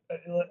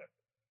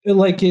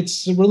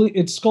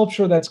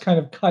sculpture that's kind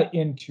of cut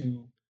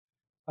into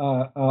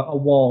a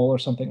wall or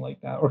something like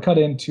that, or cut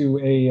into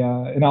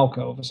an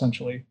alcove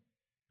essentially,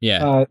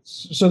 Yeah.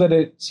 so that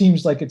it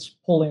seems like it's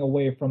pulling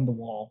away from the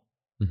wall.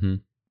 hmm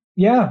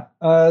Yeah,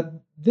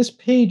 this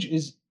page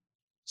is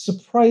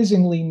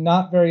surprisingly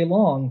not very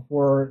long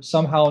for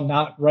somehow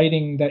not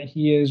writing that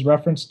he is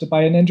referenced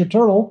by a Ninja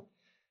Turtle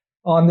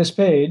on this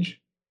page.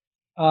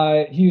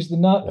 He's the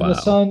Wow.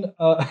 son.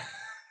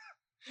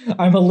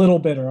 I'm a little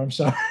bitter. I'm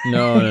sorry.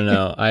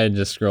 No. I had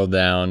just scrolled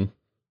down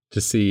to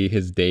see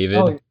his David.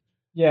 Oh,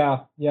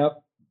 yeah.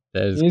 Yep.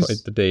 That is he's-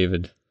 quite the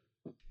David.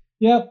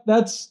 Yep.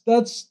 That's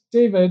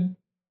David.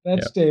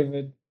 That's Yep.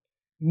 David.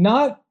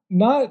 Not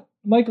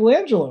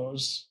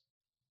Michelangelo's.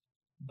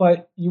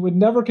 But you would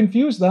never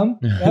confuse them.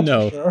 That's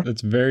No, for sure.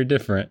 it's very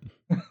different.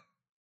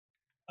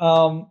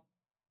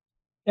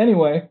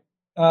 Anyway,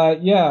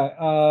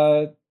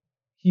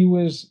 he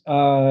was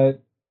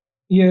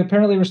he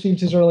apparently received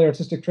his early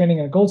artistic training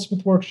in a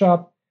goldsmith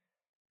workshop,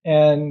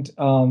 and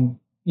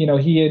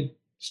he had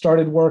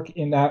started work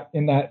in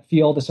that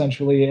field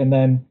essentially, and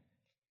then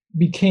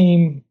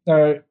became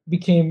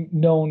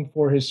known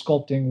for his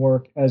sculpting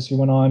work as he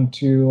went on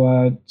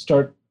to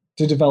start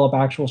to develop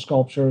actual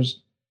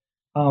sculptures.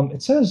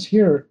 It says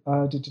here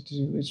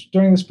it's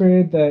during this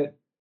period that,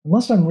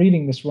 unless I'm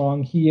reading this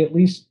wrong, he at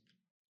least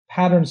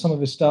patterned some of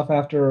his stuff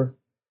after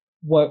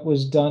what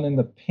was done in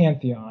the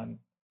Pantheon,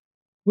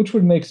 which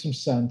would make some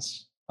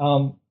sense,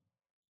 and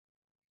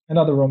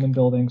other Roman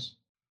buildings.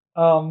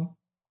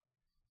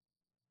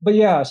 but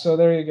yeah, so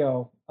there you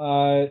go.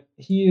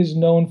 He is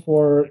known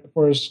for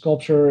his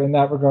sculpture in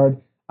that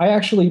regard. I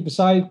actually,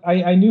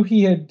 I knew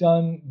he had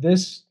done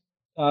this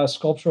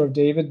sculpture of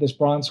David, this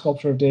bronze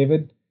sculpture of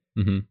David.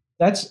 Hmm.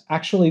 That's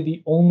actually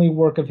the only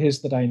work of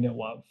his that I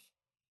know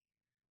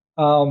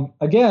of.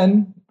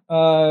 Again,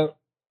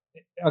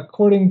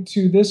 according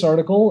to this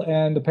article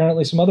and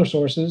apparently some other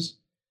sources,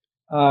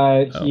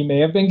 he may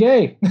have been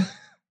gay.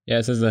 Yeah,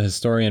 it says the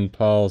historian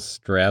Paul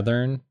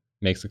Strathern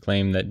makes a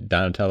claim that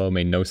Donatello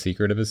made no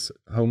secret of his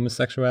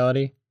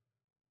homosexuality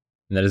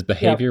and that his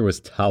behavior was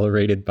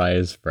tolerated by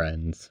his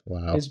friends.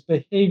 Wow. His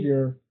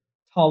behavior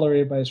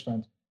tolerated by his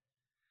friends.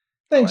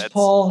 Thanks,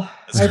 Paul.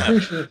 I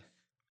appreciate it.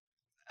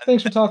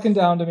 Thanks for talking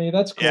down to me.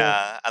 That's cool.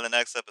 Yeah, on the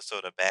next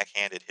episode of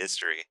Backhanded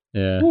History.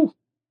 Yeah.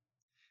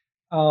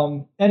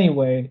 Woo.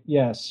 Anyway,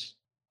 yes.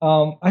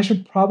 I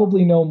should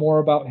probably know more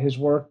about his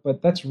work,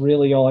 but that's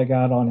really all I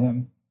got on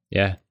him.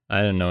 Yeah,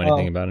 I didn't know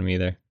anything about him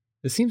either.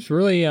 It seems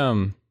really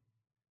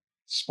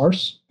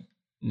sparse.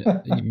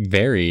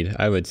 varied,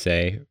 I would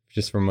say,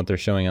 just from what they're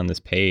showing on this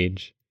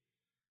page.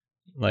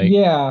 Like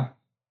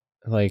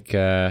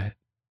because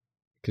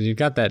you've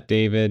got that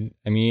David.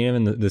 I mean,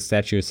 even the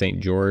statue of St.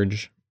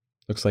 George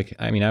looks like,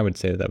 I mean, I would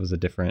say that was a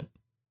different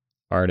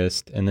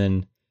artist. And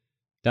then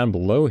down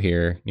below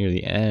here, near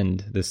the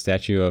end, the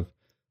statue of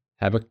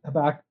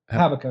Habakkuk.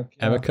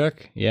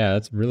 Habakkuk. Yeah,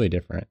 that's really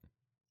different.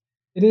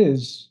 It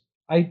is.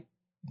 I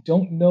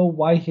don't know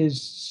why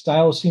his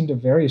style seemed to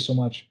vary so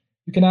much.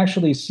 You can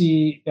actually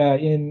see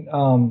in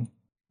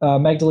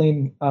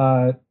Magdalene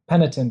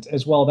Penitent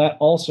as well. That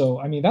also,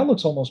 I mean, that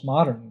looks almost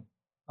modern,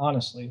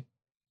 honestly.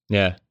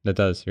 Yeah, that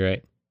does. You're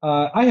right.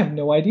 I have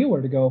no idea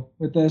where to go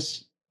with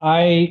this.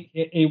 I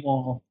hit a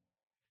wall.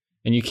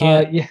 And you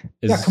can't.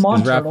 Come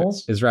on,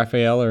 Turtles. Is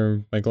Raphael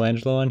or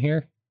Michelangelo on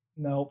here?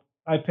 No,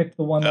 I picked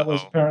the one that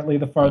was apparently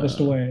the farthest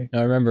away.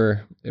 Now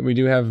remember, we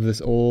do have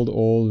this old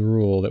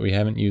rule that we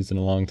haven't used in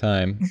a long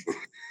time.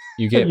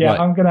 You get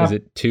is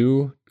it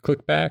 2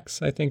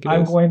 clickbacks? I think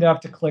I'm going to have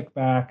to click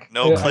back.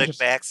 No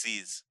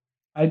clickbacksies.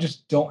 I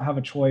just don't have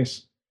a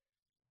choice.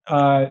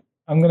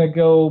 I'm going to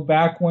go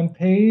back 1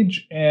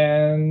 page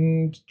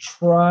and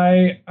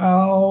try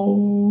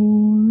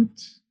out.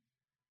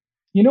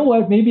 You know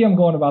what? Maybe I'm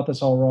going about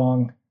this all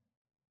wrong.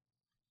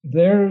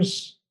 There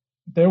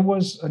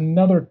was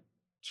another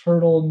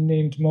turtle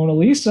named Mona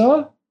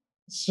Lisa.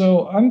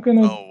 So I'm going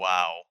to... Oh,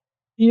 wow.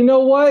 You know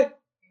what?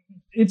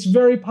 It's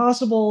very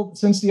possible,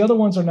 since the other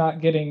ones are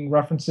not getting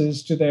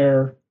references to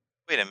their...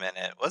 Wait a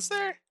minute. Was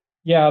there?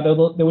 Yeah,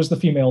 there was the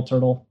female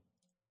turtle.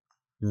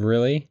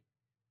 Really?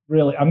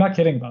 Really. I'm not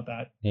kidding about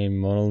that. Named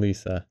Mona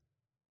Lisa.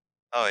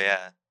 Oh,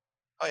 yeah.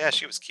 Oh, yeah,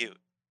 she was cute.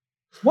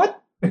 What?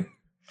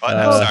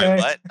 I'm sorry,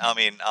 what? I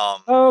mean,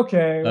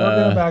 Okay, we're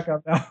going to back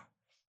up now.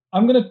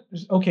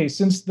 Okay,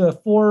 since the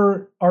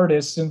 4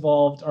 artists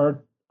involved are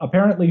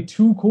apparently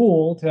too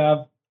cool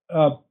to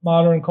have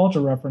modern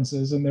culture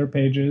references in their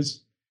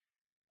pages,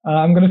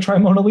 I'm going to try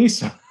Mona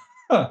Lisa.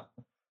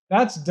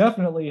 That's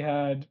definitely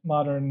had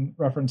modern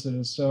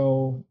references.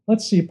 So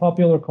let's see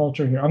popular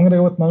culture here. I'm going to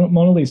go with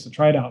Mona Lisa.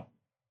 Try it out.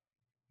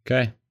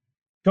 Okay.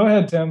 Go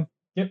ahead, Tim.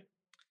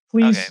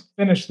 Please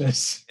finish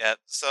this. Yeah,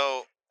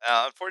 so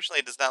unfortunately,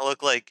 it does not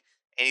look like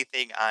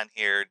anything on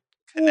here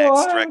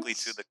connects directly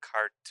to the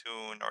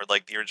cartoon or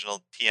like the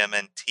original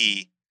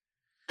TMNT.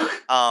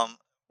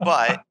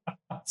 But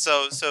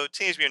so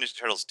Teenage Mutant Ninja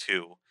Turtles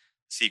 2,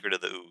 Secret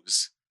of the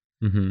Ooze,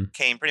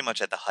 came pretty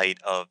much at the height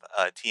of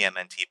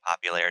TMNT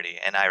popularity,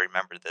 and I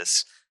remember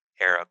this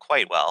era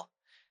quite well.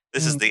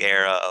 This is the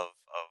era of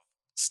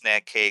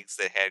snack cakes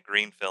that had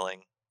green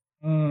filling,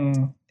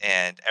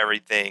 and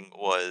everything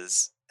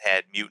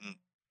had mutant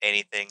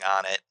anything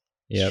on it.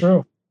 Yeah,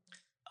 true.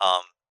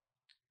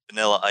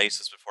 Vanilla Ice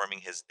was performing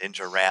his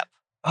ninja rap.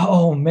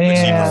 Oh man, which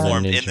he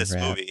performed in this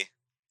movie.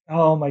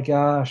 Oh my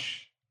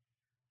gosh.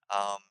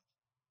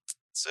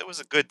 So it was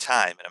a good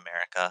time in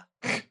America.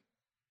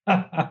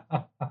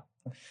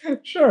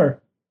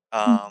 Sure.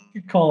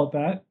 You could call it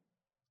that.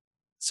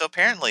 So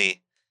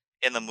apparently,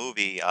 in the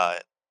movie,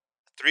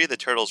 3 of the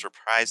turtles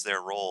reprised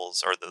their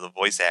roles, or the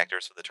voice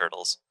actors for the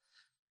turtles.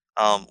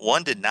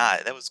 1 did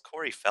not. That was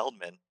Corey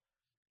Feldman.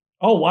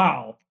 Oh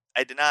wow.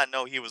 I did not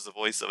know he was the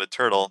voice of a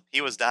turtle. He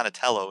was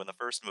Donatello in the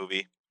first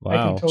movie.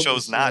 Wow. Totally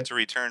chose not to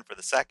return for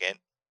the second.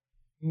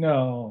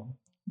 No.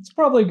 It's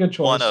probably a good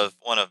choice.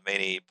 One of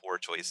many poor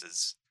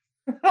choices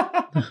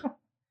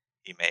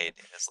he made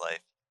in his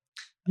life.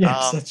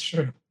 Yes, that's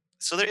true.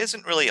 So there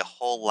isn't really a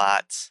whole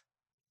lot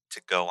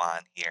to go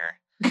on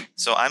here.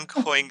 So I'm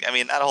going, I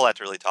mean, not a whole lot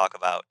to really talk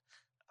about.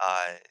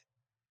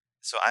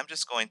 So I'm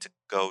just going to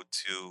go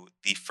to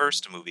the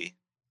first movie.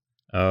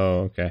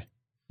 Oh, okay.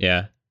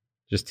 Yeah.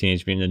 Just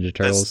Teenage Mutant Ninja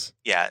Turtles.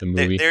 Yeah. The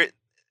movie.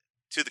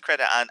 To the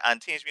credit on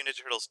Teenage Mutant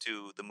Ninja Turtles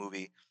 2, the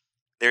movie,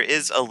 there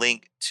is a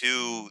link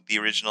to the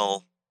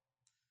original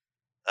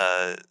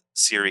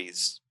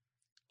series,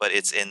 but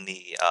it's in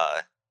the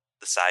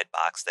side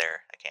box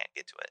there. I can't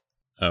get to it.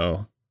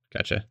 Oh,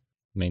 gotcha.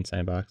 Main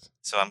side box.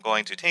 So I'm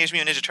going to Teenage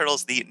Mutant Ninja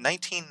Turtles, the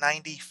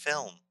 1990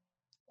 film.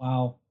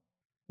 Wow.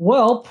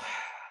 Well,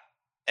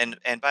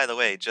 And by the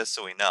way, just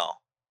so we know,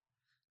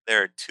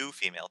 there are 2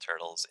 female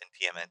turtles in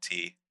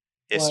TMNT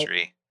What?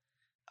 history.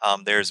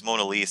 There's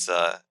Mona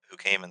Lisa, who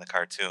came in the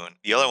cartoon.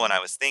 The other one I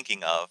was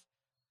thinking of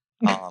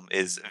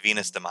is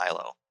Venus de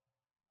Milo,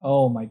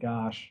 Oh my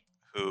gosh.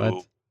 who,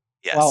 What?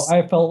 yes. Wow,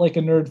 I felt like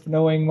a nerd for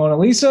knowing Mona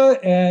Lisa,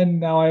 and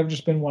now I've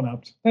just been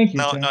one-upped. Thank you,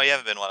 No, Tim. no, you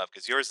haven't been one up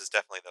because yours is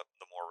definitely the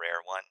more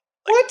rare one.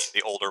 What?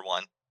 The older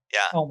one. Yeah.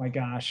 Oh my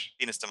gosh.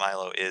 Venus de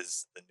Milo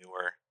is the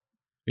newer.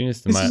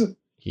 Venus de This Milo. is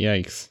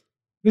Yikes.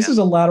 this Yeah. is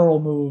a lateral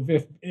move,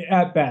 if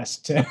at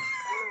best, Tim.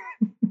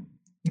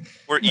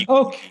 We're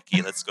equal Okay.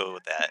 geeky. Let's go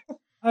with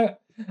that.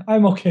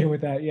 I'm okay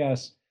with that,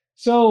 yes.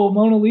 So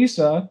Mona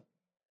Lisa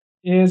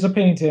is a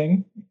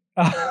painting.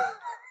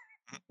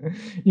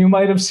 You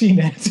might have seen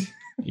it.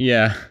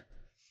 Yeah.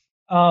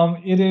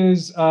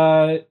 It's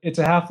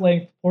a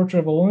half-length portrait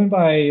of a woman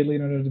by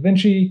Leonardo da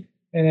Vinci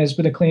and has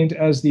been acclaimed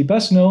as the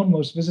best known,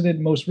 most visited,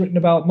 most written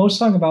about, most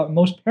sung about, and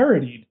most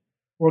parodied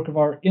work of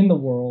art in the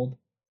world.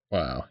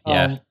 Wow.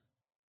 Yeah.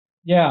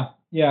 Yeah.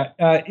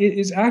 It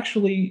is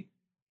actually,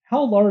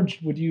 how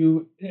large would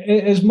you,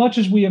 as much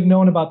as we have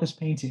known about this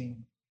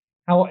painting,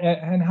 how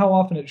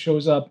often it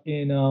shows up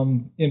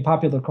in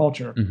popular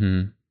culture,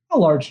 Mm-hmm. how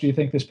large do you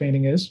think this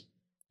painting is?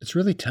 It's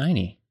really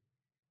tiny,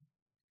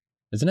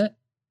 isn't it?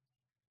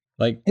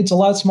 Like, It's a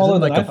lot smaller is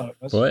it than like I a thought it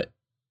was. foot,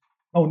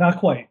 Oh, not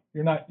quite.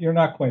 You're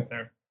not quite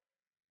there.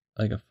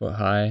 like a foot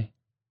high.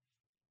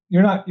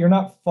 You're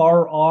not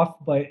far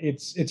off, but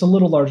it's a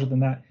little larger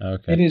than that.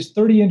 Okay. It is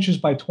 30 inches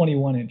by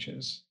 21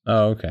 inches.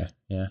 Oh, okay.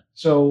 Yeah.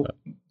 So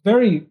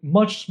very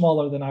much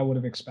smaller than I would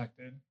have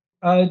expected.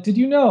 Did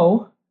you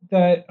know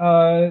that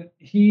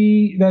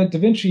that Da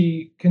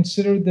Vinci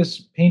considered this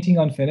painting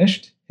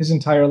unfinished his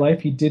entire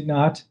life? He did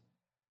not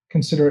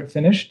consider it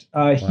finished. He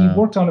Wow.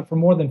 worked on it for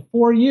more than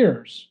 4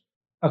 years,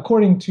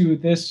 according to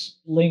this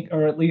link,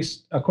 or at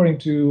least according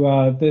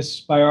to this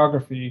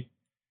biography.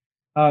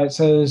 It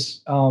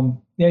says,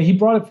 he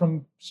brought it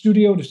from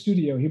studio to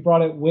studio. He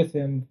brought it with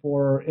him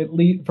for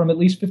from at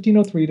least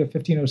 1503 to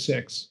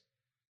 1506,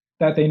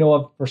 that they know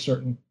of for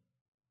certain.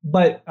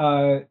 But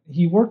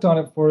he worked on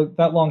it for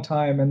that long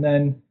time and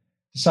then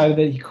decided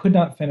that he could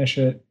not finish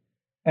it.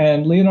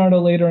 And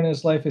Leonardo later in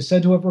his life is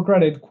said to have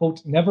regretted,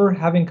 quote, never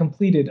having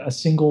completed a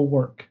single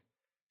work.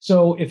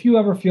 So if you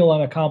ever feel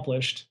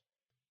unaccomplished.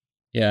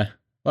 Yeah.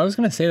 Well, I was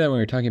going to say that when we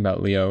were talking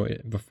about Leo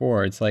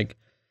before. It's like,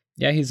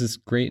 yeah, he's this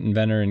great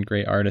inventor and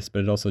great artist, but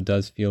it also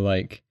does feel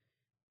like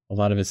a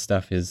lot of his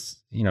stuff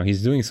is,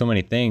 he's doing so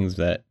many things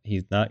that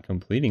he's not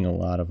completing a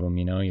lot of them,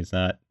 he's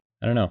not,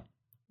 I don't know.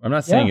 I'm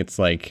not saying it's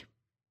like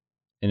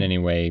in any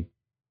way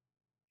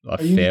a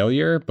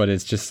failure, but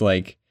it's just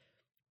like,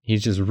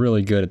 he's just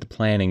really good at the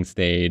planning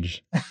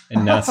stage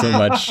and not so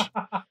much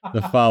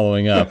the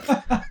following up.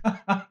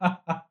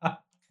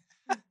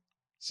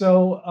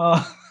 So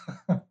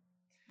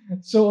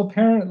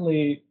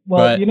apparently,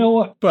 well, you know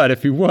what? But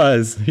if he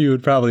was, he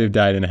would probably have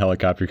died in a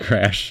helicopter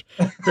crash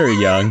very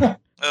young.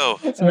 Oh.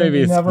 So maybe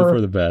it's for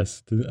the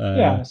best.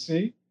 Yeah,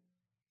 see?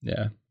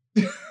 Yeah.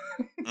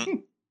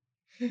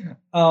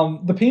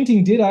 The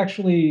painting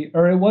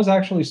it was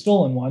actually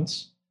stolen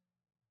once.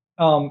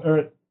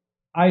 I've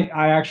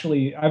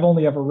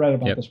only ever read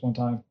about this one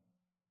time.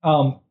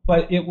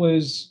 But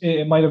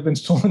it might have been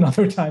stolen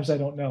other times, I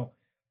don't know.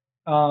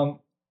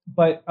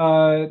 But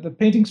the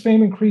painting's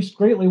fame increased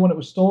greatly when it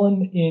was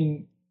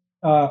stolen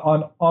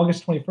on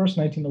August 21st,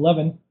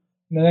 1911.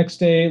 And the next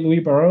day, Louis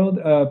Barraud,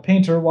 a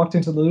painter, walked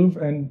into the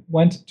Louvre and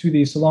went to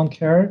the Salon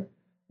Carré,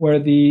 where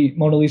the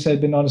Mona Lisa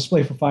had been on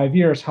display for 5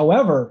 years.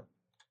 However,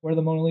 where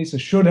the Mona Lisa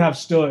should have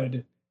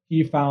stood,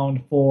 he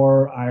found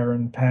 4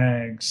 iron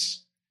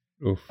pegs.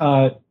 Oof.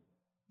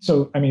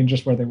 So, I mean,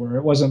 just where they were.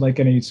 It wasn't like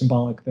any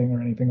symbolic thing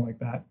or anything like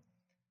that.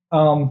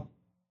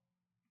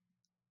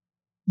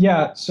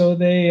 So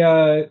they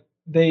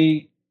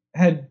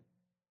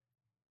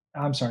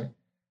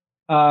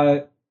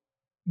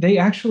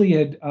actually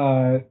had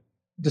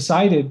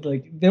decided,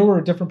 like, there were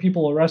different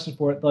people arrested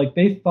for it. Like,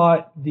 they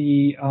thought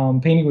the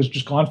painting was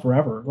just gone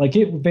forever. Like,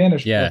 it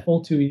vanished for a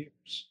full 2 years.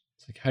 It's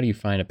like, how do you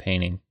find a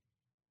painting?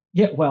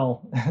 Yeah,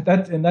 well,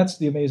 that's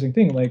the amazing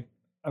thing. Like,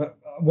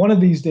 one of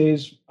these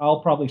days,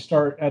 I'll probably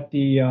start at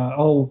the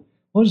what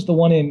was the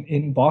one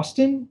in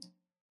Boston?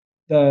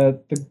 The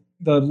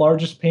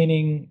largest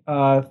painting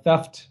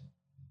theft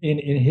in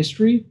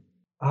history.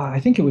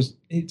 I think it's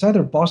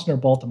either Boston or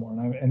Baltimore,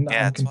 and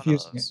I'm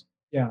confusing it.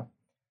 Yeah.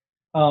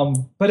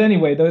 But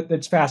anyway,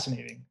 that's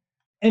fascinating.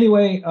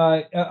 Anyway,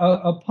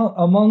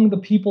 among the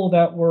people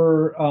that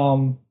were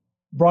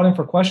brought in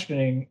for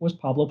questioning was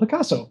Pablo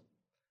Picasso.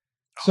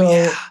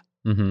 So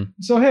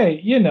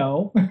hey,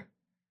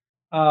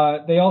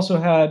 they also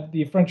had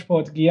the French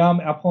poet Guillaume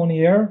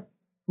Apollinaire,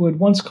 who had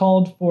once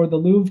called for the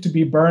Louvre to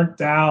be burnt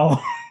down.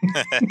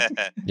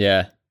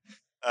 Yeah.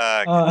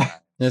 And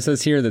it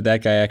says here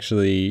that guy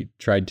actually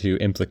tried to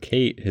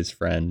implicate his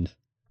friend,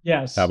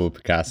 Pablo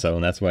Picasso,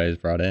 and that's why he was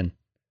brought in.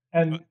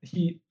 And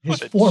his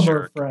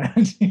former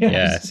friend. Yes.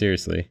 Yeah,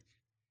 seriously.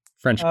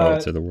 French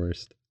poets are the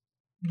worst.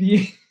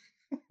 The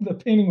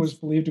painting was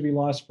believed to be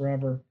lost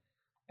forever.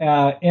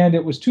 and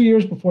it was 2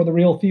 years before the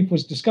real thief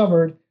was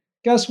discovered.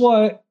 Guess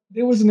what?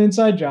 It was an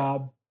inside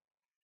job.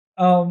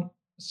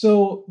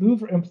 So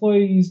Louvre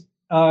employees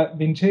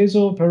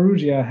Vincenzo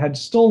Perugia had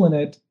stolen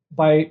it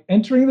by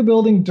entering the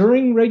building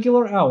during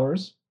regular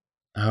hours,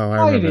 Oh,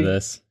 I remember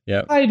this.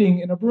 Yep. hiding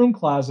in a broom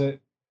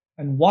closet,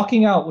 and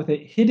walking out with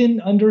it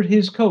hidden under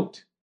his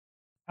coat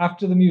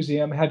after the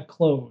museum had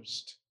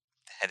closed.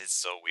 That is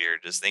so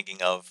weird. Just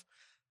thinking of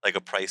like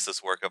a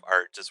priceless work of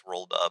art just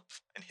rolled up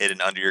and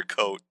hidden under your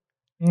coat.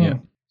 Yeah.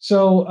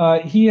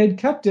 So he had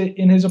kept it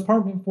in his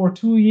apartment for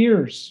 2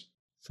 years.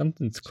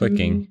 Something's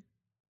clicking.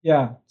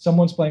 Yeah,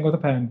 someone's playing with a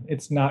pen.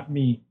 It's not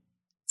me.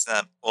 It's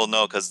not. Well,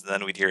 no, because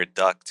then we'd hear a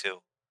duck too.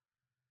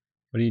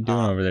 What are you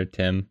doing over there,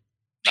 Tim?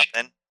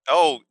 Nothing.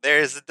 Oh,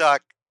 there's the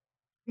duck.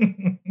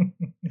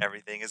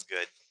 Everything is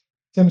good.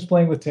 Tim's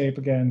playing with tape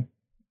again.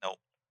 Nope.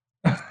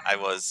 I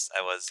was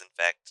in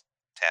fact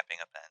tapping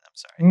a pen. I'm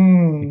sorry.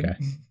 Okay.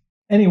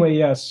 Anyway,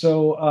 yes.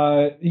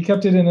 So he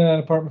kept it in an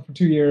apartment for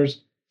 2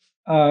 years.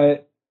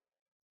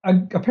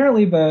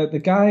 Apparently,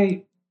 the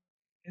guy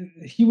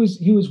he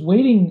was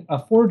waiting a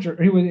forger.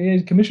 He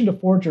had commissioned a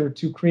forger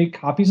to create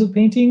copies of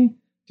painting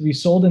to be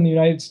sold in the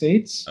United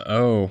States.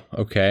 Oh,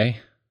 okay.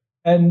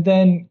 And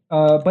then,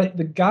 but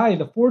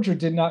the forger,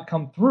 did not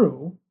come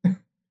through,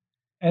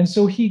 and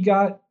so he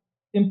got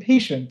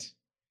impatient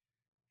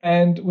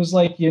and was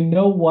like, "You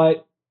know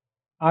what?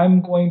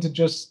 I'm going to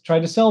just try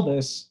to sell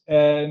this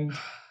and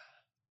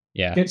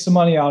get some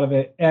money out of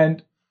it."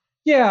 And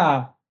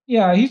yeah,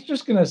 he's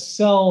just gonna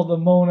sell the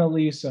Mona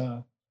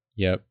Lisa.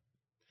 Yep.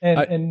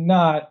 And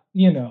not,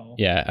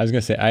 Yeah, I was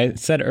gonna say, I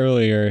said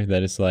earlier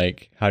that it's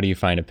like, how do you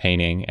find a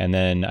painting? And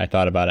then I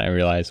thought about it and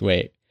realized,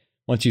 wait,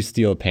 once you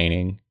steal a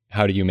painting,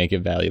 how do you make it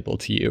valuable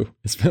to you?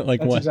 It's been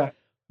like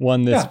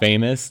one this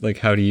famous. Like,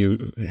 how do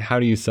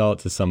you sell it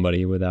to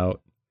somebody without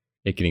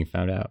it getting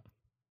found out?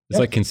 It's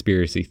like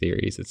conspiracy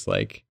theories. It's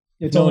like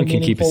no one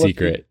can keep a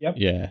secret. Yep.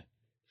 Yeah.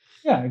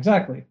 Yeah,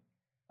 exactly.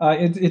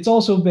 It's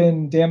also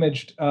been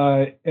damaged.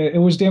 It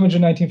was damaged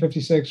in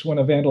 1956 when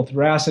a vandal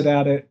threw acid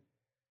at it.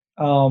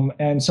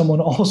 And someone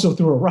also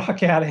threw a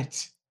rock at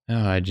it.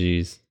 Oh,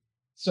 geez.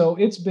 So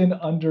it's been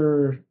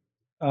under,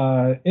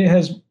 it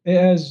has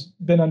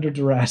been under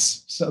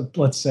duress. So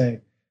let's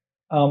say,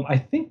 I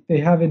think they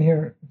have in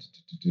here.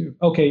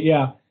 Okay,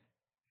 yeah,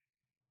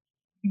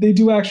 they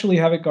do actually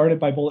have it guarded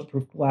by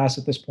bulletproof glass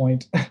at this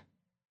point.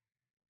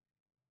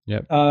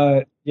 Yep.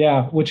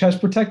 Yeah, which has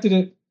protected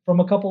it from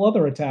a couple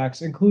other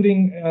attacks,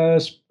 including a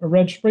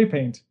red spray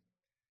paint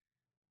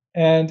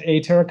and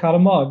a terracotta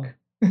mug.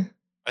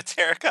 A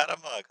terracotta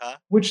mug, huh?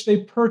 Which they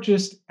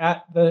purchased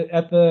at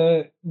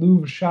the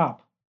Louvre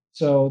shop.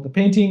 So the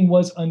painting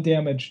was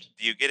undamaged.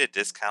 Do you get a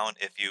discount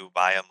if you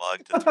buy a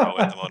mug to throw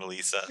at the Mona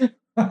Lisa?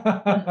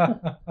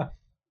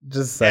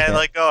 Just a second.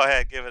 Yeah, go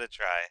ahead, give it a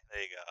try.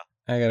 There you go.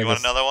 You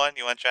want another one?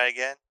 You want to try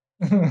again?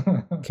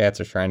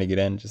 Cats are trying to get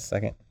in. Just a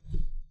second.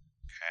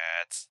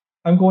 Cats.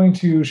 I'm going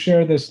to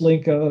share this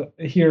link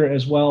here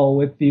as well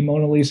with the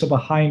Mona Lisa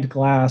behind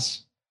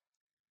glass,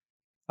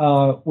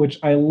 which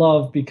I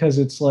love because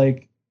it's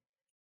like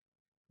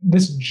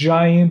this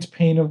giant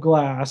pane of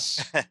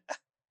glass.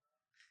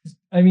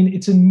 I mean,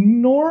 it's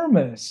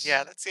enormous.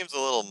 Yeah, that seems a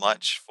little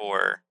much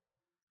for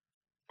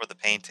the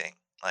painting.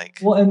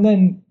 Well, and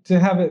then to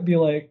have it be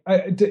like,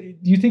 do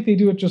you think they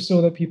do it just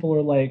so that people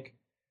are like,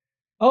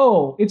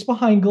 "Oh, it's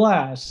behind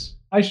glass.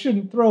 I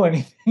shouldn't throw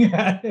anything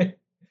at it.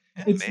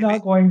 Yeah, it's maybe.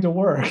 Not going to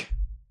work."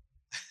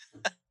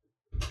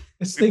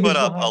 We put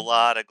up a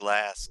lot of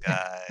glass,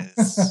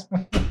 guys.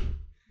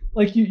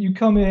 Like you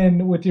come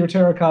in with your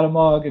terracotta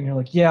mug and you're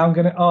like, "Yeah, I'm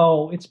gonna."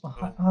 Oh, it's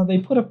behind. Oh, they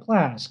put up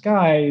glass,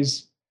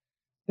 guys.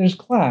 There's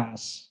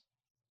glass.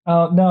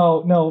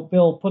 No,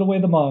 Bill, put away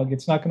the mug.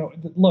 It's not gonna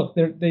look.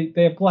 They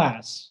have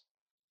glass.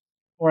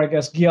 Or I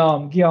guess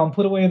Guillaume,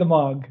 put away the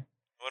mug.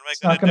 What am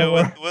I going to do?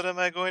 What am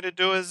I going to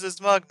do with this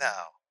mug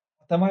now?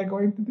 What am I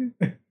going to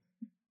do?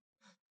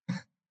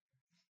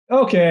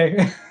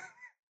 Okay.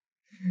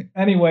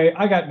 Anyway,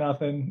 I got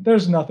nothing.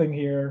 There's nothing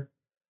here.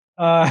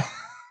 I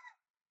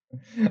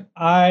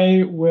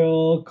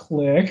will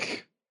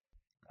click.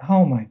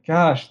 Oh my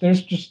gosh,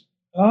 there's just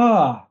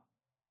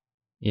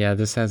Yeah,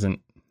 this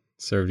hasn't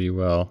served you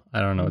well.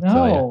 I don't know what to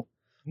tell you.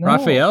 No.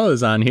 Raphael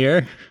is on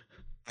here.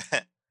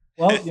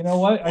 Well, you know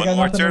what? I got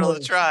more turtle to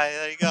try.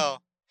 There you go.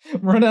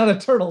 Run out of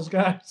turtles,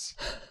 guys.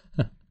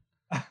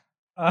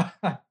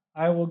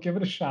 I will give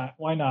it a shot.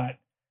 Why not?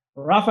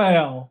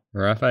 Raphael.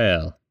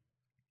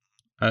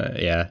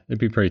 Yeah, it'd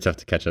be pretty tough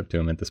to catch up to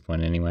him at this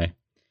point anyway.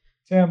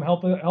 Tim,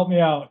 help me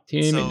out.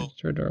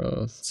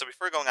 So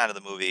before going on to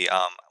the movie,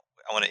 I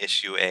want to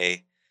issue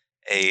a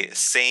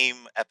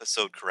same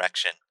episode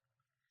correction.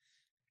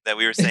 That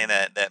we were saying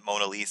that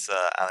Mona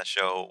Lisa on the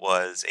show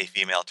was a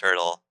female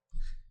turtle.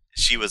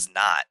 She was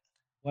not.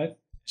 What?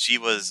 She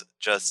was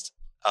just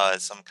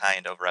some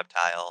kind of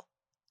reptile,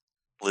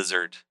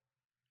 lizard.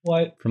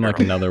 What? From like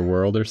another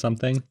world or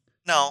something?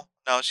 No,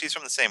 she's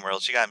from the same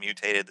world. She got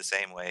mutated the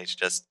same way. She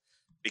just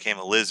became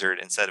a lizard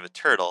instead of a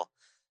turtle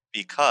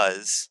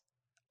because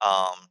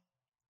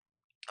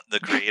the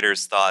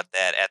creators thought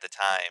that at the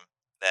time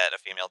that a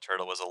female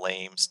turtle was a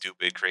lame,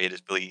 stupid,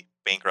 creatively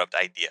bankrupt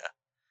idea.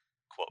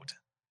 Quote.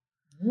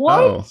 What?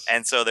 Oh.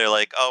 And so they're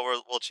like,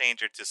 oh, we'll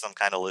change her to some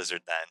kind of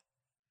lizard then.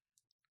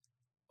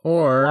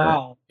 Or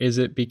Wow. is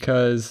it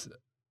because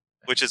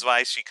Which is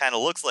why she kind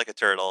of looks like a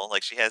turtle.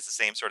 Like she has the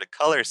same sort of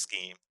color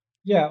scheme.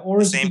 Yeah, or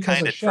The is it same because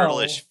kind a of shell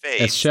turtleish a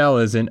face. shell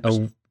isn't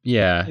a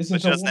yeah? isn't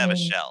Which a doesn't have a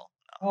woman- shell.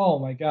 Oh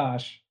my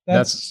gosh,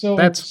 that's so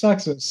that's-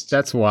 sexist.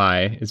 That's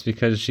why. It's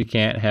because she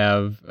can't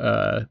have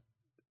a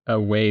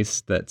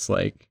waist that's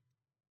like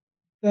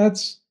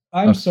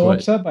I'm a so foot.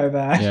 upset by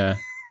that. yeah.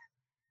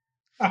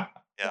 Yeah.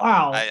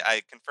 Wow.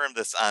 I confirmed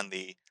this on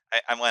the.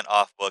 I went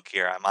off book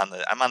here. I'm on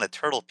the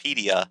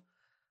Turtlepedia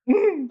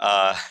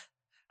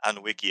on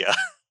Wikia.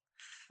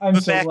 I'm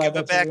But so back, glad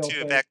but that's a back real to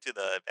thing. back to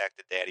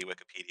Daddy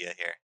Wikipedia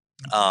here.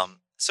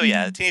 So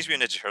yeah, Teenage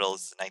Mutant Ninja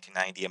Turtles is a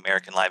 1990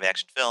 American live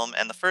action film,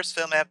 and the first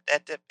film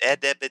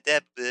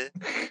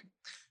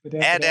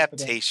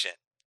adaptation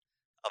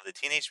of the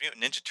Teenage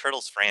Mutant Ninja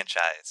Turtles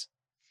franchise,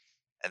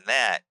 and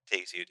that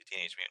takes you to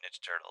Teenage Mutant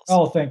Ninja Turtles.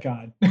 Oh, thank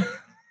God.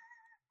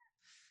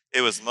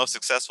 It was the most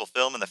successful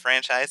film in the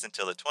franchise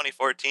until the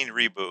 2014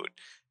 reboot.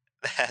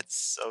 That's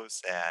so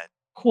sad.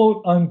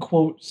 Quote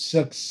unquote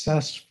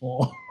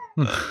successful.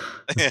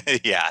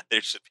 Yeah,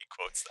 there should be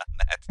quotes on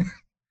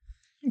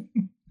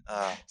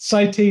that.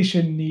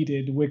 Citation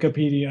needed,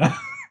 Wikipedia.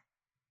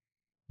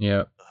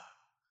 Yep.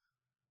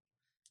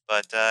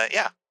 But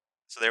yeah,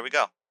 so there we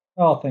go.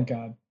 Oh, thank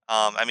God.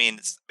 I mean,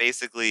 it's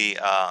basically,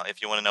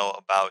 if you want to know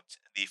about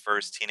the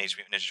first Teenage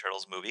Mutant Ninja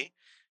Turtles movie,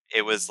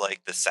 it was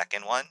like the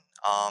second one,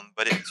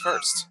 but it was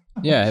first.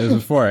 Yeah, it was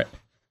before it.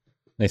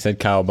 They said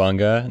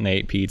cowabunga and they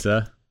ate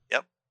pizza.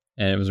 Yep.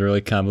 And it was a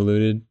really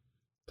convoluted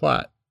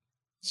plot.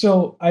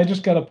 So I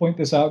just got to point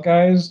this out,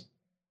 guys.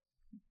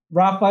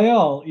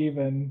 Raphael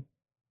even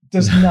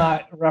does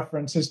not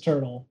reference his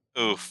turtle.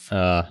 Oof.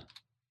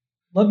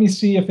 Let me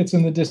see if it's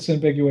in the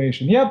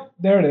disambiguation. Yep,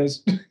 there it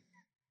is. Wow.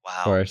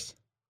 Of course.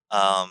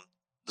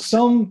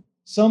 Some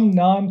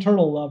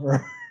non-turtle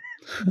lover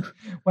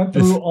went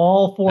through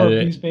all four of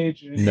these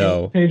pages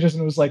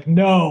and was like,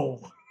 no.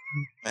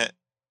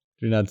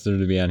 Do not deserve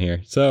to be on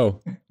here.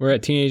 So we're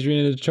at Teenage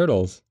Mutant Ninja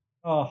Turtles.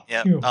 Oh,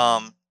 yeah. phew.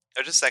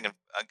 Just a second.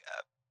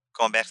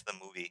 Going back to the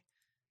movie.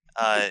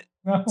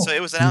 No. So it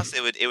was announced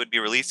it would be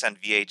released on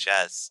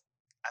VHS.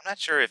 I'm not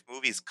sure if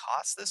movies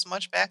cost this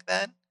much back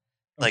then.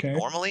 Like Okay.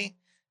 normally,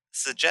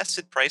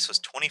 suggested price was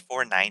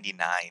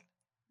 $24.99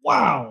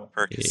 Wow.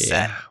 per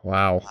cassette. Yeah.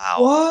 Wow. Wow.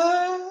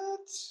 What?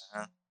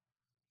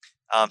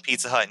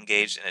 Pizza Hut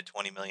engaged in a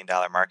 $20 million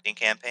marketing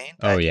campaign.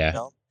 Oh, back in yeah.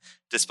 film,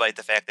 despite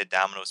the fact that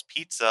Domino's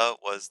Pizza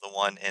was the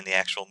one in the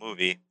actual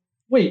movie.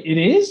 Wait, it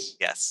is?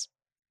 Yes.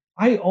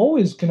 I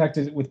always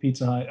connected it with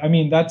Pizza Hut. I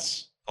mean,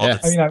 that's Yeah,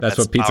 I mean, that's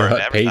what Pizza power of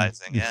Hut paid.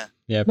 advertising, yeah.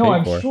 Yeah, no. paid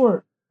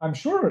I'm for.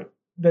 sure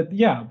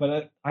that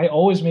but I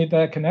always made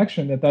that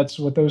connection that's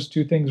what those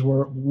two things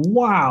were.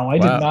 Wow, I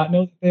did not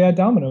know that they had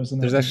Domino's in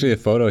there. There's actually a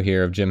photo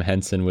here of Jim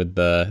Henson with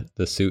the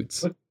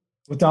suits.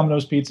 with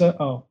Domino's Pizza.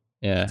 Oh,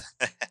 Yeah.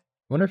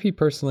 Wonder if he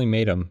personally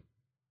made them.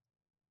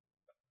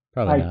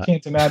 Probably I not.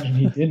 can't imagine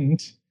he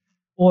didn't,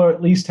 or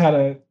at least had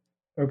a.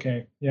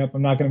 Okay, yep.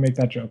 I'm not going to make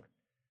that joke.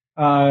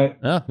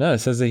 No, it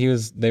says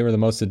that they were the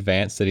most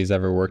advanced that he's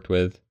ever worked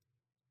with.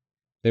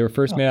 They were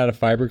first made out of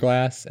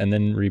fiberglass and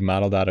then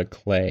remodeled out of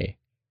clay.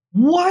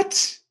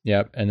 What?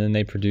 Yep, and then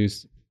they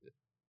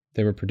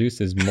were produced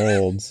as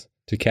molds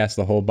to cast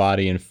the whole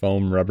body in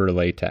foam rubber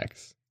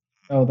latex.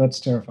 Oh, that's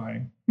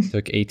terrifying.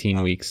 Took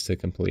 18 weeks to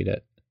complete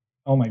it.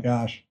 Oh my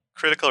gosh.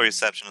 Critical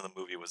reception of the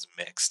movie was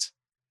mixed.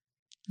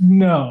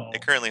 No.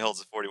 It currently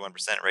holds a 41%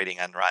 rating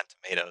on Rotten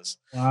Tomatoes.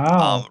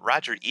 Wow.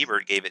 Roger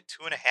Ebert gave it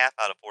 2.5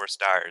 out of 4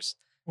 stars,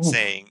 Oof.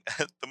 saying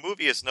the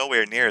movie is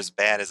nowhere near as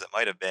bad as it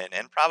might have been,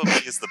 and probably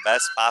is the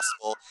best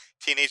possible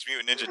Teenage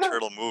Mutant Ninja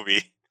Turtle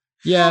movie.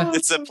 Yeah.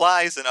 It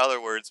supplies, in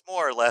other words,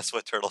 more or less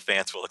what Turtle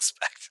fans will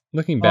expect.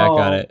 Looking back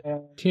on Oh, it,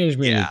 man. Teenage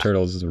Mutant Yeah. Ninja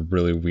Turtles is a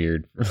really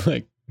weird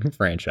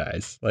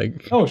franchise.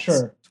 Oh,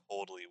 sure.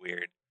 Totally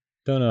weird.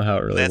 Don't know how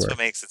it really That's works. what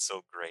makes it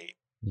so great.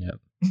 Yep.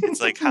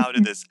 It's like, how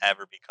did this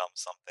ever become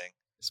something?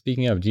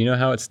 Speaking of, do you know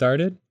how it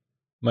started?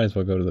 Might as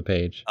well go to the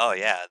page. Oh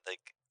yeah, like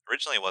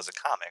originally it was a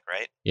comic,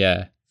 right?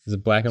 Yeah. It's a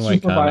black and white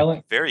Super comic.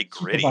 violent. Very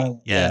Super gritty.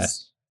 violent.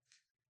 Yes.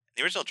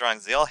 The original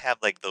drawings, they all have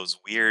like those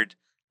weird,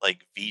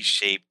 like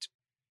V-shaped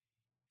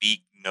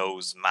beak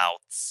nose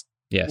mouths.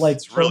 Yes. Like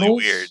It's really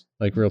turtles? weird.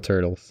 Like real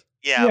turtles.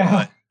 Yeah,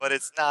 Yeah. but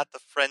it's not the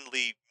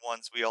friendly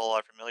ones we all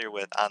are familiar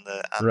with on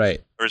the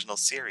Right. original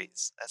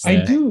series. That's I the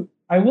Yeah. thing.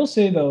 I will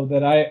say though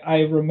that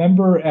I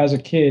remember as a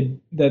kid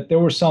that there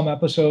were some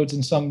episodes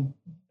and some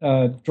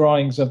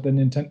drawings of the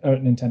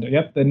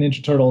the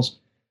Ninja Turtles,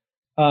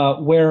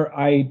 where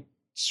I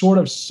sort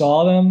of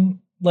saw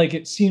them. Like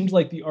it seemed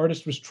like the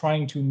artist was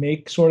trying to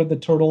make sort of the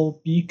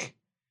turtle beak,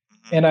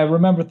 Mhm. and I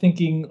remember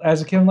thinking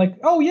as a kid, I'm like,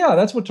 oh yeah,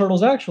 that's what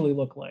turtles actually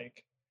look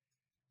like.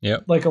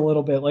 Yep. Like a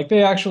little bit, like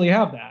they actually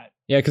have that.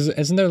 Yeah, because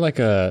isn't there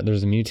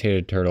there's a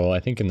mutated turtle, I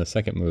think in the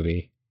second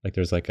movie. Like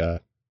there's like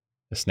a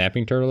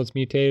snapping turtle that's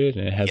mutated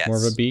and it has more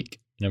of a Yes. beak.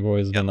 And I've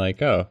always been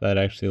like, oh, that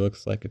actually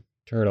looks like a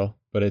turtle,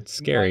 but it's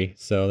scary,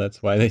 so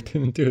that's why they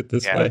didn't do it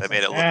this way. They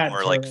made it look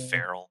more like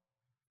feral.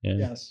 Yeah.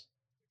 Yes,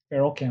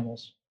 feral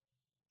camels.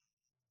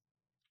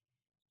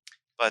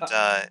 But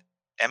I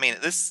mean,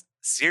 this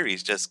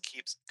series just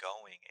keeps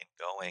going and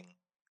going.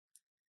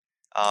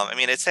 I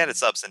mean, it's had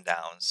its ups and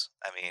downs.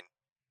 I mean,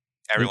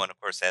 everyone, of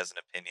course, has an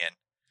opinion.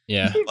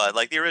 Yeah. But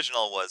like the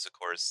original was, of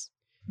course,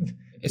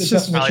 It's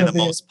just probably the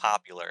most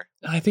popular.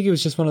 I think it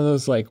was just one of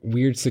those like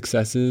weird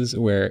successes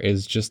where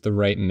it's just the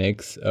right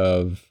mix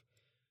of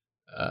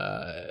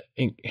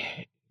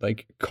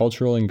like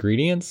cultural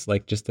ingredients,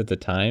 like just at the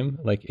time.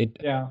 Like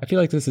it I feel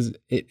like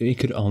it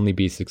could only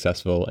be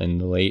successful in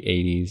the late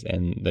 80s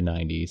and the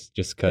 90s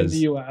just because in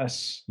the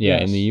US. Yeah,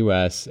 in the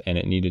US, and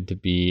it needed to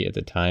be at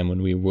the time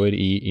when we would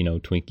eat,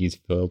 Twinkies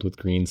filled with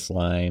green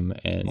slime,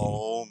 and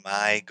oh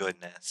my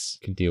goodness.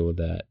 Could deal with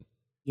that.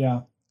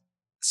 Yeah.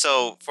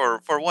 So for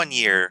 1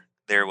 year,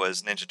 there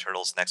was Ninja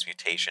Turtles Next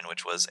Mutation,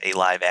 which was a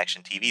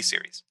live-action TV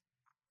series.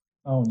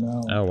 Oh,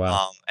 no. Oh,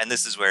 wow. And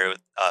this is where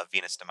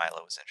Venus de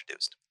Milo was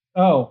introduced.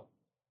 Oh.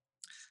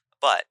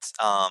 But,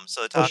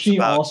 so it talks was she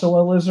about... also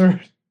a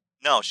lizard?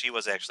 No, she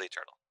was actually a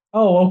turtle.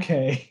 Oh,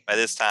 okay. By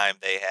this time,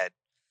 they had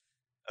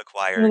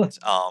acquired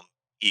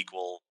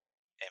equal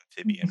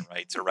amphibian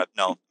rights.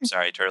 No, I'm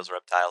sorry, turtles and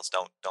reptiles.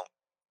 Don't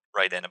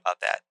write in about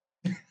that.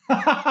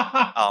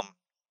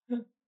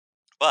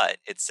 But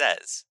it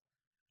says,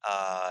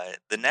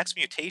 the Next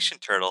Mutation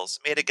Turtles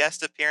made a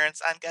guest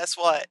appearance on, guess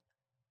what?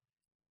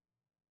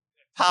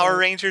 Power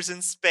Rangers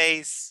in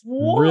Space.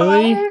 What?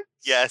 Really?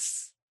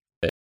 Yes.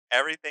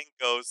 Everything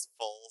goes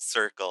full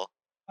circle.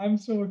 I'm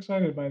so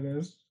excited by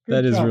this.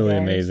 That is really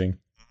guys. amazing.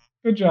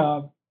 Good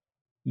job.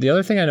 The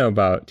other thing I know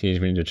about Teenage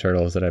Mutant Ninja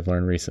Turtles that I've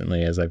learned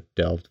recently as I've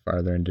delved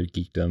farther into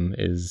geekdom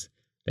is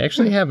they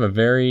actually have a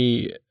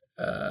very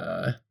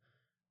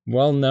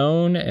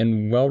well-known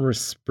and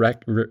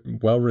well-respected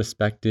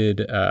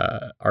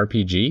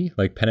RPG,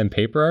 like pen and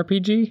paper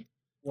RPG.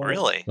 What?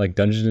 Really? Like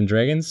Dungeons and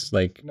Dragons,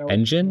 like Nope,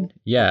 engine. nope,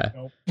 Yeah.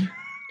 Nope.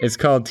 It's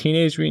called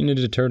Teenage Mutant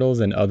Ninja Turtles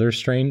and Other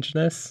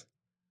Strangeness.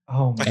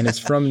 Oh my And it's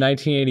from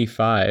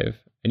 1985.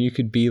 And you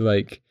could be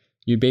like,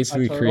 you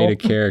basically turtle? create a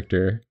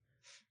character.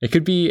 It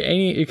could be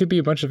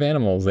a bunch of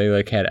animals. They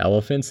like had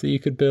elephants that you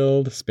could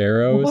build,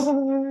 sparrows.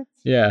 What?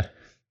 Yeah.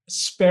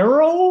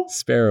 Sparrow?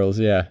 Sparrows,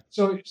 yeah.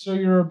 So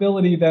your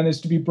ability then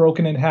is to be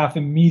broken in half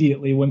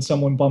immediately when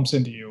someone bumps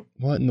into you.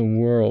 What in the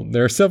world?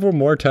 There are several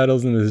more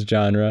titles in this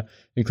genre,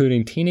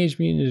 including Teenage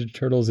Mutant Ninja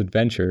Turtles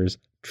Adventures,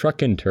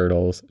 Truckin'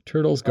 Turtles,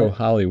 Turtles Go What?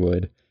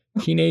 Hollywood,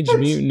 Teenage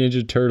Mutant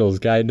Ninja Turtles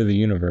Guide to the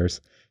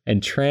Universe,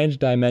 and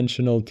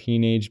Transdimensional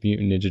Teenage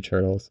Mutant Ninja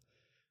Turtles.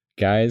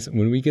 Guys,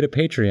 when we get a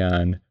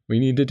Patreon, we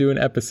need to do an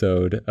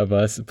episode of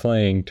us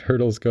playing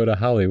Turtles Go to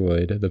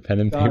Hollywood, the pen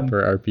and Done.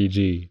 paper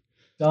RPG.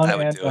 Done I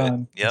would and do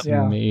done. it. Yep. It's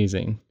Yeah.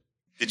 amazing.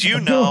 Did you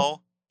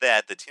know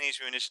that the Teenage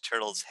Mutant Ninja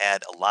Turtles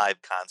had a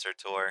live concert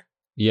tour?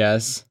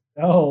 Yes.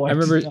 Oh, I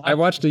remember did not- I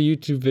watched a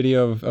YouTube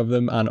video of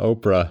them on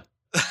Oprah.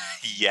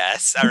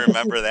 Yes, I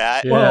remember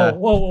that. Yeah.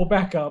 Whoa,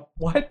 back up.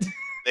 What?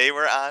 They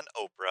were on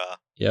Oprah.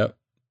 Yep.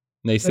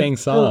 They sang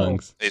That's cool.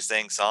 songs. They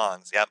sang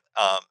songs. Yep.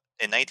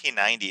 In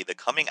 1990, the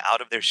Coming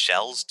Out of Their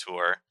Shells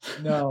tour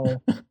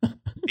No,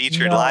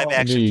 featured No. live I knew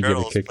action you'd get a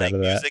turtles kick out playing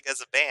of that. music as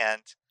a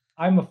band.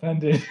 I'm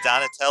offended.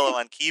 Donatello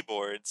on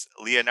keyboards,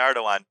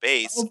 Leonardo on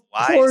bass. Of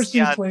Why course is he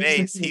he on plays the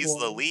bass? He's the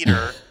keyboard.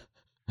 leader.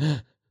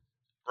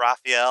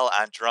 Raphael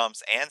on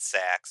drums and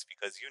sax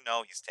because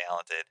he's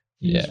talented.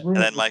 He's Yeah. rude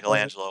And then as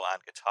Michelangelo on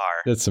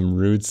guitar. That's some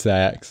rude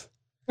sax.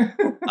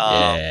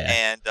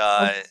 Yeah. And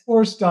Of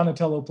course,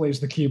 Donatello plays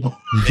the keyboard.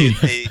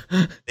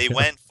 they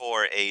went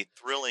for a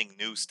thrilling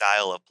new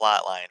style of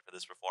plotline for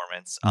this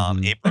performance.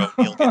 Mhm. April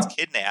O'Neil gets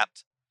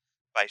kidnapped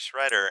by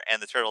Shredder,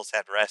 and the Turtles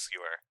had to rescue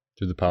her.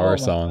 To the power Oh my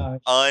song.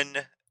 gosh.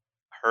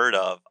 Unheard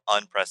of,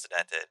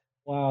 unprecedented.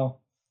 Wow.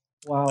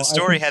 The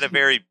story had a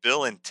very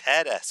Bill and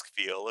Ted-esque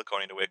feel,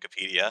 according to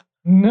Wikipedia,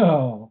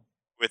 No.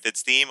 with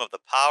its theme of the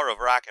power of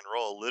rock and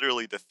roll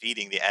literally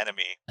defeating the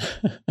enemy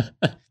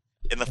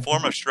in the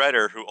form of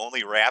Shredder, who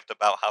only rapped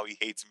about how he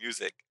hates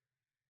music,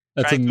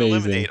 That's trying to amazing.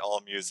 eliminate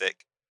all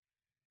music.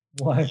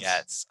 What?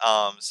 Yes.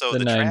 So The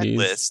the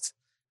 90s.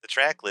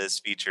 track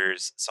list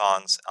features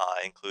songs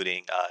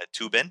including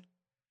Tubin,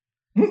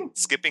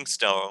 Skipping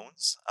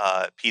Stones,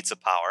 Pizza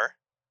Power,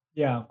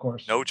 Yeah, of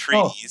course. No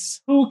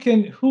Trees. Who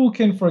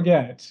can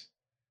forget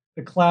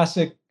the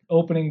classic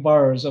opening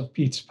bars of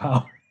Pete's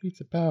Power?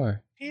 Pizza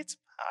power. Pizza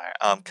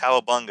Power,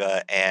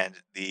 Cowabunga, and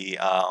the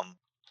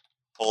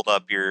Hold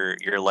Up Your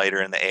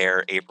Lighter in the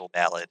Air April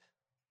Ballad.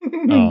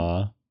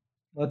 Aw.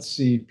 Let's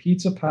see.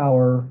 Pizza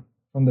Power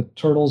from the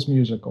Turtles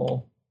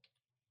musical.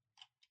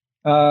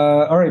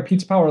 All right,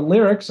 Pizza Power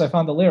lyrics. I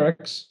found the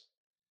lyrics.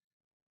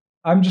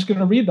 I'm just going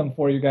to read them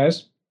for you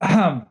guys.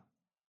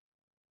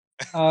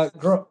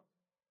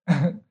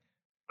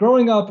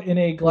 Growing up in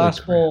a glass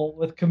crap. bowl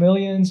with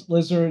chameleons,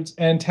 lizards,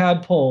 and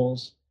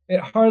tadpoles,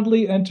 it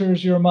hardly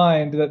enters your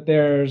mind that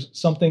there's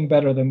something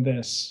better than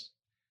this.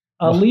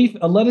 A What? leaf,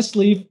 a lettuce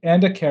leaf,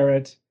 and a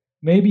carrot,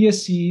 maybe a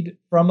seed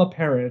from a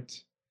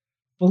parrot.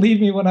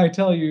 Believe me when I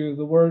tell you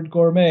the word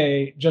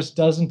gourmet just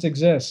doesn't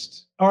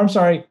exist. Or I'm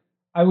sorry,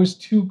 I was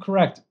too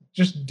correct.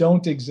 Just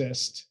don't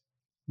exist.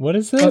 What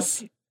is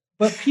this?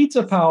 But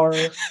Pizza Power,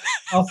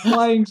 a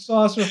flying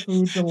saucer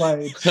food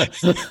delight.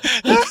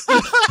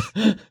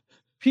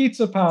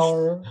 Pizza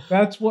Power,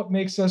 that's what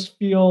makes us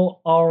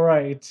feel all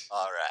right.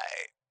 All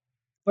right.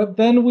 But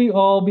then we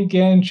all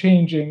began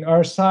changing.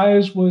 Our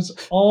size was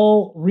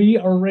all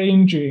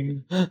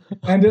rearranging,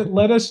 and it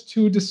led us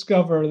to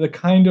discover the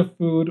kind of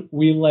food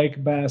we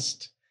like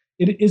best.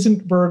 It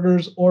isn't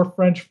burgers or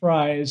French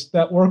fries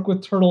that work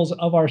with turtles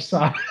of our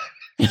size.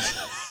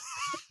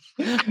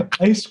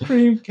 Ice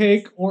cream,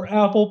 cake, or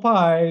apple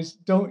pies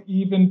don't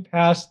even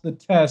pass the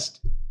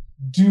test.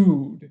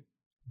 Dude.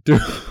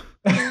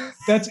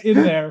 That's in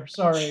there.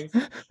 Sorry.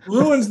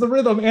 Ruins the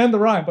rhythm and the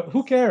rhyme, but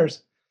who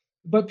cares?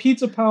 But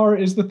Pizza Power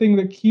is the thing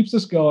that keeps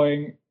us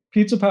going.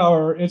 Pizza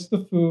Power, it's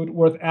the food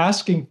worth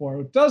asking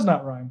for. It does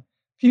not rhyme.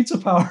 Pizza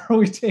Power,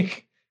 we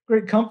take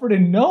great comfort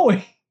in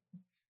knowing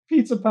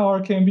Pizza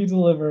Power can be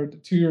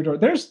delivered to your door.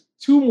 There's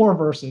 2 more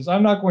verses.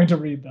 I'm not going to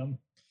read them.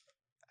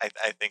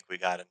 I think we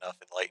got enough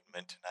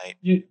enlightenment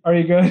tonight. Are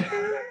you good?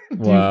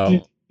 Wow. Do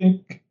you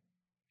think...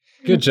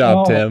 Good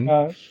job, Oh, Tim.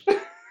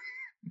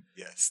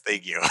 Yes,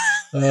 thank you.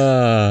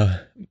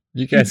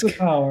 You guys. Pizza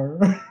Power.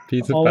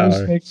 Pizza always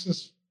Power. makes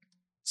us...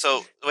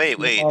 So wait.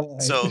 All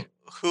right. So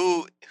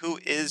who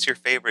is your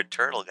favorite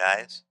turtle,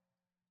 guys?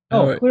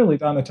 Oh, clearly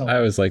Donatello. I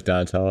always like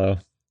Donatello.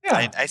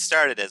 Yeah. I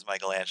started as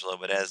Michelangelo,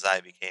 but as I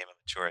became a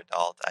mature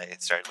adult, I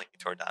started leaning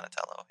toward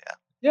Donatello. Yeah.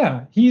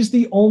 Yeah, he's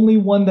the only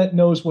one that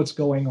knows what's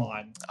going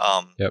on.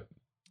 Yep.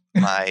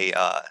 My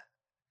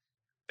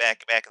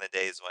back in the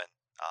days when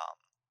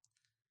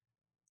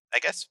I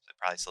guess I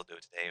probably still do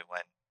it today,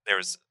 when there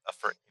was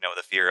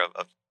the fear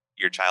of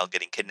your child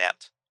getting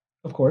kidnapped.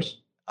 Of course.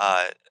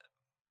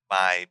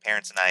 My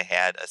parents and I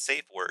had a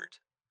safe word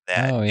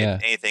that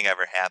if anything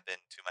ever happened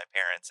to my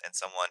parents and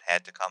someone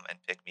had to come and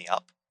pick me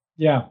up,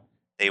 Yeah.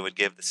 they would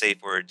give the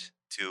safe word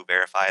to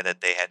verify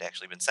that they had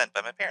actually been sent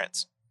by my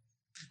parents.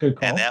 Good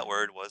call. And that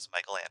word was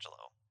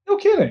Michelangelo. No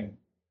kidding.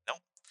 No.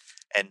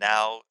 And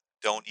now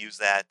don't use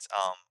that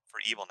for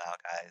evil now,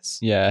 guys.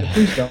 Yeah.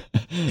 Please don't.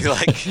 You're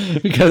like,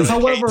 because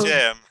However-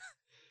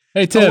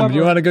 hey Tim, However-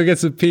 you want to go get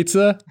some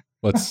pizza?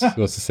 What's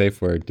the safe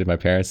word? Did my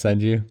parents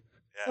send you?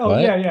 Yeah. Oh,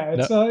 What? yeah.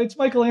 It's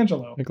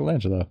Michelangelo.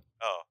 Michelangelo.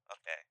 Oh,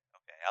 okay.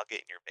 I'll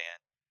get in your van.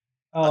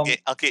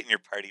 I'll get in your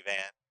party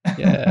van.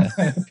 Yeah.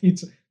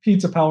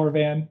 Pizza Power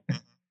van.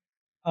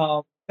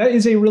 That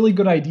is a really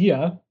good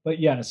idea, but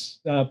yes,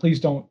 please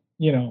don't,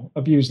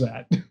 abuse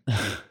that.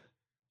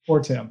 Or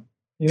Tim.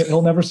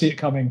 He'll never see it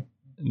coming.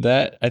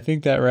 I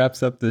think that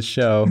wraps up the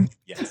show.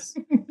 Yes.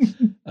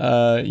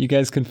 You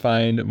guys can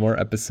find more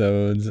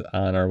episodes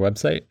on our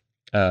website,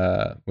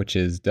 which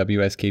is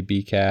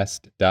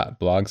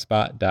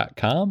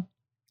wskbcast.blogspot.com.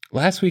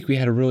 Last week we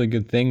had a really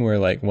good thing where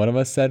like one of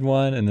us said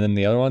one, and then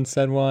the other one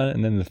said one,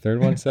 and then the third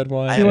one said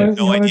one. I You have wanna-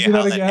 no you wanna idea do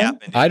how that that again?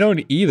 happened. I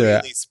don't either.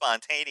 Really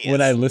spontaneous.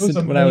 When I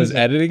listened, when I was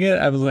amazing. editing it,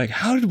 I was like,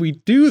 "How did we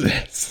do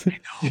this?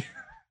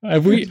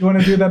 Have we You want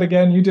to do that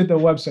again? You did the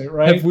website,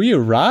 right? have we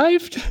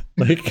arrived?"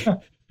 Like,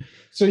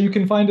 So you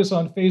can find us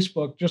on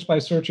Facebook just by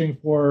searching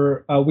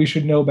for We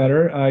Should Know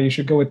Better. You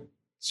should go with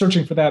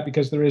searching for that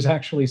because there is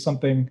actually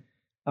something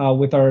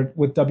with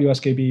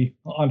WSKB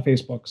on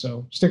Facebook.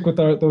 So stick with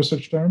those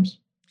search terms.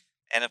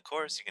 And of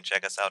course, you can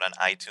check us out on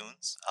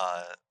iTunes.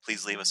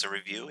 Please leave us a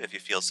review if you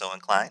feel so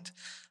inclined.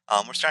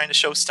 We're starting to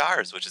show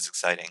stars, which is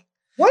exciting.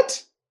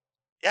 What?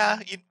 Yeah,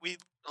 we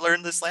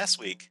learned this last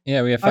week.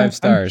 yeah, we have 5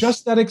 stars. I'm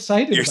just that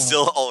excited. You're about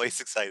still it. always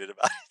excited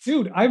about it.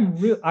 Dude.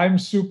 I'm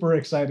super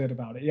excited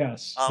about it.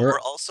 Yes. We're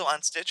also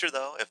on Stitcher,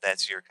 though, if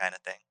that's your kind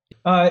of thing.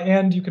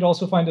 And you could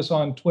also find us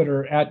on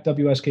Twitter at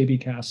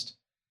WSKBcast,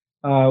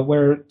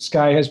 where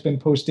Sky has been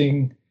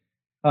posting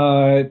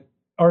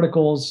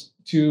articles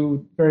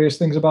to various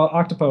things about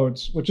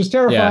octopodes, which is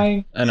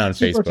terrifying. and on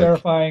Super Facebook.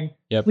 terrifying.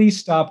 Yep. Please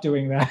stop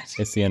doing that.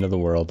 It's the end of the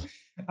world.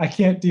 I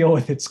can't deal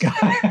with it, Sky.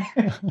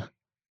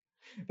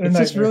 They're It's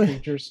just nightmare really-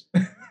 creatures.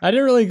 I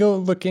didn't really go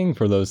looking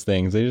for those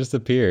things. They just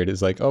appeared.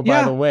 It's like, oh, by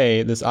Yeah. the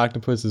way, this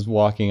octopus is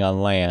walking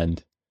on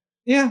land.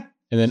 Yeah.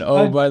 And then,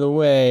 oh, by the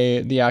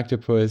way, the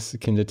octopus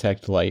can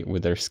detect light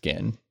with their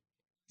skin.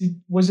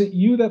 Was it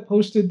you that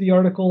posted the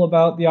article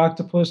about the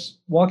octopus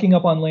walking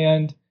up on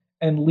land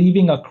and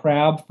leaving a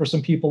crab for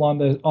some people on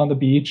the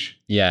beach?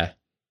 Yeah.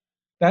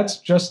 That's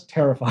just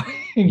terrifying.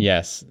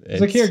 Yes.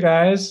 It's like, here,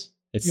 guys.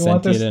 It's you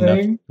want this sentient enough.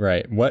 thing?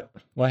 Right. What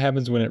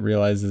happens when it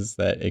realizes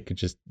that it could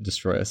just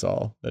destroy us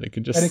all? That it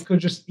could just. And it could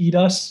just eat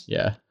us.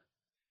 Yeah.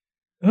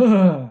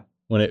 Ugh.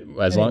 When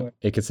as long Anyway.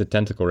 it gets a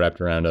tentacle wrapped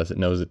around us, it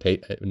knows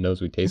it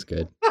knows we taste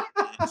good.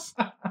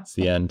 It's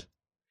the end.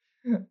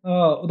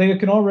 They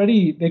can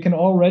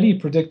already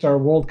predict our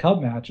World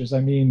Cup matches. I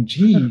mean,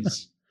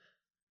 geez.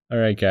 All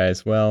right,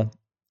 guys. Well,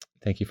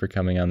 thank you for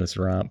coming on this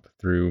romp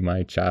through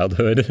my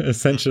childhood,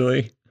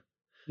 essentially.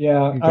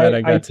 Yeah, I'm glad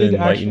I got to did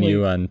enlighten actually-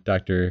 you on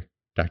Dr.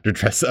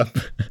 Dress Up.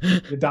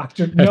 The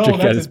doctor. No, After he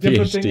got that's his a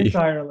different thing PhD.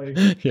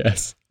 entirely.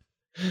 Yes.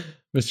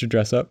 Mr.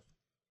 Dress Up.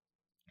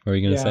 What were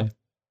you gonna Yeah. say?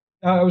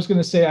 I was going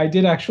to say I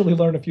did actually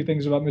learn a few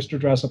things about Mr.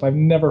 Dressup. I've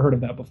never heard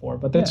of that before,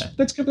 but Yeah.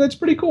 that's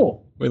pretty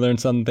cool. We learned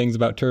some things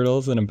about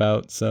turtles and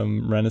about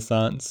some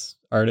Renaissance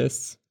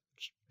artists.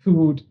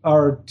 Who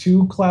are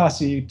too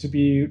classy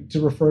to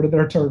refer to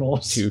their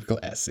turtles. Too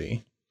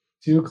classy.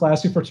 Too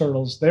classy for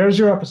turtles. There's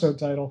your episode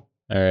title.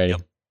 Alrighty.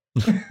 Yep.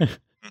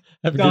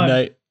 Have a Done. good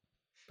night.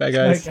 Bye,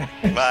 guys.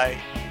 Bye.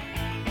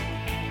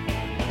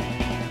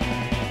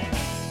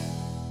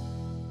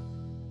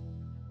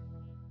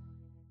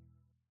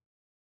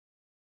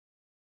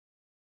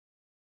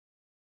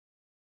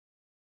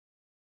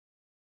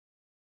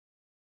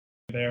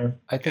 There.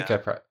 I think Yeah. I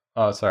probably.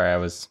 Oh, sorry. I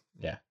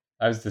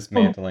was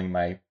dismantling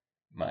my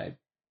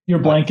Your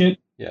blanket.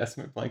 yes,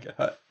 my blanket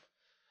hut.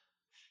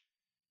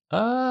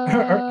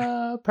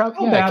 How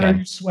Probably. Yeah, bad I are can.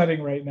 you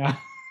sweating right now?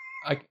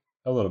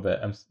 A little bit.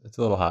 It's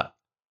a little hot.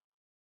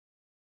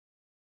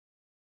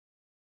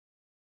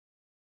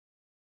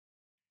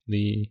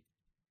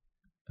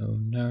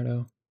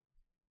 Leonardo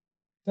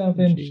Da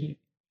Vinci.